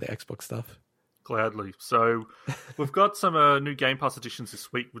to cover the Xbox stuff. Gladly. So we've got some new Game Pass editions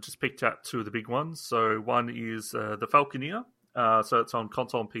this week. We just picked out two of the big ones. So one is The Falconeer. So it's on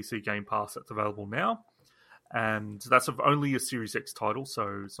console and PC Game Pass. That's available now. And that's only a Series X title,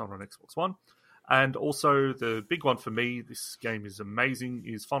 so it's not on Xbox One. And also the big one for me, this game is amazing,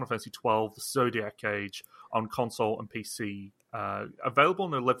 is Final Fantasy XII, The Zodiac Age on console and PC. Available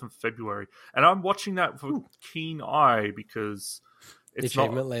on the 11th of February. And I'm watching that with keen eye because it's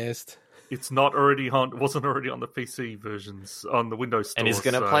achievement list. It's not already on. It wasn't already on the PC versions on the Windows Store. And he's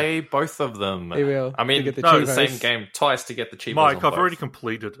going to play both of them. He will. I mean, the same game twice to get the cheapest. Mike, I've already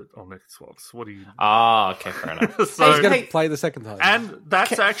completed it on Xbox. What do you? Okay, fair enough. So he's going to play the second time. And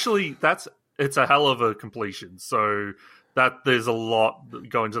that's it's a hell of a completion. So that there's a lot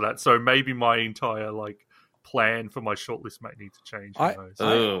going to that. So maybe my entire plan for my shortlist might need to change.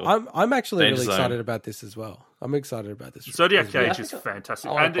 I'm actually really excited about this as well. I'm excited about this. Zodiac Age is fantastic,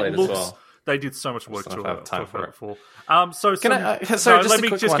 and it looks they did so much work to have time for it. Let me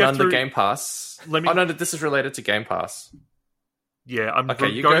just get through the Game Pass. No, this is related to Game Pass. Yeah,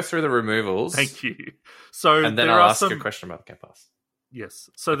 you go through the removals. Thank you. So and then I'll ask a question about Game Pass. Yes.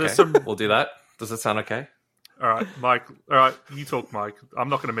 So there's some. We'll do that. Does that sound okay? All right, Mike. All right, you talk, Mike. I'm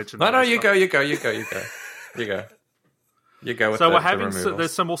not going to mention. No, you go. You go with so we're having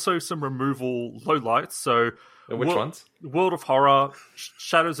there's also some removal lowlights. So which ones? World of Horror,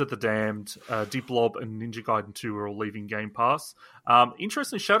 Shadows of the Damned, Deep Blob, and Ninja Gaiden 2 are all leaving Game Pass.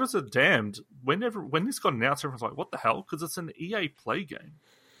 Interestingly, Shadows of the Damned, when this got announced, everyone's like, "What the hell?" Because it's an EA Play game,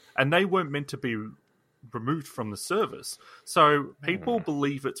 and they weren't meant to be removed from the service. So people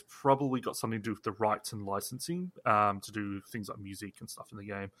believe it's probably got something to do with the rights and licensing to do things like music and stuff in the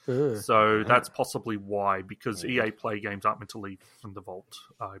game. So that's possibly why, because EA Play games aren't meant to leave from the vault,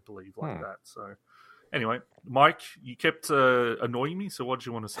 I believe, like that. So anyway, Mike, you kept annoying me, so what did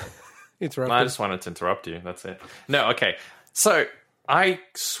you want to say? I just wanted to interrupt you. That's it. No, okay. So I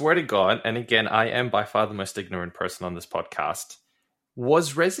swear to God, and again, I am by far the most ignorant person on this podcast.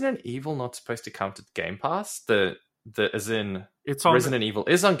 Was Resident Evil not supposed to come to Game Pass? Resident Evil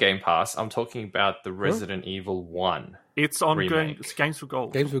is on Game Pass. I'm talking about the Resident Evil 1. It's on Games with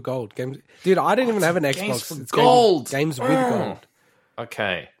Gold. Games with Gold. Dude, I didn't even have an Xbox. It's Gold. Games with Gold.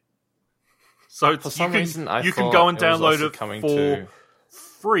 Okay. So for some reason, you can go and download it for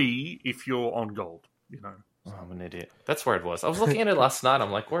free if you're on Gold. Oh, I'm an idiot. That's where it was. I was looking at it last night. I'm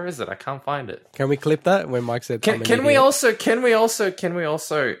like, where is it? I can't find it. Can we clip that when Mike said? Can we also go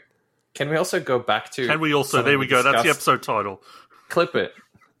back to? Can we also? There we go. That's the episode title. Clip it.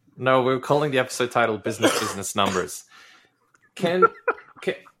 No, we're calling the episode title "Business Numbers."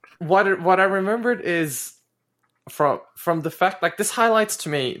 What I remembered is from the fact, this highlights to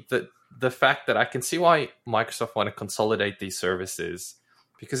me that the fact that I can see why Microsoft want to consolidate these services.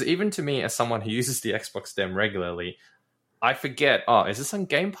 Because even to me, as someone who uses the Xbox Dem regularly, I forget, is this on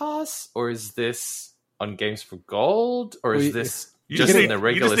Game Pass? Or is this on Games for Gold? Or is this just in the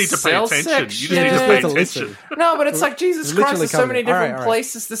regular sales section? You just need to pay attention. No, but it's like, Jesus Christ, there's so many different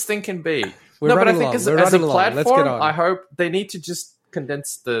places this thing can be. But I think as a platform, I hope they need to just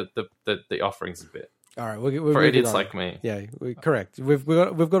condense the offerings a bit. All right, we're For moving idiots on. like me. Yeah, correct. We've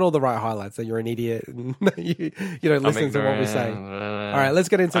got all the right highlights. That you're an idiot and you don't listen to what we say. All right, let's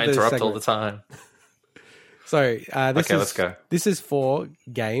get into I this interrupt segment. all the time. So Let's go. This is for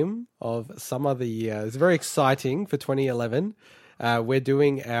Game of Some Other Year. It's very exciting for 2011. We're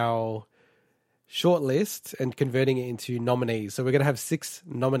doing our short list and converting it into nominees. So we're going to have 6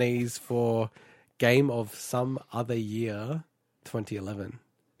 nominees for Game of Some Other Year 2011.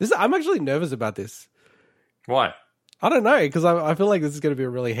 I'm actually nervous about this. Why? I don't know, because I feel like this is going to be a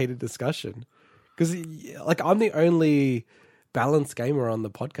really heated discussion. Because like I'm the only balanced gamer on the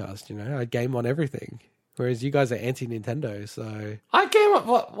podcast. You know, I game on everything, whereas you guys are anti-Nintendo. So I game on...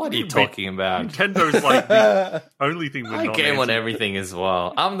 What are you talking about? Nintendo's like the only thing we're I not game on anti. everything as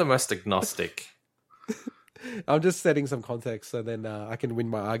well. I'm the most agnostic. I'm just setting some context so then I can win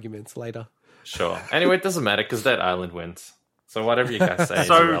my arguments later. Sure. Anyway, it doesn't matter because Dead Island wins. So whatever you guys say is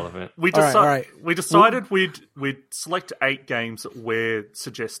So irrelevant. we, All right. we decided we'd select 8 games that we're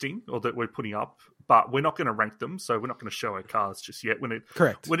suggesting or that we're putting up, but we're not going to rank them, so we're not going to show our cards just yet.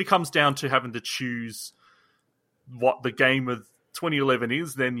 Correct. When it comes down to having to choose what the game of 2011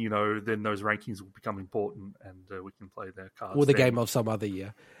 is, then then those rankings will become important, and we can play their cards. Or the then. Game of Some Other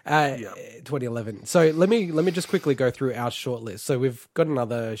Year, 2011. So let me just quickly go through our short list. So we've got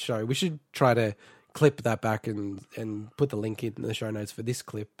another show. We should try to clip that back and put the link in the show notes for this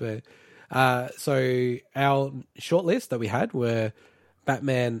clip. But so our short list that we had were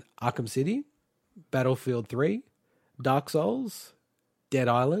Batman Arkham City, Battlefield 3, Dark Souls, Dead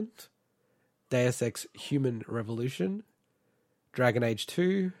Island, Deus Ex Human Revolution, Dragon Age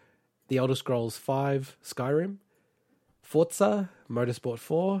 2, The Elder Scrolls 5, Skyrim, Forza, Motorsport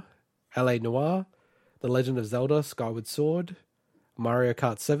 4, LA Noire, The Legend of Zelda, Skyward Sword, Mario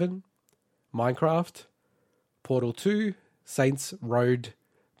Kart 7, Minecraft, Portal 2, Saints Road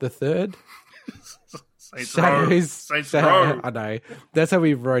the Third, Saints Row. I know. That's how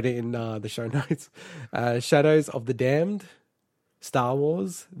we wrote it in the show notes. Shadows of the Damned, Star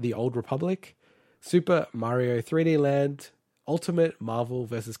Wars, The Old Republic, Super Mario 3D Land, Ultimate Marvel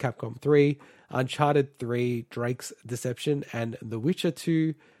vs. Capcom 3, Uncharted 3, Drake's Deception, and The Witcher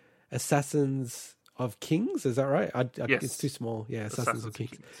 2, Assassins of Kings. Is that right? Yes. It's too small. Yeah, Assassins of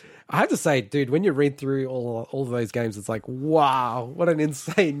Kings. I have to say, dude, when you read through all of those games, it's like, wow, what an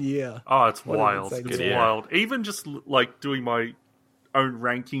insane year. Oh, it's What an wild. insane It's year. wild. Even just like doing my own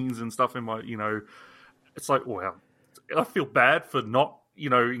rankings and stuff in my, it's like, wow. I feel bad for not,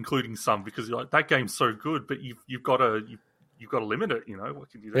 including some because you're like, that game's so good, but you've got to limit it. What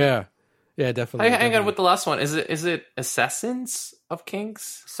can you do? Yeah, definitely. Hang on definitely. with the last one. Is it Assassins of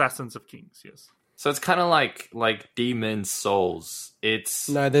Kings? Assassins of Kings, yes. So it's kind of like Demon Souls. It's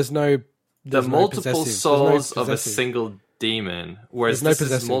No, there's the no multiple possessive. There's no souls of a possessive. single demon, whereas There's no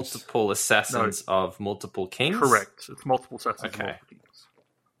this is possessives. multiple assassins of multiple kings. Correct. It's multiple Assassins of Okay. multiple Kings.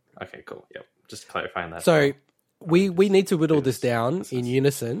 Okay, cool. Yep, just clarifying that. So we need to whittle this Yes. down in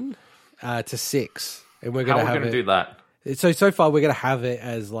unison to 6, and we're how gonna are we have going to it. do that? So far, we're gonna have it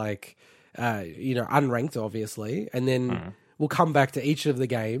as like unranked, obviously, and then we'll come back to each of the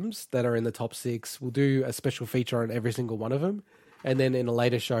games that are in the top 6. We'll do a special feature on every single one of them, and then in a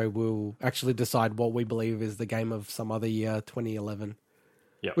later show, we'll actually decide what we believe is the Game of Some Other Year 2011.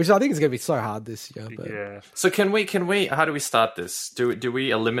 Yep. Which I think is going to be so hard this year. But Yeah. So can we? How do we start this? Do we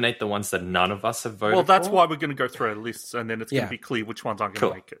eliminate the ones that none of us have voted? Well, that's for? why we're going to go through our lists, and then it's going Yeah. to be clear which ones aren't going Cool.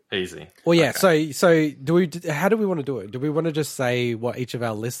 to make it. Easy. Well, yeah. So do we? How do we want to do it? Do we want to just say what each of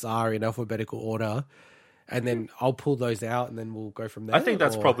our lists are in alphabetical order, and then I'll pull those out, and then we'll go from there? I think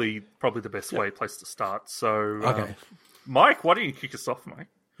that's or- probably the best place to start. So, Okay. Mike, why don't you kick us off, mate?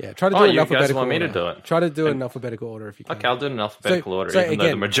 Yeah, try to do Oh, it in you guys alphabetical want me to order. do it? Try to do it in alphabetical order if you can. Okay, I'll do it in alphabetical order, so even though the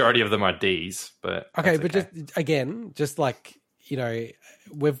again- majority of them are D's. But Okay, that's but just again, just like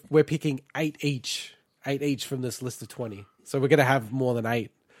we're picking 8 each from this list of 20. So we're gonna have more than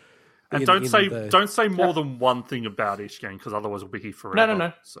 8. And in- don't in say more than one thing about each game because otherwise we'll be here forever.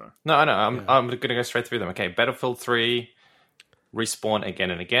 No. So No, I know. I'm going to go straight through them. Okay, Battlefield 3, Respawn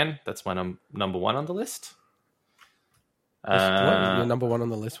again and again. That's my number 1 on the list. What? You're number 1 on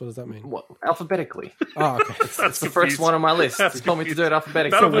the list. What does that mean? What, alphabetically. Oh, okay. It's the first one on my list. You told me to do it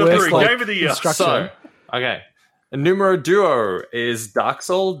alphabetically. Battlefield worst, 3, like, Game of the Year. instruction. So, okay. Numero duo is Dark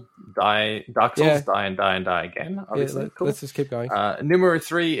Souls, Die and Die again. Yeah, Obviously, cool. let's just keep going. Numero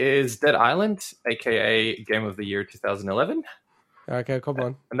 3 is Dead Island, aka Game of the Year 2011. Okay, come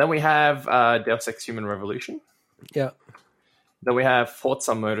on. And then we have Deus Ex Human Revolution. Yeah, Then we have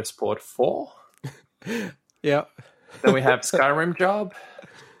Forza Motorsport 4. yeah, Then we have Skyrim Job.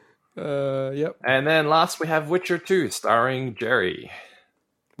 yep. And then last we have Witcher 2, starring Jerry.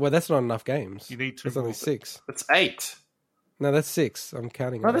 Well, that's not enough games. You need two There's only more. 6. That's 8. No, that's 6. I'm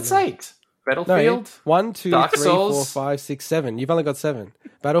counting. No, it that's now. 8. Battlefield. No, 1, 2, Dark 3, 4, Souls. 5, 6, 7. You've only got 7.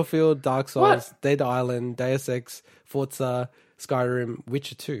 Battlefield, Dark Souls, What? Dead Island, Deus Ex, Forza, Skyrim,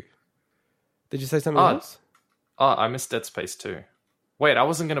 Witcher 2. Did you say something else? Oh, I missed Dead Space 2. Wait, I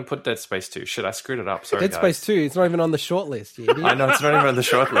wasn't going to put Dead Space 2. Shit, I screwed it up. Sorry, Dead guys. Space 2. It's not even on the short list. You idiot. I know, it's not even on the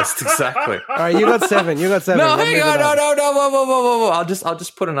short list. Exactly. All right, you got 7. You got 7. No, We'll hang move on, it no. Whoa. I'll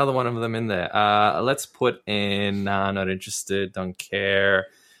just put another one of them in there. Let's put in. Nah, not interested. Don't care.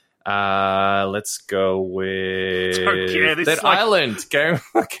 Let's go with Don't care, this Dead is like- Island game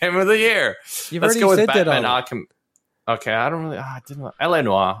of the year. You've Let's already go with said Dead Batman Island. Arkham. Okay, I don't really. I didn't. LA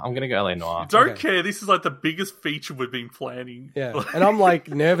Noire. I'm gonna go LA Noire. Don't Okay. care. This is like the biggest feature we've been planning. Yeah, and I'm like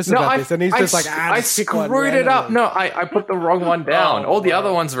nervous about this, and he's just like, I just pick one screwed it up. randomly. No, I put the wrong one down. Oh, All the wow.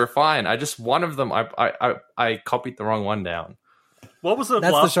 other ones were fine. I just one of them. I copied the wrong one down. What was the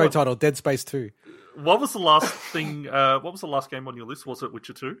That's the last show one? title, Dead Space 2. What was the last thing? What was the last game on your list? Was it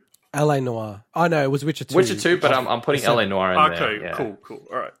Witcher 2? LA Noire. Oh, no, it was Witcher 2. Witcher 2, but I'm putting So- LA Noire in Okay, there. Yeah. cool.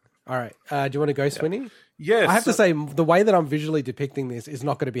 All right. All right. Do you want to go, Swinny? Yes. I have to say, the way that I'm visually depicting this is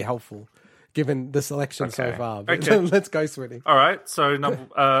not going to be helpful, given the selection so Okay. far. But Okay. let's go, Swinny. All right.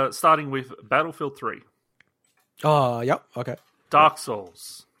 So starting with Battlefield 3, Oh, yep. Okay. Dark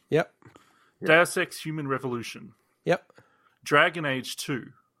Souls, Yep. Deus Ex: Human Revolution, Yep. Dragon Age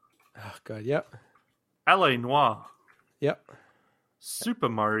 2, Oh, God. Yep. LA Noire, Yep. Super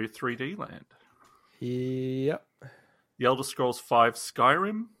Mario 3D Land, Yep. The Elder Scrolls V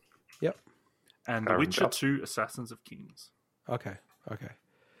Skyrim, Yep. and The Skyrim Witcher Cup. 2 Assassins of Kings. Okay.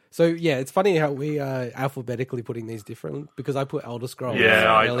 So, yeah, it's funny how we are alphabetically putting these different, because I put Elder Scrolls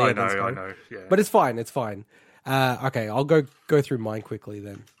Yeah, I earlier than know. Skyrim. Yeah. But it's fine. It's fine. Okay, I'll go through mine quickly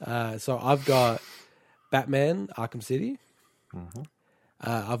then. So I've got Batman: Arkham City.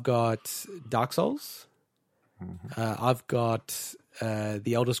 I've got Dark Souls. I've got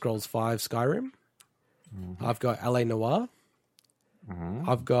The Elder Scrolls V Skyrim. I've got LA Noire.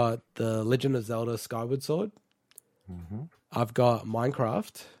 I've got The Legend of Zelda Skyward Sword. I've got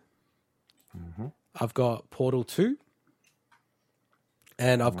Minecraft. I've got Portal 2.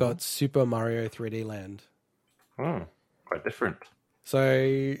 And I've got Super Mario 3D Land. Quite different.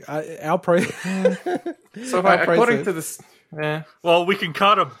 So our pro. So Our according process- to this, yeah. Well, we can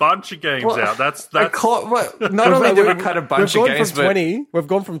cut a bunch of games out. That's Not only did we cut a bunch we've of gone games, from but 20. We've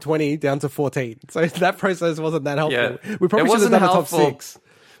gone from 20 down to 14. So that process wasn't that helpful. Yeah, We probably it should have wasn't done a top helpful. 6.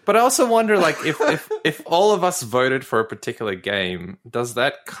 But I also wonder, like, if all of us voted for a particular game, does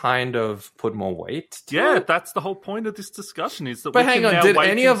that kind of put more weight? To yeah. it? That's the whole point of this discussion. Is that But we hang can on, now did weigh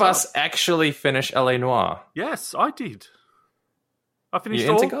any of things us up. actually finish LA Noire? Yes, I did. I finished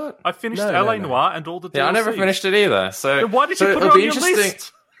You all. into God? I finished No, LA no. Noire and all the. Yeah, I never DLC. finished it either. So Then why did so you put it'll it on be your interesting.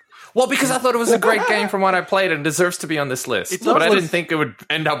 list? Well, because I thought it was a great game from what I played and deserves to be on this list. It's But not I just- didn't think it would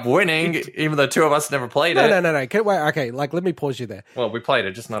end up winning, even though two of us never played it. No. Wait, okay, like, let me pause you there. Well, we played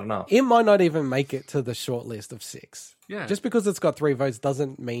it, just not enough. It might not even make it to the short list of 6. Yeah. Just because it's got 3 votes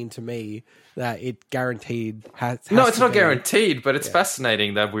doesn't mean to me that it guaranteed has No, it's to not be. guaranteed, but it's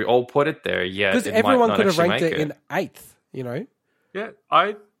fascinating that we all put it there. Yeah, Because it everyone might not could have actually ranked make it in 8th, you know? Yeah,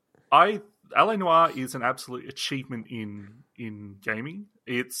 LA Noire is an absolute achievement in gaming.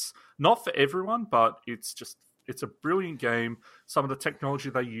 It's not for everyone, but it's a brilliant game. Some of the technology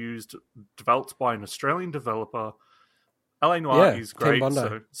they used, developed by an Australian developer. LA Noire Yeah, is Team great.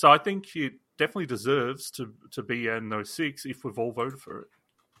 Bondo. So I think it definitely deserves to be in those 6 if we've all voted for it.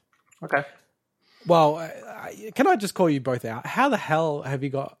 Okay. Well, can I just call you both out? How the hell have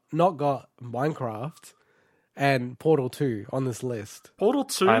you not got Minecraft and Portal 2 on this list? Portal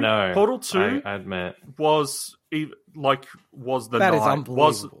 2, I know. Portal 2 I admit. was the That 9. is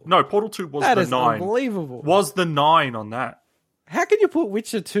unbelievable. No, Portal 2 was That the is 9. unbelievable. Was the 9 on that? How can you put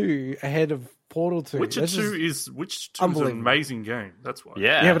Witcher 2 ahead of Portal 2? Witcher That's 2 just- is an unbelievable. amazing game. That's why.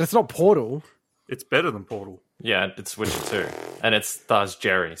 Yeah. Yeah, but it's not Portal. It's better than Portal. Yeah, it's Witcher 2. And it stars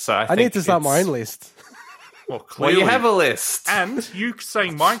Jerry. So I I think need to start my it's- own list. Well, Well, clearly. you have a list. And you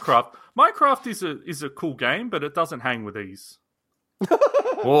saying Minecraft. Minecraft is a cool game, but it doesn't hang with these.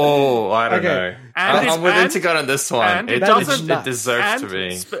 Whoa, I don't Okay. know. And I'm with Intigot on this one. and it It doesn't- it deserves And to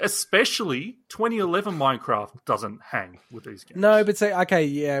be. especially 2011 Minecraft doesn't hang with these games. No, but say, okay,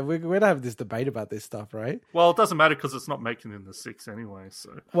 yeah, we're going to have this debate about this stuff, right? Well, it doesn't matter because it's not making it in the 6 anyway. So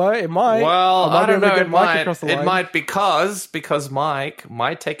Well, it might. Well, might I be don't able to know. get It Mike might. across the It line. might because Mike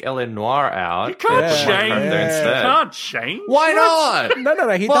might take LA Noire out. you can't and put change. Minecraft there Yeah. You instead. can't change. Why not? No,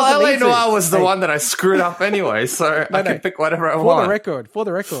 he Well, doesn't LA need to. Noire was the Hey, one that I screwed up anyway, so I no. can pick whatever I For want. the record,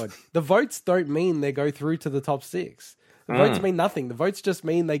 the votes don't mean they go through to the top 6. The votes mean nothing. The votes just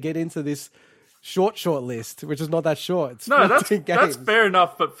mean they get into this short list, which is not that short. It's No, that's 14 games. fair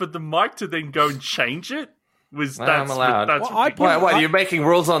enough. But for the mic to then go and change it I'm allowed. That's Well, I put- ridiculous. What, you're making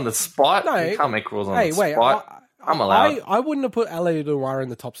rules on the spot? No. You can't make rules on Hey, the wait. spot. I'm allowed. I wouldn't have put LA Noir in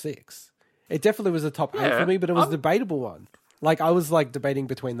the top 6. It definitely was a top 8 Yeah, for me, but it was a debatable one. Like, I was like debating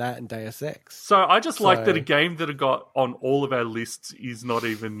between that and Deus Ex. So I just like that So- a game that I got on all of our lists is not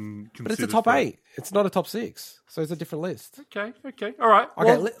even considered. But it's a top for- 8. It's not a top 6. So it's a different list. Okay, all right. Okay,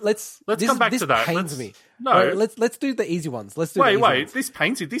 Well, let's come back this to that. pains Let's- me. no. All right, let's do the easy ones. Let's do the easy wait. ones. This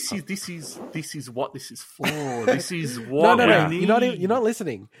pains you. This is what this is for. This is what No. we You're need. not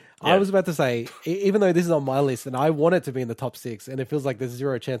listening. Yeah. I was about to say, even though this is on my list and I want it to be in the top 6, and it feels like there's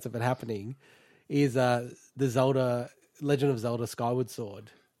zero chance of it happening, is the Zelda Legend of Zelda Skyward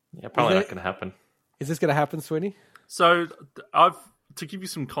Sword. Yeah, probably Is not it- going to happen. Is this going to happen, Sweeney? So to give you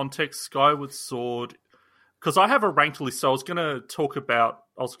some context, Skyward Sword, because I have a ranked list. So I was going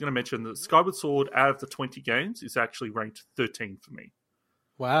to mention that Skyward Sword out of the 20 games is actually ranked 13 for me.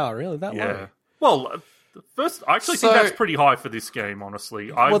 Wow, really? That Yeah. low? Well, first, I actually think So- that's pretty high for this game.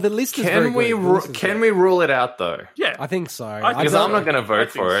 Honestly, Well, the list is very Can we good. The list is can good. we rule it out though? yeah, I think so. Because think I'm not going to I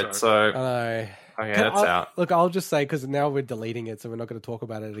vote think for it. so. So I know. okay, that's out. Look, I'll just say, because now we're deleting it, so we're not going to talk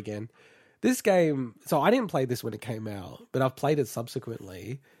about it again. This game, so I didn't play this when it came out, but I've played it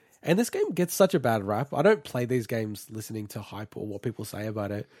subsequently. And this game gets such a bad rap. I don't play these games listening to hype or what people say about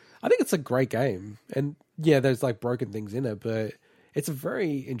it. I think it's a great game. And yeah, there's like broken things in it, but it's a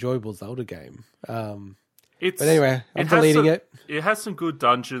very enjoyable Zelda game. It's, But anyway, I'm it has deleting some- it. It has some good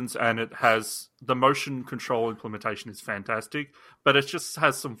dungeons, and it has the motion control implementation is fantastic. But it just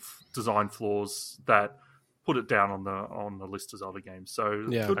has some design flaws that put it down on the list as other games. So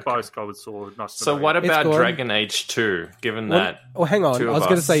Yeah. goodbye, Skyward Sword. Nice to So know what you. about good. Dragon Age 2? Given that, Oh, hang on. two I of was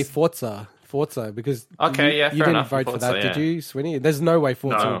going to us- say Forza, because Okay, yeah, you fair didn't enough. vote for Forza, that, yeah. did you, Swinny? There's no way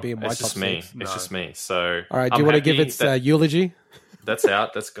Forza No, would be in my it's top just me. 6. It's just me. So All right, do I'm you want to give happy its that- eulogy? That's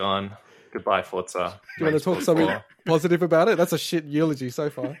out. That's gone. Goodbye, Forza. Do you want to talk something positive about it? That's a shit eulogy so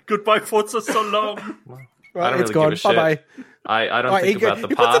far. Goodbye, Forza, so long. Right, don't it's really gone. give a shit. Bye bye. I don't think about the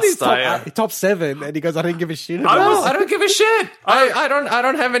he puts it in his past. top 7, and he goes, "I didn't give a shit." I About was- it." I don't give a shit. I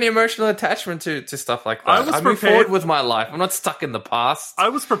don't have any emotional attachment to stuff like that. I was move prepared- forward with my life. I'm not stuck in the past. I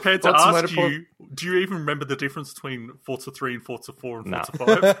was prepared to What's ask Motorsport? you, do you even remember the difference between Forza 3 and Forza 4 and No.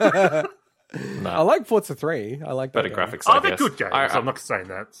 Forza 5? I like Forza 3. I like that Better game. graphics. Oh, I they're guess. good games. I- I'm not saying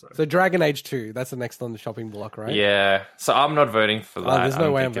that. So. So Dragon Age 2, that's the next on the shopping block, right? Yeah. So I'm not voting for that. Oh, there's no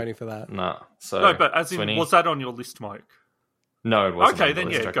I'm way I'm thinking- voting for that. No. So No, but as in, Swinny- was that on your list, Mike? No, it wasn't. Okay, on the then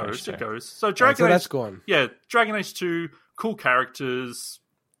list, yeah, it Dragon goes. Age 2. It goes. So Right, Dragon so Age, that's gone. yeah, Dragon Age 2, cool characters,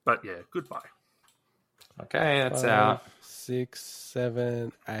 but yeah, goodbye. Okay, that's 5, out. 6,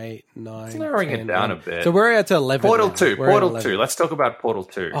 7, 8, 9. It's narrowing it 10, down a 11. bit. So we're at 11. Portal now. 2. We're at Portal 11. 2. Let's talk about Portal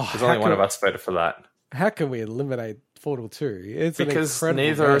 2. Oh, Because only how one of come- us voted for that. How can we eliminate Portal 2? It's Because an incredible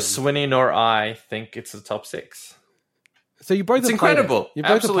neither game. Swinny nor I think it's the top 6. So you both It's have played incredible. it. You both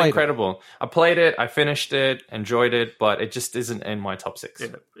have Absolutely played it. incredible. I played it, I finished it, enjoyed it, but it just isn't in my top 6.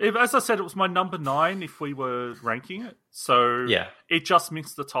 Yeah. As I said, it was my number 9 if we were ranking it. So Yeah. it just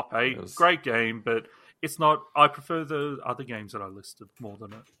missed the top 8. It was- Great game, but it's not. I prefer the other games that I listed more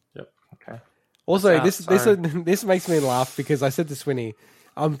than it. Yep. Okay. Also, Yeah, this sorry. this makes me laugh because I said to Swinny,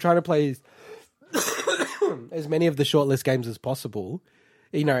 I'm trying to play as many of the shortlist games as possible,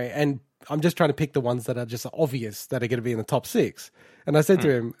 and I'm just trying to pick the ones that are just obvious that are going to be in the top 6. And I said to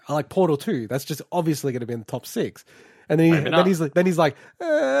him, I like Portal 2. That's just obviously going to be in the top 6. And then he's like,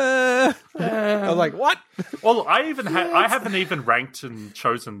 I was like, what? Well, I haven't even ranked and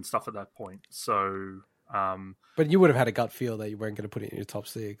chosen stuff at that point. So, But you would have had a gut feel that you weren't going to put it in your top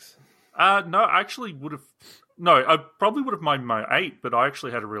 6. no, I actually would have. No, I probably would have made my 8, but I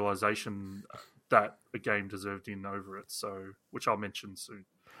actually had a realization that a game deserved in over it. So, which I'll mention soon.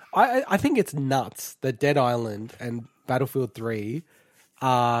 I think it's nuts that Dead Island and Battlefield 3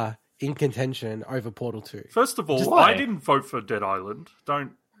 are in contention over Portal 2. First of all, Why? I didn't vote for Dead Island.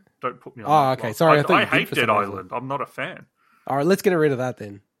 Don't put me on. Oh, that okay. block. Sorry, I thought you I did hate for Dead some reason. Island. I'm not a fan. All right, let's get rid of that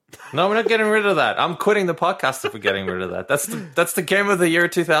then. No, we're not getting rid of that. I'm quitting the podcast if we're getting rid of that. That's the game of the year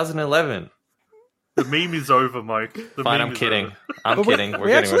 2011. The meme is over, Mike. The Fine, meme I'm is kidding. over. I'm But kidding. we We're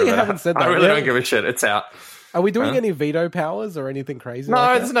getting actually rid of haven't said that. I really We don't haven't- give a shit. It's out. Are we doing any veto powers or anything crazy? No,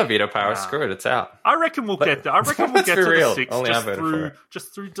 like there's that? no veto power. Screw it. It's out. I reckon we'll get there. I reckon we'll let's get be to real. the 6 Only I voted for it.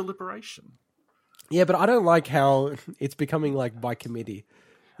 just through deliberation. Yeah, but I don't like how it's becoming like by committee.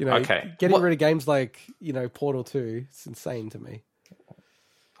 Okay. Getting What- rid of games like Portal 2, it's insane to me.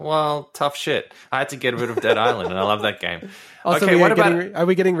 Well, tough shit. I had to get rid of Dead Island, and I love that game. Oh, so Okay, we what are about? are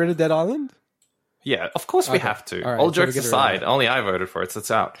we getting rid of Dead Island? Yeah, of course we Okay. have to. All right, All so we jokes get it aside, right. only I voted for it, so it's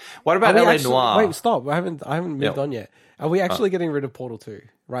out. What about Are we LA actually- Noire? Wait, stop. I haven't moved Yeah. on yet. Are we actually getting rid of Portal 2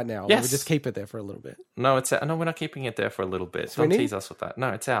 right now? Or Yes. we just keep it there for a little bit? No, it's out. No, we're not keeping it there for a little bit. Sweeney? Don't tease us with that. No,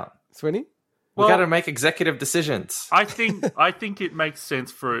 it's out. Sweeney? We Well- got to make executive decisions. I think it makes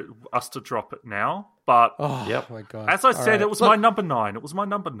sense for us to drop it now. But Oh, Yep. my God. as I All said, right. it was my number 9. It was my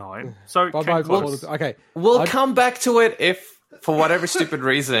number 9. So it Bye-bye, came close. Portal 2. Okay. We'll I'd- come back to it if, for whatever stupid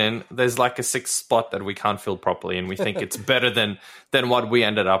reason, there's like a sixth spot that we can't fill properly, and we think it's better than what we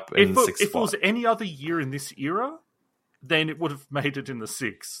ended up in If the it, sixth if it spot. was any other year in this era, then it would have made it in the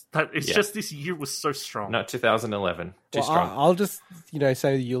 6. It's Yeah. just this year was so strong. No, 2011. Too Well, strong. I'll just,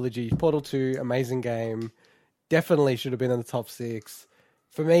 say the eulogy. Portal 2, amazing game. Definitely should have been in the top 6.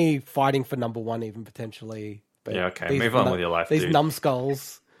 For me, fighting for number 1 even potentially. But Yeah, okay, move on with your life, These dude.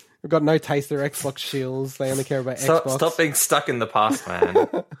 numbskulls have got no taste. They're Xbox shields. They only care about Xbox. Stop being stuck in the past, man.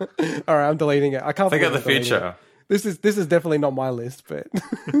 All right, I'm deleting it. I can't Think of believe the I'm deleting future. it. This is definitely not my list, but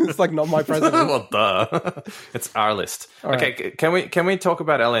it's like not my president. Well, duh. It's our list. All Okay, can we talk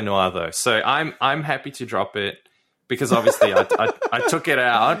about LA Noire though? So I'm happy to drop it because obviously I took it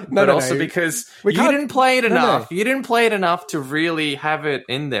out, No, but no, also no. because We you can't- didn't play it no, no. enough. You didn't play it enough to really have it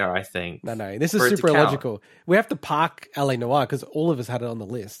in there. I think. No, this is for it to super count. illogical. We have to park LA Noire because all of us had it on the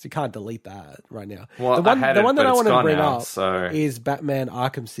list. You can't delete that right now. Well, the one, I had the it, one that but I it's wanted to gone bring now, up so- is Batman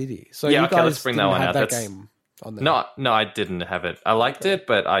Arkham City. So Yeah, you okay, guys let's bring that didn't one have out. that That's- game on there. No, I didn't have it. I liked it,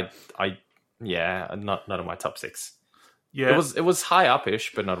 but I not in my top 6. Yeah, It was high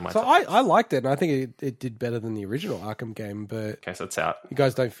up-ish, but not in my So top. I liked it, and I think it did better than the original Arkham game. But Okay, so it's out. you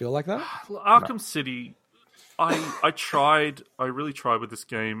guys don't feel like that? Arkham City. I really tried with this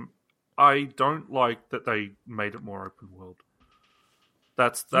game. I don't like that they made it more open world.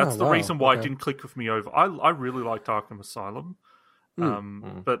 That's Oh, the wow. reason why Okay. it didn't click with me over. I really liked Arkham Asylum,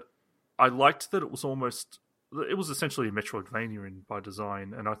 but I liked that it was essentially a Metroidvania by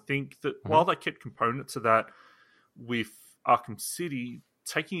design, and I think that while they kept components of that with Arkham City,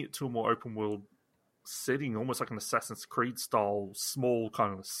 taking it to a more open world setting, almost like an Assassin's Creed style small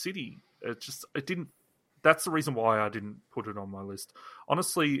kind of city, it didn't. That's the reason why I didn't put it on my list.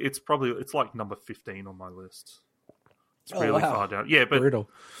 Honestly, it's like number 15 on my list. It's Oh, really wow. far down. Yeah, but Brutal.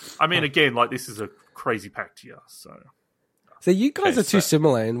 I mean, again, like this is a crazy packed year, so So you guys Okay, are too so-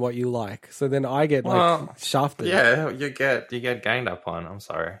 similar in what you like. So then I get Well, shafted. Yeah, you get ganged up on. I'm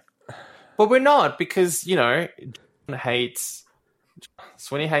sorry, but we're not because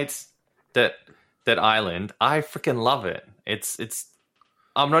Sweeney hates that island. I freaking love it. It's.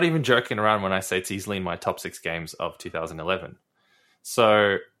 I'm not even joking around when I say it's easily in my top 6 games of 2011.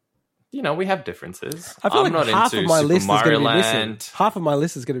 So, we have differences. I feel I'm like not half into of my Super list is Mario going to be missing. Land. Half of my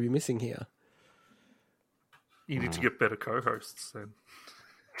list is going to be missing here. you need to get better co-hosts then.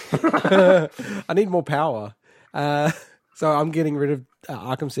 I need more power. So I'm getting rid of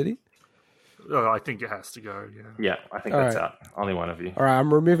Arkham City. I think it has to go. Yeah. Yeah, I think All that's right. out. Only one of you. All right,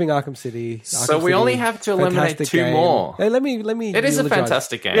 I'm removing Arkham City. So Arkham we only City, have to eliminate fantastic 2 game. more. Hey, let me. It is a eulogize.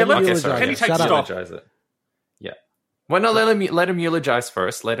 fantastic game. Yeah, let me okay, eulogize sorry. it. Can he take Shut up. stock? Eulogize it. Yeah. Well, no, let him eulogize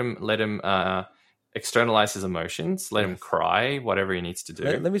first. Let him externalize his emotions. Let him cry, whatever he needs to do.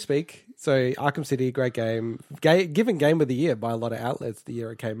 Let me speak. So Arkham City, great game. Given Game of the Year by a lot of outlets the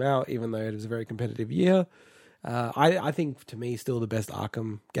year it came out, even though it was a very competitive year. I think, to me, still the best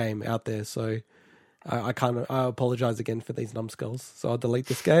Arkham game out there. So I apologize again for these numbskulls. So I'll delete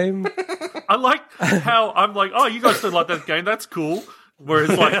this game. I like how I'm like, oh, you guys don't like that game. That's cool.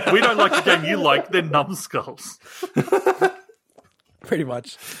 Whereas, like, we don't like the game you like. They're numbskulls. Pretty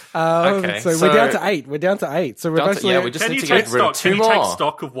much. Okay, so so- we're down to 8. We're down to 8. So we're Down to- actually... yeah, we just Can need you to take get rid of stock? 2 Can you take more.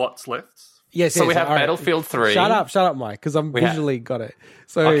 stock of what's left? Yes, So we have all right. Battlefield 3. Shut up, Mike, because I'm We have- visually got it.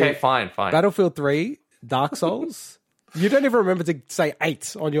 So Okay, fine. Battlefield 3, Dark Souls. You don't even remember to say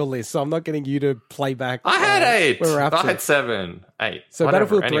 8 on your list, so I'm not getting you to play back. I had 8. where we're up I to. had 7, 8. So whatever.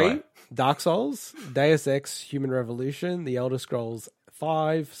 Battlefield 3, Anyway. Dark Souls, Deus Ex, Human Revolution, The Elder Scrolls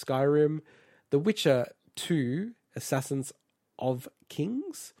 5, Skyrim, The Witcher 2, Assassins of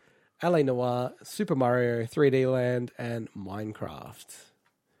Kings, LA Noire, Super Mario, 3D Land, and Minecraft.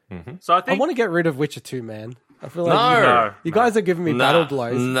 So I I think want to get rid of Witcher 2, man. I feel like No. you guys are giving me battle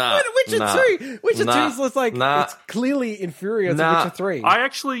blows. Nah, Witcher nah, 2! Witcher nah, 2 is like, nah. it's clearly inferior Nah. to Witcher 3. I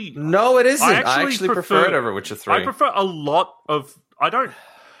actually No, it isn't. I I actually actually prefer it over Witcher 3. I prefer a lot of. I don't.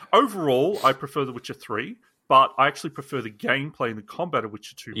 Overall, I prefer The Witcher 3, but I actually prefer the gameplay and the combat of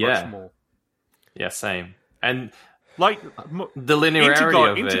Witcher 2 Yeah. much more. Yeah, same. And Like the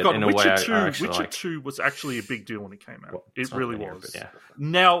linearity of it, in a way, Witcher I 2, actually Witcher like. 2 was actually a big deal when it came out. Well, it it's not really linear, was. but yeah.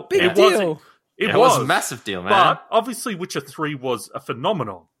 Now Big it deal. wasn't. It Yeah, was a massive deal, man. But obviously, Witcher 3 was a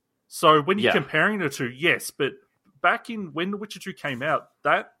phenomenon. So when you're Yeah. comparing the two, yes, but back in when The Witcher 2 came out,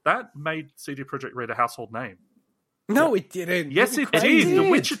 that made CD Projekt Red a household name. No, it didn't. Yes, You're it crazy. did. The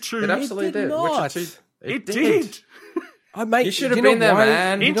Witcher 2. It absolutely did did. not. Witcher 2, It did. I make. You should do have know been there, why-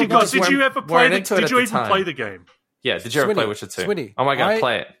 man. you know Integos, why- just did you weren't- ever play weren't the? into it Did at you the even time. play the game? Yeah, did you ever play Witcher 2? Swinny, Oh my god,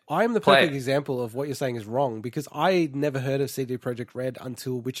 play it. I am the Play perfect it. example of what you're saying is wrong because I never heard of CD Projekt Red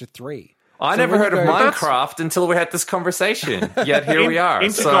until Witcher 3. I So never when heard you of go- Minecraft until we had this conversation. Yet here we are.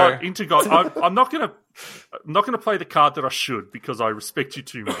 Integod, I'm not gonna play the card that I should because I respect you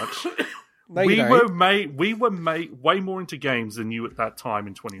too much. No, you we don't. were made way more into games than you at that time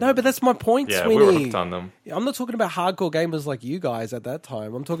in 2011. No, but that's my point, Yeah, Sweeney. we were hooked on them. I'm not talking about hardcore gamers like you guys at that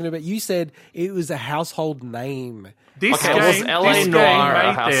time. I'm talking about, you said it was a household name. this Okay, game, was LA this Noire game a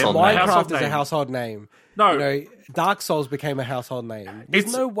made household them name? Minecraft is a name. household name. No. You know, Dark Souls became a household name.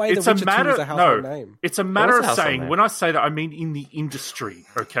 There's no way it's The a Witcher matter, 2 is a household no, name. It's a matter What of is a household saying, name? when I say that, I mean in the industry,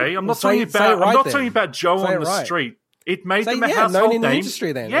 okay? I'm not Well, talking say it about right I'm not then. talking about Joe Say on it the right. street. It made Say, them a yeah, household known in the name.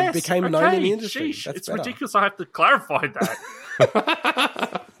 industry then. It Yes, became okay, known in the industry. Sheesh, That's it's better. ridiculous I have to clarify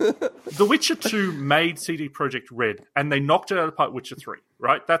that. The Witcher 2 made CD Projekt Red, and they knocked it out of the park with Witcher 3,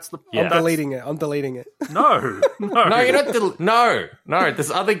 right? That's the... Yeah. I'm deleting it. I'm deleting it. No. No, you're not. No.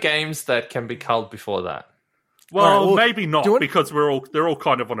 There's other games that can be culled before that. Well, All right, well, maybe not, do you want- because they're all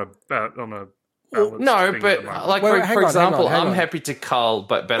kind of on a balanced No, thing at the but moment. like Wait, for, hang for on, example, hang I'm on. happy to cull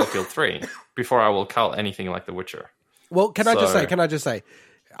Battlefield 3 before I will cull anything like The Witcher. Well, can I just So- say,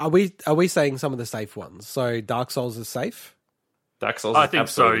 are we saying some of the safe ones? So Dark Souls is safe. Dark Souls. I is think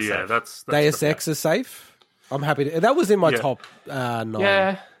so, absolutely yeah. safe. That's Deus Ex is safe. I'm happy to. That was in my Yeah. top 9.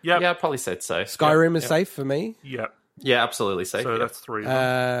 Yeah, Yep. yeah, I probably said so. Skyrim is yeah. safe for me. Yeah. Yeah, absolutely safe. So yeah. that's 3.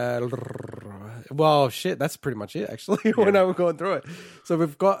 Well, shit, that's pretty much it, actually, when I was going through it. So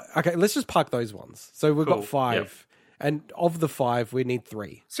we've got... Okay, let's just park those ones. So we've Cool. got 5. Yep. And of the 5, we need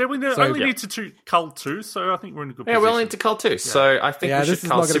 3. So we So- only Yeah. need to cull 2, so I think we're in a good Yeah, position. we only need to cull 2. So I think Yeah, we this should is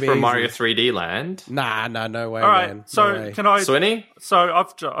cull not gonna be Super Mario easy. 3D Land. Nah, no way, All right, man. No so way. can I... Swinny? So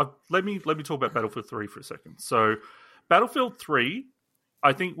I've let me talk about Battlefield 3 for a second. So Battlefield 3,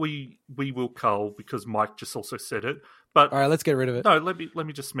 I think we will cull because Mike just also said it. But All right, let's get rid of it. no, let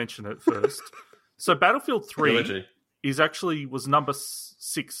me just mention it first. So Battlefield 3 Trilogy. was number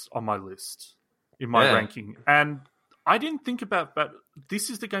 6 on my list in my Yeah. ranking, and I didn't think about that. This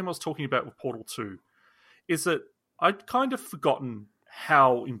is the game I was talking about with Portal 2. Is that I'd kind of forgotten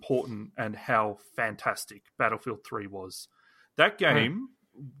how important and how fantastic Battlefield 3 was. That game,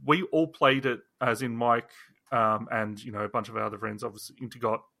 we all played it, as in Mike and a bunch of our other friends. Obviously,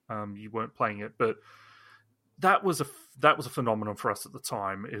 Intergot, you weren't playing it, but that was a phenomenon for us at the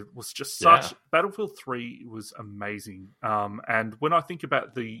time. It was just such... Yeah. Battlefield 3 was amazing. And when I think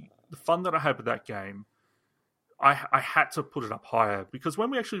about the fun that I had with that game, I had to put it up higher, because when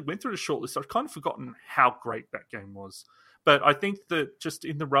we actually went through the shortlist, I've kind of forgotten how great that game was. But I think that just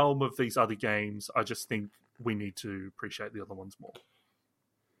in the realm of these other games, I just think we need to appreciate the other ones more.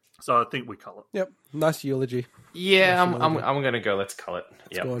 So I think we cull it. Yep, nice eulogy. Yeah, Nice I'm going to go. Let's cull it.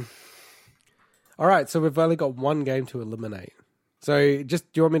 Go Yeah. on. All right, so we've only got one game to eliminate. So do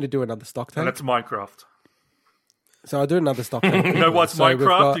you want me to do another stock And take? that's Minecraft. So I'll do another stock take. You know what's So we've Minecraft?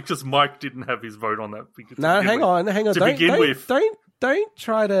 got- Because Mike didn't have his vote on that. No, hang on. To Don't, begin with. don't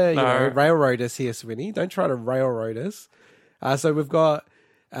try to No. railroad us here, Swinny. Don't try to railroad us. So we've got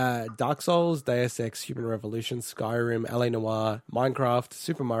Dark Souls, Deus Ex, Human Revolution, Skyrim, LA Noire, Minecraft,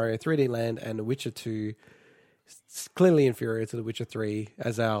 Super Mario, 3D Land, and The Witcher 2. It's clearly inferior to The Witcher 3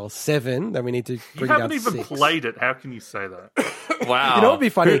 as our 7 that we need to You bring down haven't to even 6. played it. How can you say that? Wow. You know what'd be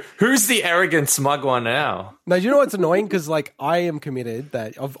funny? Who's the arrogant smug one now? No, you know what's annoying? Because I am committed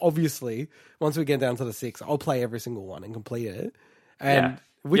that obviously once we get down to the 6, I'll play every single one and complete it. And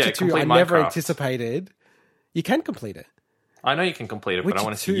Yeah. Witcher Yeah, 2, I complete never Minecraft. anticipated. You can complete it. I know you can complete it, but I Witcher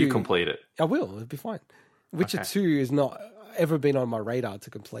want to see you 2 complete it. I will. It'll be fine. Witcher Okay. 2 is not ever been on my radar to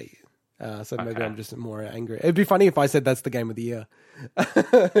complete. So maybe Okay. I'm just more angry. It'd be funny if I said that's the game of the year.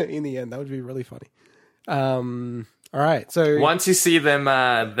 In the end, that would be really funny. All right. So Once you see them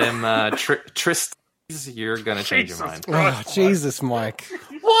Tristies, you're gonna change your Jesus mind. oh, Jesus, Mike.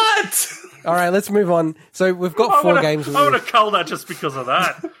 What? All right, let's move on. So we've got 4 games. I want to cull that just because of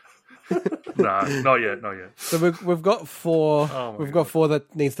that. No, not yet. So we've got 4. Oh my We've got 4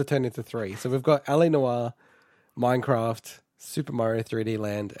 that needs to turn into 3. So we've got LA Noire, Minecraft, Super Mario 3D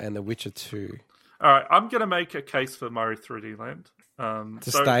Land, and The Witcher 2 All right, I'm going to make a case for Mario 3D Land.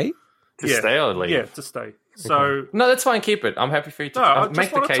 to stay. To stay or leave? Yeah, to stay. So no, that's fine. Keep it. I'm happy for you to I make just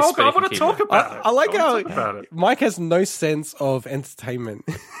the want to case. talk. But I you can want to keep talk it. about it. I like want to talk about how it. Mike has no sense of entertainment.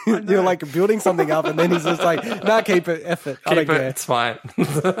 You're like building something up, and then he's just like, "Nah, keep it, F it. I don't Keep it. care." It's fine.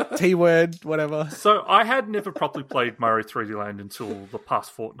 T word, whatever. So I had never properly played Mario 3D Land until the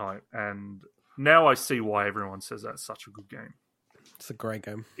past fortnight, and now I see why everyone says that's such a good game. It's a great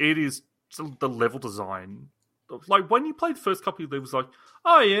game. It is the level design. Like when you played the first couple of levels, like,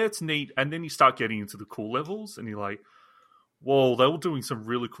 oh yeah, it's neat, and then you start getting into the cool levels, and you're like, whoa, they were doing some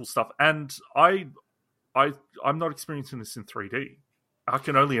really cool stuff. And I'm not experiencing this in 3D. I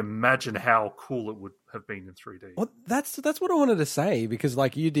can only imagine how cool it would have been in 3D. Well, that's what I wanted to say, because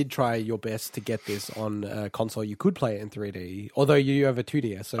like you did try your best to get this on a console. You could play it in 3D, although you have a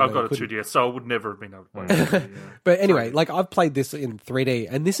 2DS. So I've got a 2DS, so I would never have been able to play it in 3D. Yeah. But anyway, like I've played this in 3D,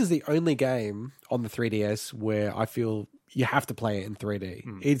 and this is the only game on the 3DS where I feel you have to play it in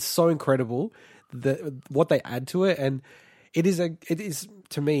 3D. It's so incredible what they add to it, and it is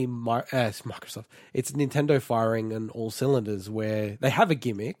to me Microsoft. It's Nintendo firing on all cylinders, where they have a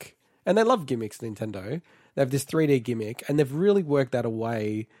gimmick, and they love gimmicks. Nintendo, they have this 3D gimmick, and they've really worked that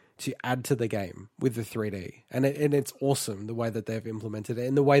away to add to the game with the 3D, and it's awesome the way that they've implemented it,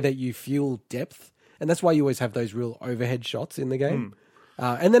 and the way that you feel depth, and that's why you always have those real overhead shots in the game.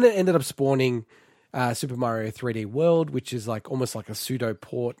 And then it ended up spawning Super Mario 3D World, which is like almost like a pseudo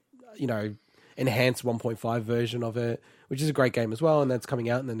port, enhanced 1.5 version of it, which is a great game as well, and that's coming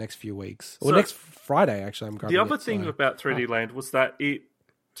out in the next few weeks. Or next Friday, actually. I'm grabbing the other it, thing about 3D Land was that it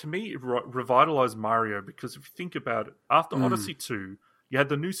revitalized Mario, because if you think about it, after Odyssey 2, you had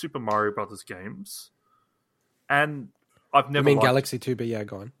the new Super Mario Brothers games, and I've never liked Galaxy 2, but yeah,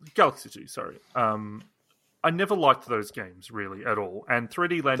 go on. Galaxy 2, sorry. I never liked those games really at all, and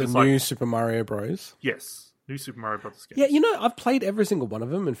 3D Land is The new Super Mario Bros. Yes, new Super Mario Brothers games. Yeah, I've played every single one of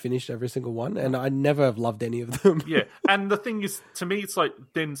them and finished every single one, and I never have loved any of them. Yeah, and the thing is, to me, it's like,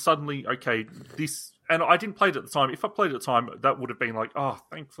 then suddenly, okay, this... And I didn't play it at the time. If I played it at the time, that would have been like, oh,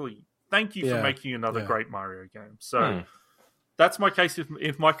 thank you for making another great Mario game. So that's my case.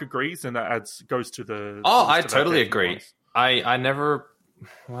 If Mike agrees, and that goes to the... I totally agree. I never...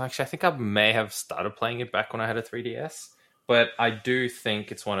 Well, actually, I think I may have started playing it back when I had a 3DS, but I do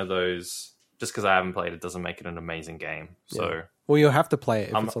think it's one of those... Just because I haven't played it doesn't make it an amazing game. So, well, you'll have to play it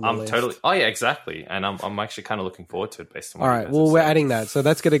if it's on the list. Totally. Oh yeah, exactly. And I'm actually kind of looking forward to it based on. All right. Well, we're adding that, so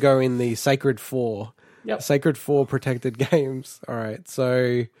that's going to go in the Sacred 4. Yep. Sacred 4 protected games. All right.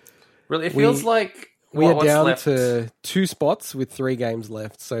 So really, it feels like we are down to 2 spots with 3 games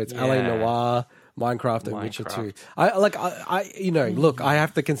left. So it's LA Noire, Minecraft, and Witcher 2. Look, I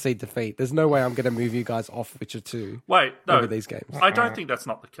have to concede defeat. There's no way I'm going to move you guys off Witcher 2. Wait, no, over these games. I don't think that's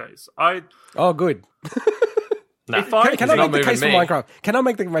not the case. Oh, good. No, can I make the case for Minecraft? Can I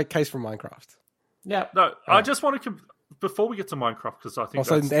make the case for Minecraft? Yeah. No, I just want to before we get to Minecraft, because I think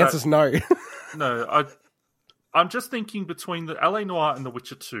also the answer's no. No, I'm just thinking between the LA Noire and The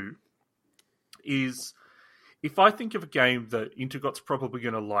Witcher 2 is, if I think of a game that Intergot's probably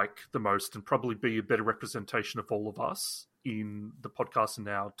going to like the most and probably be a better representation of all of us in the podcast and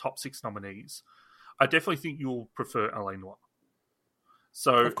our top 6 nominees, I definitely think you'll prefer LA Noire.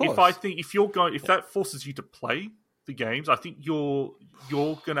 So if that forces you to play the games, I think you're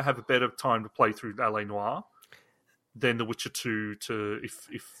going to have a better time to play through LA Noire than The Witcher 2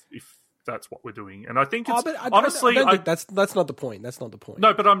 if that's what we're doing. And I think it's honestly, I don't think that's not the point. That's not the point.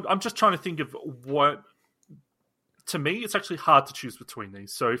 No, but I'm just trying to think of what. To me, it's actually hard to choose between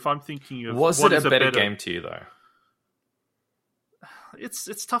these. So if I'm thinking of, was it a better game to you though?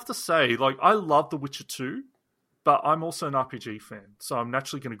 It's tough to say. Like, I love The Witcher 2, but I'm also an RPG fan, so I'm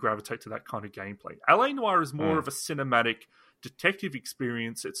naturally going to gravitate to that kind of gameplay. LA Noire is more of a cinematic detective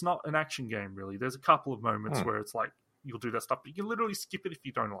experience. It's not an action game, really. There's a couple of moments where it's like, you'll do that stuff, but you can literally skip it if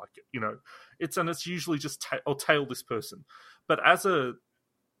you don't like it. It's usually just tail this person. But as a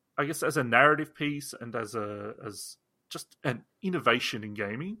narrative piece and as just an innovation in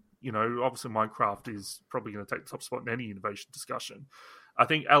gaming, obviously Minecraft is probably going to take the top spot in any innovation discussion. I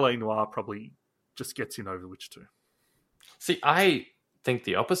think LA Noire probably just gets in over Witcher 2. See, I think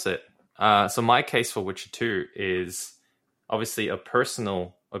the opposite. So my case for Witcher 2 is obviously a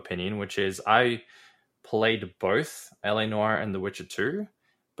personal opinion, which is I played both LA Noire and The Witcher 2,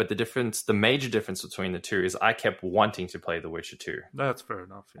 but the major difference between the two is I kept wanting to play The Witcher 2. That's fair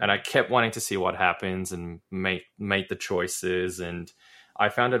enough. Yeah. And I kept wanting to see what happens and make the choices, and I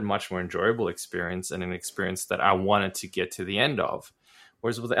found it a much more enjoyable experience and an experience that I wanted to get to the end of.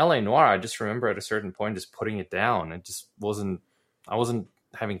 Whereas with LA Noire, I just remember at a certain point just putting it down. It just I wasn't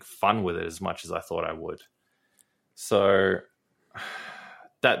having fun with it as much as I thought I would. So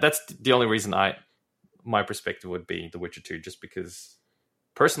that's the only reason my perspective would be The Witcher 2, just because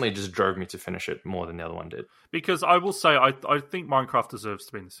personally it just drove me to finish it more than the other one did. Because I will say, I think Minecraft deserves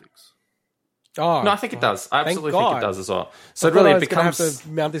to be in the 6. Oh, No, I think it does. I absolutely think God. it does as well. So I it really was gonna becomes have to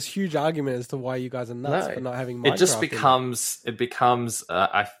mount this huge argument as to why you guys are nuts for not having Minecraft. it becomes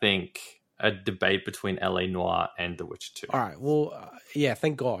I think a debate between LA Noire and The Witcher 2. All right. Well, yeah.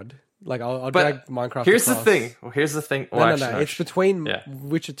 Thank God. Like I'll But drag Minecraft. Here's across. the thing. Here's the thing. No, no. It's between Yeah.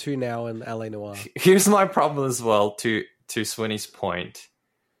 Witcher 2 now and LA Noire. Here's my problem as well. To Swinny's point,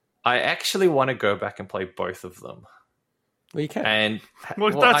 I actually want to go back and play both of them. Well, you can. And Well,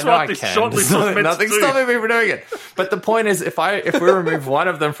 that's what this shortlist was meant to Nothing's do. stopping me from doing it. But the point is, if we remove one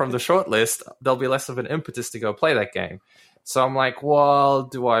of them from the shortlist, there'll be less of an impetus to go play that game. So I'm like, well,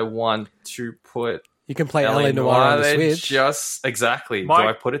 do I want to put You can play LA Noire on the there Switch. just exactly? Mike, do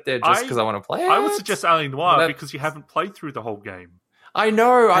I put it there just because I want to play it? I would suggest LA Noire That- because you haven't played through the whole game. I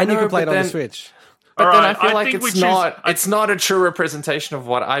know, and you can play it but on then, the Switch. But All then right, I feel I like think it's not a true representation of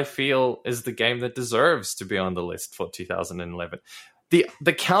what I feel is the game that deserves to be on the list for 2011.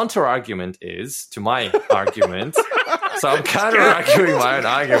 The counter argument is to my argument. So I'm counter arguing my own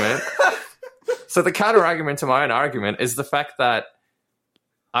argument. So the counter argument to my own argument is the fact that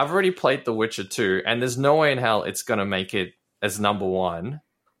I've already played The Witcher 2, and there's no way in hell it's going to make it as number one.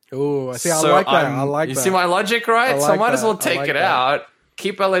 Oh, see, I So like that. I'm- I like you that. see my logic, right? I So I like might as that. well I take like it that. out,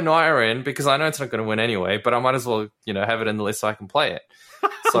 keep LA Noire in, because I know it's not going to win anyway, but I might as well, have it in the list so I can play it.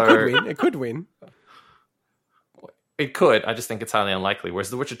 So It could win. it could. I just think it's highly unlikely. Whereas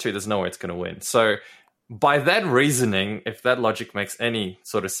The Witcher 2, there's no way it's going to win. So by that reasoning, if that logic makes any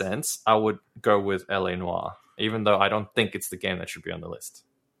sort of sense, I would go with LA Noire, even though I don't think it's the game that should be on the list.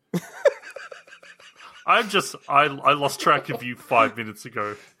 I lost track of you 5 minutes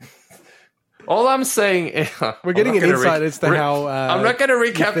ago. All I'm saying is... We're getting an insight as to how... I'm not going to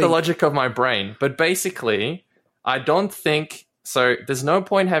recap the think. logic of my brain, but basically, I don't think... So there's no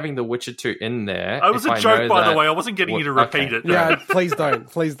point having The Witcher 2 in there. It was if a I joke, know by the that- way. I wasn't getting you to repeat Okay. it. Yeah, please don't.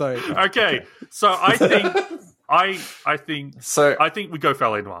 Please don't. Okay, so I think I think So we go for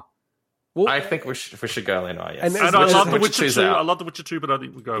LA Noire. Well, I think we should go LA Noire, yes. And And I Witcher- love The Witcher Witcher 2's 2. out. I love The Witcher 2, but I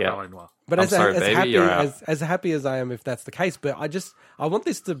think we go Yeah. for LA Noire. But I'm as, sorry, as baby, happy you're out. as happy as I am, if that's the case, but I want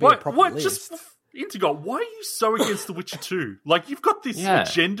this to be a proper What? list. Just Intergot, why are you so against The Witcher 2? Like, you've got this Yeah.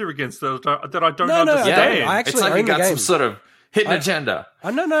 agenda against it that I don't No, no, I understand. don't. I actually it's like you own the got game. some sort of hidden agenda.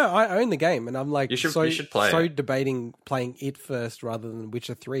 No, I own the game, and I'm like You should play so it. debating playing it first rather than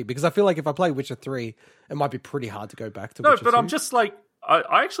Witcher 3 because I feel like if I play Witcher 3, it might be pretty hard to go back to. No, Witcher but 2. I'm just like,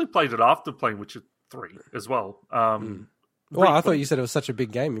 I actually played it after playing Witcher 3 as well. Well, I thought you said it was such a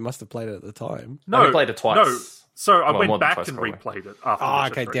big game. You must have played it at the time. I only played it twice. No, so I Well, more went than back twice, and probably. replayed it after. Oh,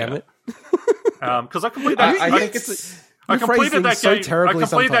 Witcher okay, 3. damn it. Because I completed I that. think it's... I You phrase completed that things so game. I terribly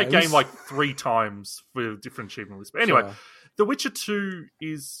completed that sometimes. game like 3 times for different achievement lists. But anyway, Sure. The Witcher 2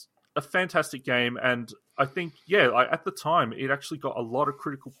 is a fantastic game, and I think, at the time, it actually got a lot of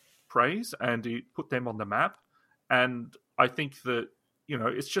critical praise, and it put them on the map. And I think that,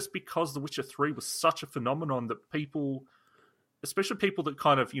 it's just because The Witcher 3 was such a phenomenon that people, especially people that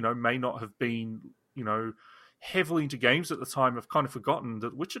kind of, may not have been, heavily into games at the time, have kind of forgotten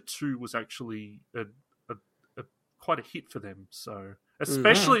that Witcher 2 was actually quite a hit for them. So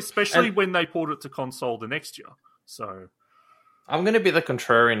especially And- when they ported it to console the next year. So I'm going to be the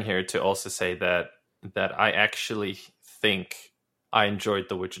contrarian here to also say that I actually think I enjoyed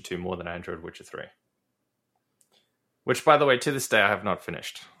The Witcher 2 more than I enjoyed Witcher 3. Which, by the way, to this day, I have not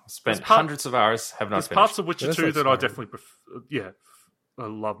finished. Spent hundreds of hours, have not there's finished. parts of Witcher That's 2 not that I fine. definitely I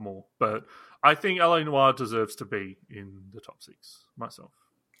love more. But I think LA Noire deserves to be in the top 6 myself.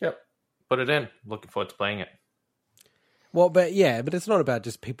 Yep. Put it in. Looking forward to playing it. Well, but it's not about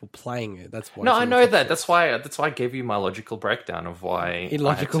just people playing it. That's why. No, it's I in know the top that. six. That's why I gave you my logical breakdown of why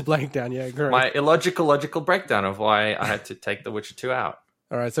Illogical breakdown. Yeah, correct. my illogical logical breakdown of why I had to take The Witcher 2 out.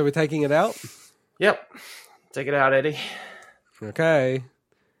 All right, so we're taking it out. Yep. Take it out, Eddie. Okay.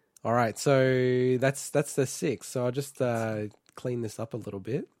 All right, so that's the 6. So I'll just clean this up a little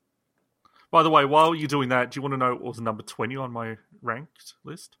bit. By the way, while you're doing that, do you want to know what was number 20 on my ranked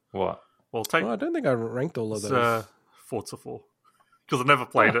list? What? Well, take Oh, I don't think I ranked all of it's, those. Forza 4. Because I never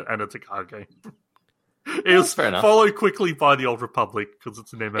played it, and it's a card game. It was fair enough. followed quickly by the Old Republic, because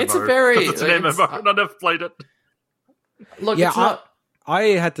it's an MMO. It's a very- 'Cause it's an it's- MMO, and I never played it. Look, Yeah, it's not... I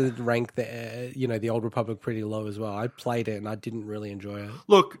had to rank the Old Republic pretty low as well. I played it and I didn't really enjoy it.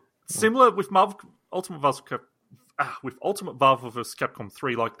 Look, similar with Ultimate Marvel vs. Capcom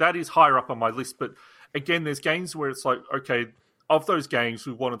 3, like that is higher up on my list. But again, there's games where it's like, okay, of those games,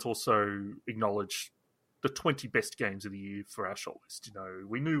 we wanted to also acknowledge the 20 best games of the year for our shortlist. You know,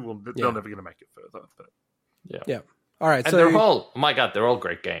 we knew they're never going to make it further. But Yeah. All right. And so they're all, oh my God, they're all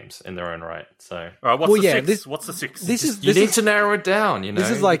great games in their own right. So, all right, what's the six? What's the six? you need to narrow it down. You know,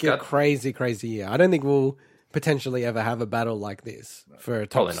 this is like a crazy, crazy year. I don't think we'll potentially ever have a battle like this for a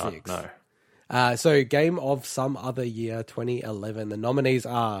top probably six. not. No. So, Game of Some Other Year 2011. The nominees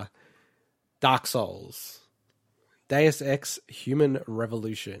are Dark Souls, Deus Ex Human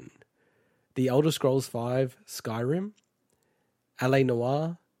Revolution, The Elder Scrolls V Skyrim, LA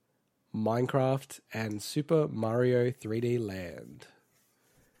Noire, Minecraft, and Super Mario 3D Land.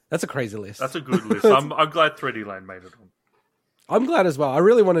 That's a crazy list. That's a good list. I'm glad 3D Land made it on. I'm glad as well. I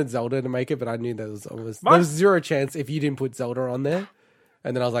really wanted Zelda to make it, but I knew there was zero chance if you didn't put Zelda on there.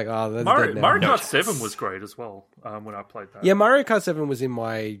 And then I was like, oh, that's dead now. Mario Kart 7 was great as well when I played that. Yeah, Mario Kart 7 was in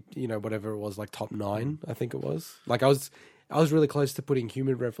my, whatever it was, like top 9, I think it was. Like I was really close to putting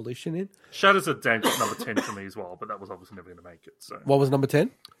Human Revolution in. Shadows of the Damned got number 10 for me as well, but that was obviously never going to make it. So what was number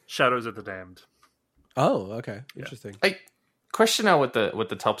 10? Shadows of the Damned. Oh, okay. Interesting. Hey, question now with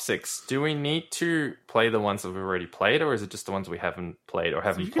the top 6. Do we need to play the ones that we've already played, or is it just the ones we haven't played or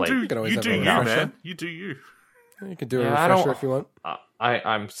haven't played? You do you, man. You do you. You can do a refresher if you want.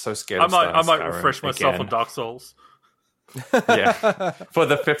 I'm so scared. I might refresh myself on Dark Souls. Yeah, for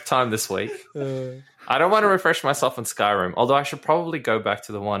the 5th time this week. I don't want to refresh myself on Skyrim, although I should probably go back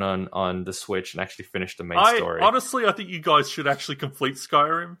to the one on the Switch and actually finish the main story. Honestly, I think you guys should actually complete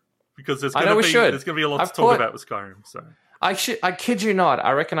Skyrim because there's going to be a lot to talk about with Skyrim. So I kid you not.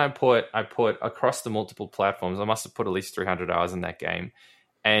 I reckon I put across the multiple platforms. I must have put at least 300 hours in that game.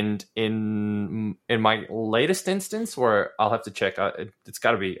 And in my latest instance, where I'll have to check, it's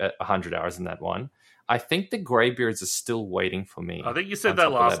got to be 100 hours in that one. I think the Greybeards are still waiting for me. I think you said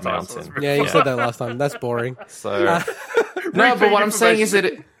that last time. Yeah, you said that last time. That's boring. So no, but what I'm saying is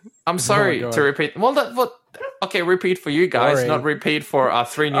that I'm sorry to repeat. Well, okay, repeat for you guys, boring. Not repeat for our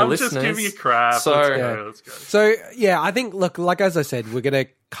 3 new listeners. I'm just giving you crap. So let's go. So yeah, I think like as I said, we're gonna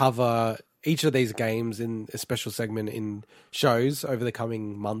cover each of these games in a special segment in shows over the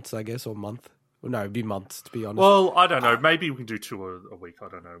coming months, I guess, or month. Well, no, it'd be months, to be honest. Well, I don't know. Maybe we can do 2 a week. I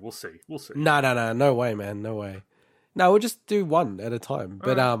don't know. We'll see. No. No way, man. No way. No, we'll just do 1 at a time.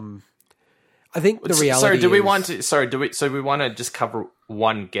 But I think the reality Sorry, do we is... want to... Sorry, we want to just cover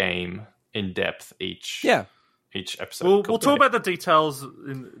one game in depth each... Yeah. Each episode. We'll talk about the details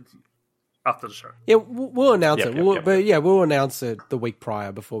after the show. Yeah, we'll announce it. We'll announce it the week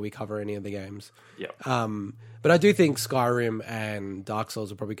prior before we cover any of the games. Yeah. But I do think Skyrim and Dark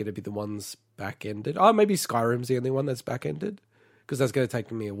Souls are probably going to be the ones back-ended. Oh, maybe Skyrim's the only one that's back-ended, because that's going to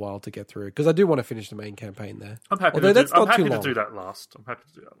take me a while to get through. Because I do want to finish the main campaign there. I'm happy to do that last.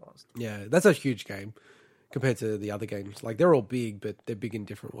 Yeah, that's a huge game compared to the other games. Like, they're all big, but they're big in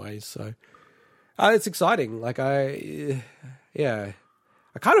different ways. So it's exciting. Like, I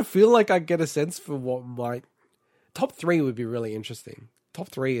kind of feel like I get a sense for what my top 3 would be really interesting. Top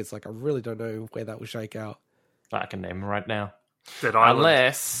 3 is like, I really don't know where that will shake out. I can name them right now. Dead Island.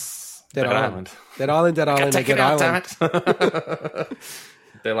 Unless... Dead Island. Dead Island, Dead Island, Dead Island.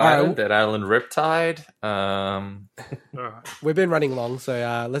 Dead Island, Dead Island Riptide. We've been running long,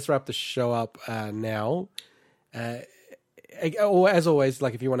 so let's wrap the show up now. Or as always,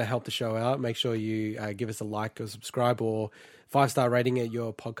 like if you want to help the show out, make sure you give us a like or subscribe or 5-star rating at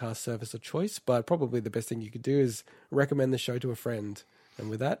your podcast service of choice. But probably the best thing you could do is recommend the show to a friend. And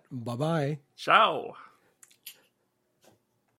with that, bye-bye. Ciao.